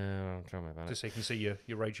 Yeah. yeah, I'm trying about it. Just so you can see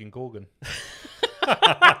your raging gorgon.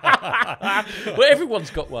 Well,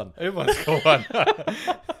 everyone's got one. Everyone's got one.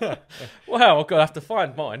 Wow, I'm gonna have to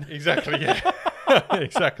find mine. Exactly. Yeah.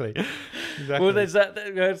 Exactly. Well, there's that.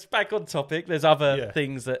 It's back on topic. There's other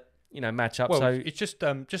things that, you know, match up. Well, So it's just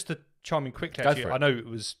to chime in quickly. Go Actually, for it. I know it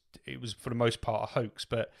was for the most part a hoax,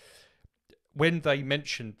 but when they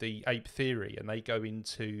mentioned the ape theory and they go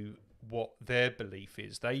into what their belief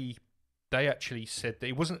is, they actually said that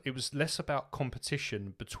it wasn't. It was less about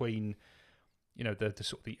competition between, you know, the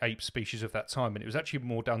sort of the ape species of that time, and it was actually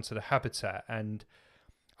more down to the habitat. And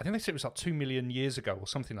I think they said it was like 2 million years ago or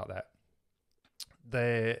something like that.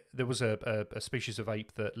 There was a species of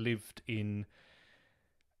ape that lived in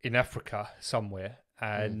Africa somewhere,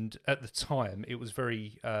 and at the time it was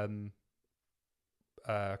very I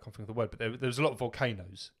can't think of the word, but there was a lot of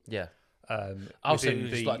volcanoes. yeah, Also, it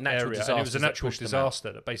was like natural area, and it was a disasters that natural pushed them out.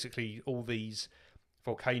 disaster that basically all these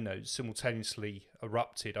volcanoes simultaneously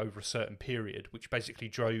erupted over a certain period, which basically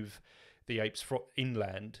drove the apes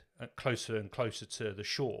inland closer and closer to the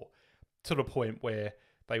shore, to the point where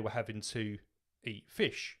they were having to eat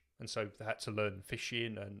fish, and so they had to learn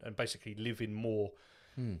fishing and basically live in more,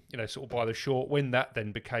 you know, sort of by the shore. When that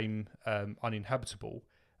then became uninhabitable,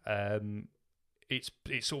 it's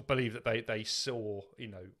sort of believed that they saw, you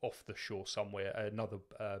know, off the shore somewhere another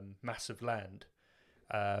massive land,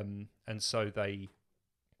 and so they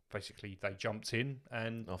jumped in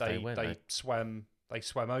and Off they went, eh? swam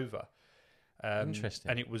over.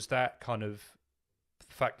 Interesting. And it was that kind of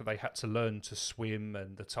fact that they had to learn to swim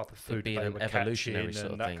and the type of food being they an were evolutionary catching sort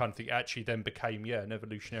of and that thing. kind of thing actually then became an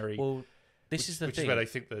evolutionary. Well, this is the which thing. is where they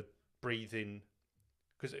think that breathing,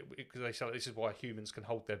 because they say this is why humans can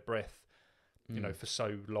hold their breath, you know, for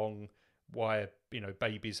so long. Why, you know,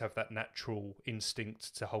 babies have that natural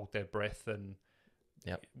instinct to hold their breath and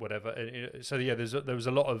whatever. So yeah, there was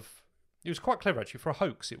a lot of. It was quite clever actually for a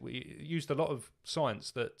hoax. It used a lot of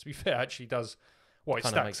science that, to be fair, actually does. Well, it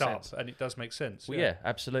Kinda stacks makes up and it does make sense. Well, yeah,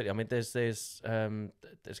 absolutely. I mean, there's a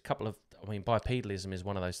couple of. I mean, bipedalism is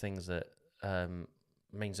one of those things that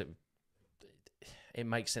means that it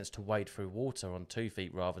makes sense to wade through water on 2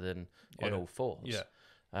 feet rather than on all fours.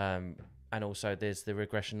 Yeah. And also, there's the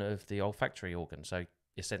regression of the olfactory organ, so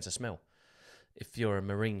your sense of smell. If you're a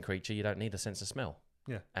marine creature, you don't need a sense of smell.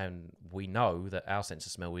 Yeah. And we know that our sense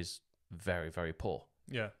of smell is very, very poor.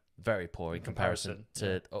 Yeah. Very poor in comparison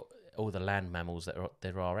to all the land mammals that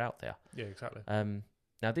there are out there. Yeah, exactly.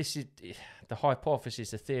 Now, this is the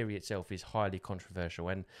hypothesis. The theory itself is highly controversial,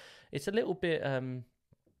 and it's a little bit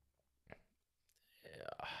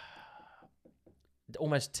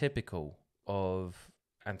almost typical of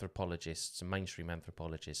anthropologists and mainstream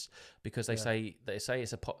anthropologists, because they say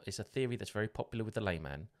it's a theory that's very popular with the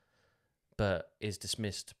layman, but is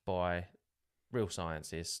dismissed by real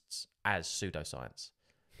scientists as pseudoscience.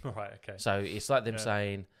 Right. Okay. So it's like them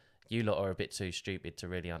saying, you lot are a bit too stupid to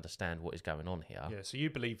really understand what is going on here. Yeah, so you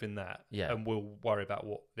believe in that, Yeah. and we'll worry about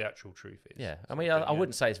what the actual truth is. Yeah, I mean, I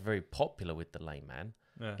wouldn't say it's very popular with the layman,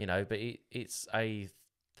 Yeah. you know, but it's a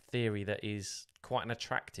theory that is quite an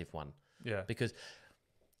attractive one, Yeah. because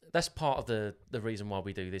that's part of the reason why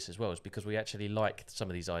we do this as well, is because we actually like some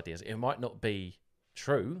of these ideas. It might not be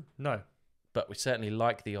true, No. but we certainly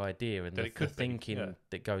like the idea and That the it could be, thinking yeah.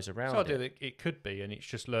 that goes around So I do it. think it could be, and it's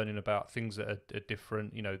just learning about things that are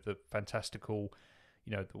different, you know, the fantastical,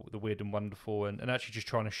 you know, the weird and wonderful, and actually just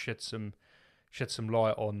trying to shed some shed some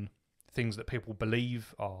light on things that people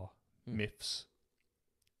believe are myths,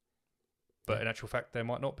 but in actual fact they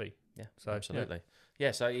might not be. Yeah, so absolutely.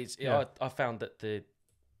 Yeah, so I found that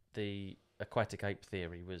the aquatic ape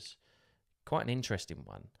theory was quite an interesting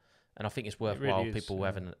one, and I think it's worthwhile people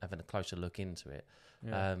having a closer look into it.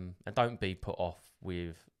 Yeah. And don't be put off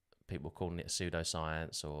with people calling it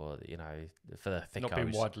pseudoscience, or for the thickos. Not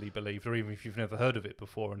being widely believed, or even if you've never heard of it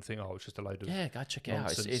before and think, oh, it's just a load of go check it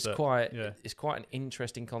out. It's quite an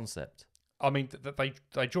interesting concept. I mean,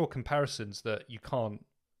 they draw comparisons that you can't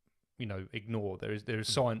ignore. There is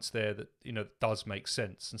science there that does make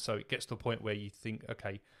sense, and so it gets to a point where you think,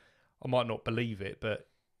 okay, I might not believe it, but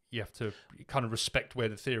you have to kind of respect where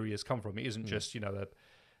the theory has come from. It isn't just a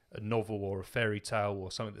novel or a fairy tale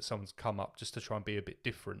or something that someone's come up just to try and be a bit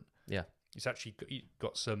different. Yeah, it's actually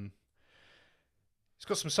got some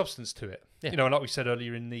substance to it. Yeah. And like we said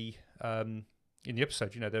earlier in the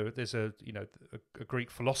episode, there's a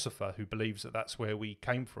Greek philosopher who believes that that's where we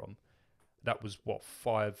came from. That was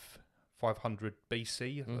 500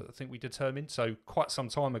 BC, I think we determined. So quite some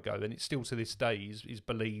time ago, and it's still to this day is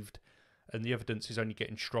believed, and the evidence is only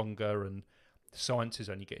getting stronger, and the science is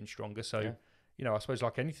only getting stronger. So I suppose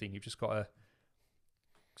like anything, you've just got to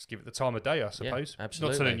just give it the time of day, I suppose. Yeah,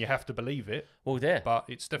 absolutely. Not saying you have to believe it. Well, yeah, but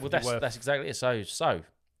it's definitely worth. That's exactly it. So,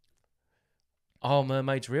 are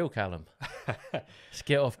mermaids real, Callum? Let's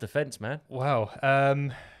get off the fence, man. Wow.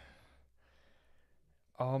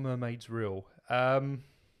 Are mermaids real? Yeah.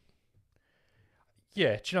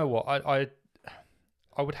 Do you know what? I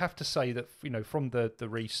would have to say that from the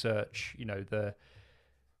research, the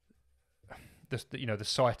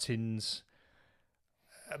sightings.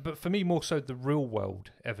 But for me, more so the real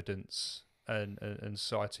world evidence and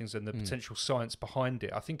sightings and the potential science behind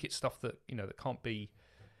it. I think it's stuff that that can't be.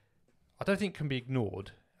 I don't think can be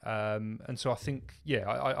ignored. And so I think,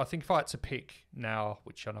 I think if I had to pick now,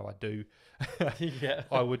 which I know I do,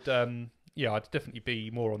 I would, I'd definitely be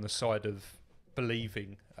more on the side of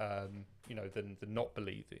believing, than not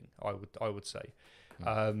believing. I would say.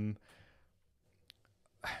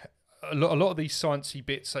 A lot of these sciencey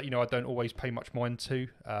bits, I don't always pay much mind to.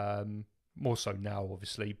 More so now,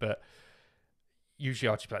 obviously, but usually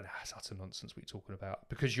I just be like, that's utter nonsense. What are you talking about?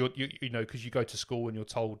 Because because you go to school and you're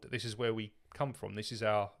told that this is where we come from. This is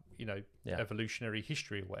our evolutionary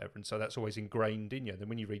history or whatever, and so that's always ingrained in you. Then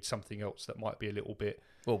when you read something else that might be a little bit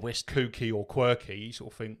kooky or quirky, you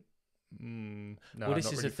sort of think, no, well, this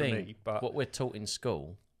not is really the thing. Me, but what we're taught in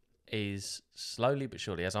school is slowly but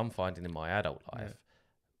surely, as I'm finding in my adult life,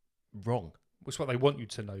 wrong. It's what they want you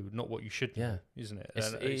to know, not what you should know, isn't it?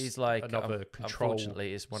 It is like another control.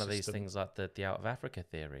 Unfortunately, it's one system. of these things like the out of Africa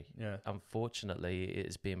theory. Yeah. Unfortunately, it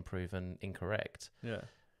is being proven incorrect. Yeah.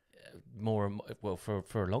 More and more, for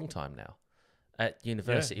a long time now. At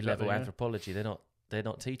university level anthropology, they're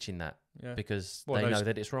not teaching that because they know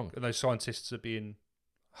that it's wrong. And those scientists are being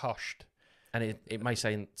hushed. And it may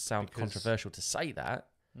sound controversial to say that,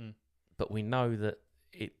 but we know that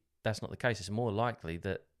that's not the case. It's more likely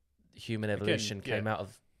that human evolution came out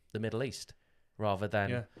of the Middle East rather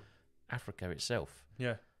than Africa itself.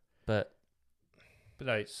 Yeah. But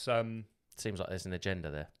no, it's seems like there's an agenda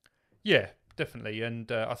there. Yeah, definitely. And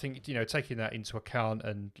I think taking that into account,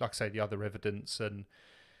 and like I say, the other evidence and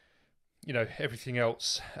everything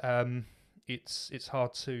else, it's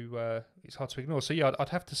hard to ignore. So yeah, I'd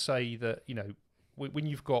have to say that when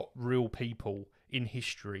you've got real people in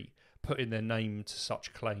history putting their name to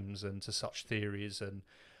such claims and to such theories, and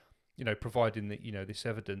providing that this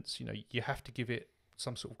evidence, you have to give it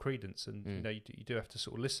some sort of credence, and you do have to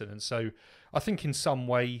sort of listen. And so I think in some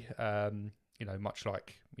way, much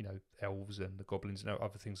like elves and the goblins and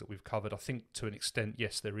other things that we've covered, I think to an extent,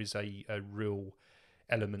 yes, there is a real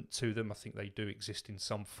element to them. I think they do exist in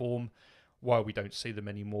some form. Why we don't see them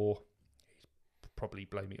anymore, probably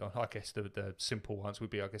blame it on, I guess the simple ones would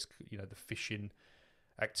be, I guess, the fishing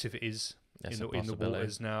activities in the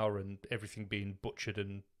waters now, and everything being butchered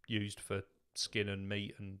and used for skin and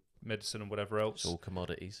meat and medicine and whatever else. It's all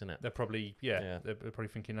commodities, isn't it? They're probably they're probably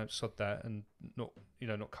thinking, no, sod that, and not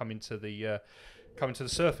come into the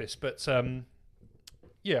surface. But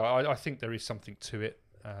I think there is something to it.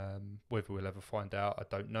 Whether we'll ever find out, I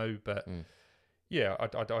don't know. But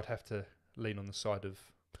I'd have to lean on the side of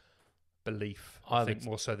belief. I think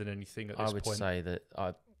more so than anything at this point. I would say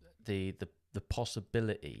that the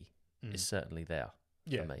possibility is certainly there.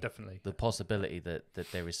 Yeah, for me. Definitely. The possibility that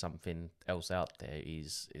there is something else out there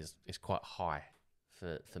is quite high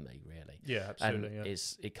for me, really. Yeah, absolutely. And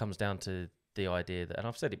it comes down to the idea that, and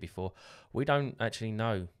I've said it before, we don't actually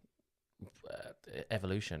know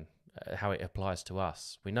evolution, how it applies to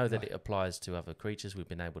us. We know that it applies to other creatures. We've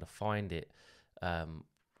been able to find it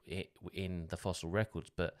in the fossil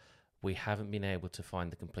records, but we haven't been able to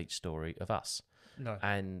find the complete story of us. No.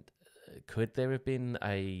 And could there have been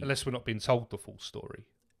unless we're not being told the full story,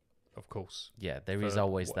 of course. Yeah, there is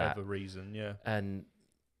always that. Whatever reason, yeah. And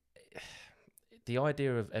the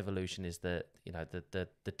idea of evolution is that, you know,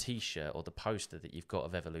 the T-shirt or the poster that you've got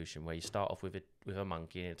of evolution, where you start off with a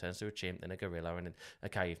monkey and it turns to a chimp, then a gorilla, and then a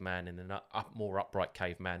caveman, and then a more upright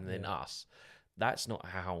caveman, and then us. That's not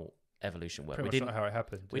how evolution works. Pretty much not how it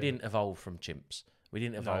happened. We didn't evolve from chimps. We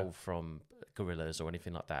didn't evolve from gorillas or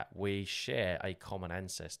anything like that. We share a common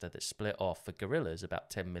ancestor that split off for gorillas about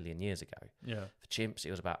 10 million years ago. Yeah. For chimps,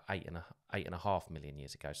 it was about 8.5 million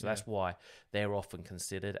years ago. So that's why they're often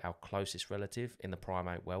considered our closest relative in the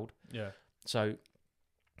primate world. Yeah. So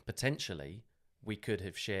potentially, we could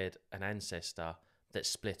have shared an ancestor that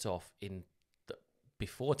split off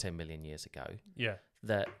before 10 million years ago. Yeah.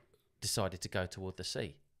 That decided to go toward the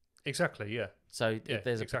sea. Exactly. Yeah. So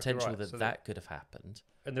there's a potential right. that could have happened.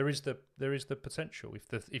 And there is the potential.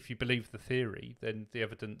 If you believe the theory, then the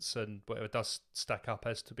evidence and whatever does stack up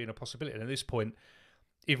as to being a possibility. And at this point,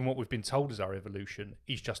 even what we've been told is our evolution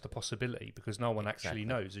is just a possibility, because no one actually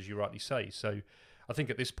knows, as you rightly say. So I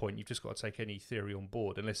think at this point, you've just got to take any theory on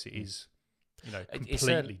board, unless it is, you know,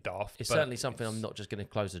 completely daft. It's certainly something I'm not just going to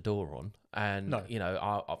close the door on. And, you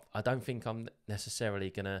know, I don't think I'm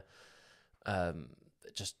necessarily going to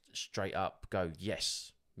just straight up go,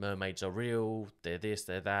 yes, mermaids are real, they're this,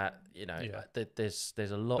 they're that. You know, there's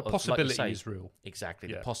a lot of... The possibility is real.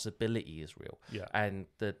 Exactly, the possibility is real. Yeah. And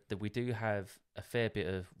we do have a fair bit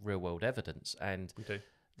of real-world evidence. And we do.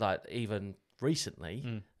 Like, even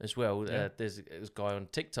recently as well, there's a guy on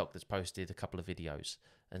TikTok that's posted a couple of videos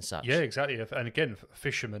and such. Yeah, exactly. And again, a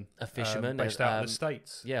fisherman based out of the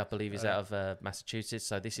States. Yeah, I believe he's out of Massachusetts.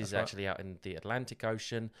 So this is actually out in the Atlantic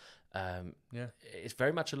Ocean. It's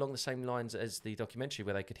very much along the same lines as the documentary,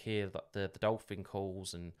 where they could hear the dolphin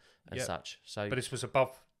calls and such. So, but this was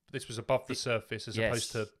above the surface as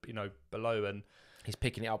opposed to, you know, below, and he's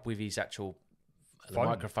picking it up with his actual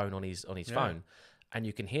microphone on his phone, and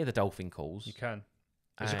you can hear the dolphin calls. You can.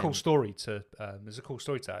 There's a cool story to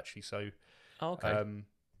actually. So,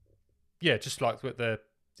 just like with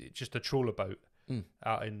just a trawler boat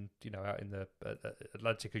out in the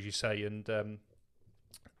Atlantic, as you say, and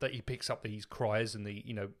that he picks up these cries and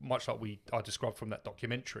much like I described from that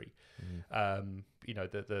documentary,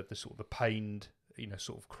 the sort of the pained,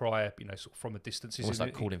 sort of cry, sort of from a distance. Almost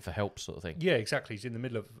like calling for help sort of thing. Yeah, exactly. He's in the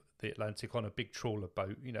middle of the Atlantic on a big trawler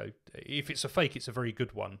boat. If it's a fake, it's a very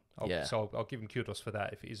good one. So I'll give him kudos for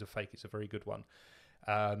that. If it is a fake, it's a very good one.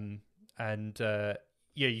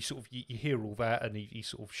 You sort of you hear all that, and he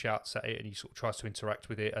sort of shouts at it, and he sort of tries to interact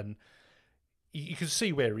with it, and you can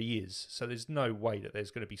see where he is. So there's no way that there's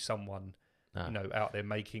going to be someone out there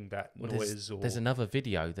making that noise. There's another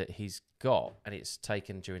video that he's got, and it's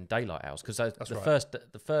taken during daylight hours, because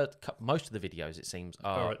most of the videos, it seems,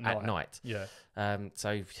 are at night. Yeah. So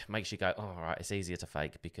it makes you go, oh, all right, it's easier to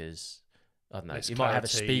fake because, I don't know, There's you might have a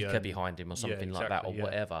speaker behind him or something like that, or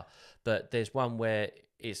whatever. But there's one where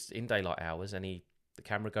it's in daylight hours, and the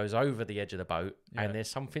camera goes over the edge of the boat, and there's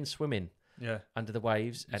something swimming under the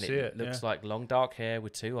waves, and it looks like long dark hair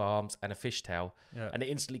with two arms and a fishtail, and it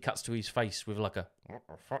instantly cuts to his face with like a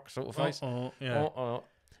fuck sort of face.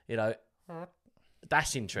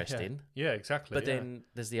 That's interesting. Yeah, exactly. But then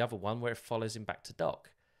there's the other one where it follows him back to dock,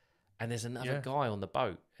 and there's another guy on the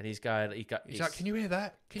boat, and he's going, he's like, can you hear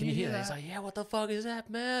that? Can you hear that? He's like, yeah, what the fuck is that,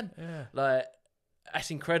 man? Yeah. Like, that's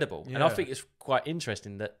incredible. And I think it's quite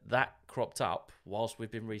interesting that cropped up whilst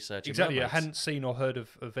we've been researching. Exactly. mermaids. I hadn't seen or heard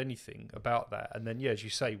of anything about that. And then, as you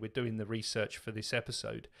say, we're doing the research for this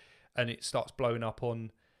episode, and it starts blowing up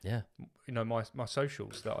on, my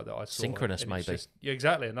socials that I saw. Synchronous, maybe. Yeah,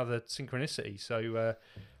 exactly. Another synchronicity. So,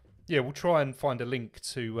 we'll try and find a link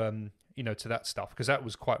to, to that stuff, because that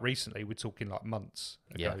was quite recently. We're talking like months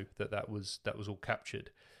ago that was all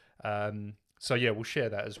captured. So we'll share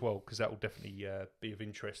that as well, because that will definitely be of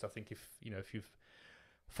interest. I think if you've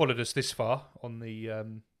followed us this far on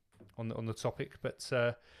the topic, but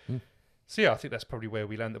I think that's probably where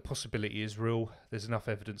we land. The possibility is real. There's enough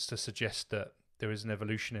evidence to suggest that there is an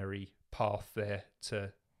evolutionary path there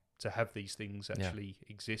to have these things actually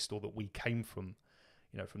exist, or that we came from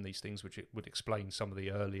these things, which it would explain some of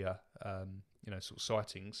the earlier sort of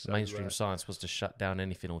sightings. So, mainstream science was to shut down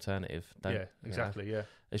anything alternative. Exactly.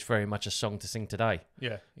 It's very much a song to sing today.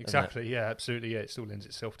 Yeah, exactly. Yeah, absolutely. Yeah, it still lends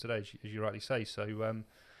itself today, as you rightly say. So,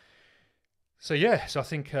 so I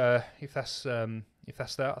think if that's that,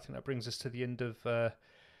 I think that brings us to the end of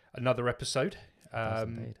another episode. I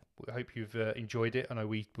hope you've enjoyed it. I know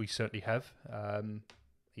we certainly have.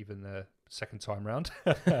 even the second time round.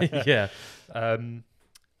 Yeah.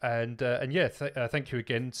 Thank you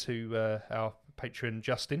again to our patron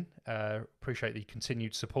Justin. Appreciate the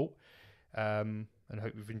continued support, and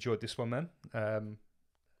hope you've enjoyed this one, man.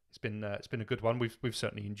 It's been a good one. We've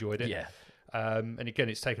certainly enjoyed it. Yeah. And again,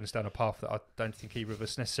 it's taken us down a path that I don't think either of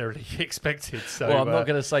us necessarily expected. So, well, I'm not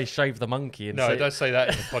going to say shave the monkey. And no, don't say that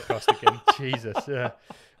in the podcast again. Jesus.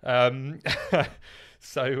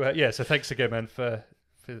 So thanks again, man, for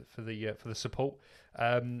the support.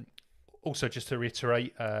 Also, just to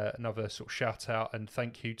reiterate, another sort of shout out and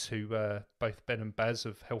thank you to both Ben and Baz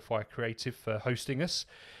of Hellfire Creative for hosting us.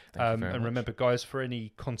 Thank you very much. Remember, guys, for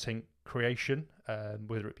any content creation,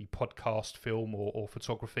 whether it be podcast, film, or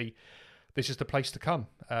photography, this is the place to come.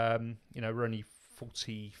 We're only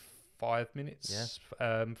 45 minutes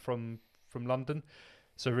from London,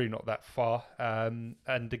 so really not that far. And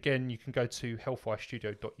again, you can go to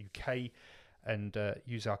hellfirestudio.uk and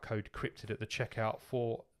use our code Cryptid at the checkout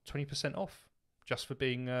for 20% off, just for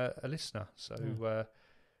being a listener. So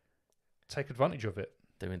take advantage of it.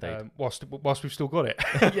 Do indeed. Whilst we've still got it.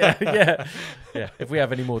 yeah. If we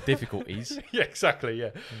have any more difficulties. Yeah, exactly.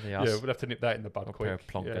 Yeah. Yeah, We'll have to nip that in the bud quick. Pair of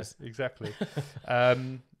plonkers. Yeah, exactly.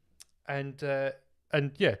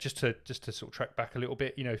 Just to sort of track back a little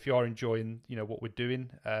bit, if you are enjoying, what we're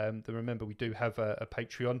doing, then remember we do have a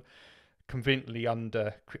Patreon conveniently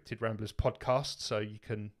under Cryptid Ramblers Podcast, so you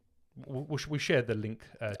can. We share the link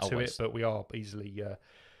to it, but we are easily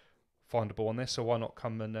findable on there. So why not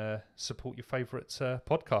come and support your favourite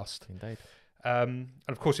podcast? Indeed. And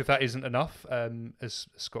of course, if that isn't enough, as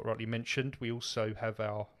Scott rightly mentioned, we also have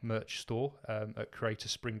our merch store at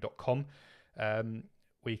creatorspring.com, where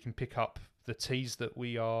you can pick up the teas that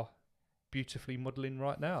we are beautifully modelling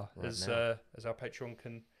right now, as our Patreon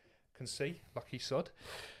can see. Lucky sod.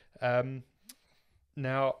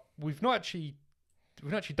 Now we've not actually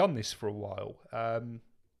done this for a while,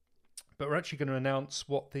 but we're actually going to announce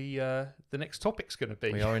what the next topic's going to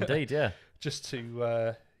be. We are indeed, yeah. Just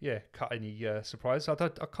to cut any surprise. I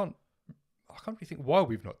can't really think why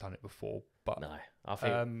we've not done it before, but No,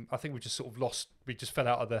 I think we just sort of lost. We just fell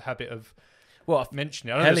out of the habit of well,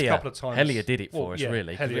 mentioning it. I know there's a couple of times. Helia did it for us,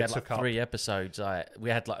 really. Helia We had took like 3 episodes.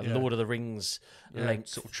 We had like a Lord of the Rings length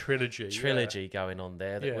sort of trilogy going on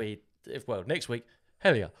there. That Yeah. next week,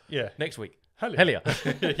 Helia. Yeah. Next week, Helia.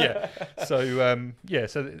 Yeah.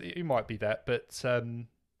 So it might be that, but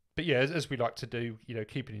yeah, as we like to do,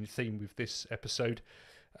 keeping in theme with this episode,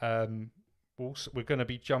 we're going to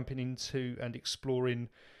be jumping into and exploring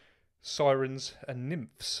sirens and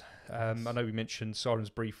nymphs. I know we mentioned sirens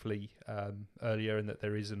briefly earlier, and that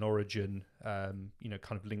there is an origin, kind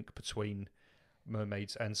of link between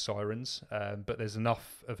mermaids and sirens, but there's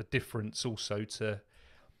enough of a difference also to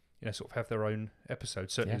sort of have their own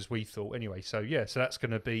episode, certainly as we thought anyway. So that's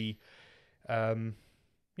going to be the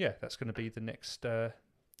next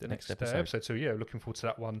episode. So looking forward to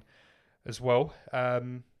that one as well.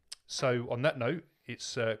 So on that note,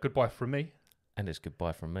 it's goodbye from me, and it's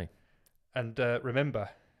goodbye from me. And remember,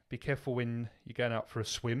 be careful when you're going out for a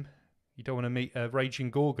swim. You don't want to meet a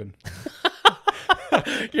raging gorgon.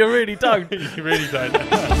 You really don't. You really don't.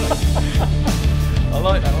 I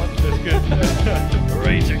like that one. That's good.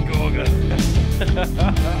 Raging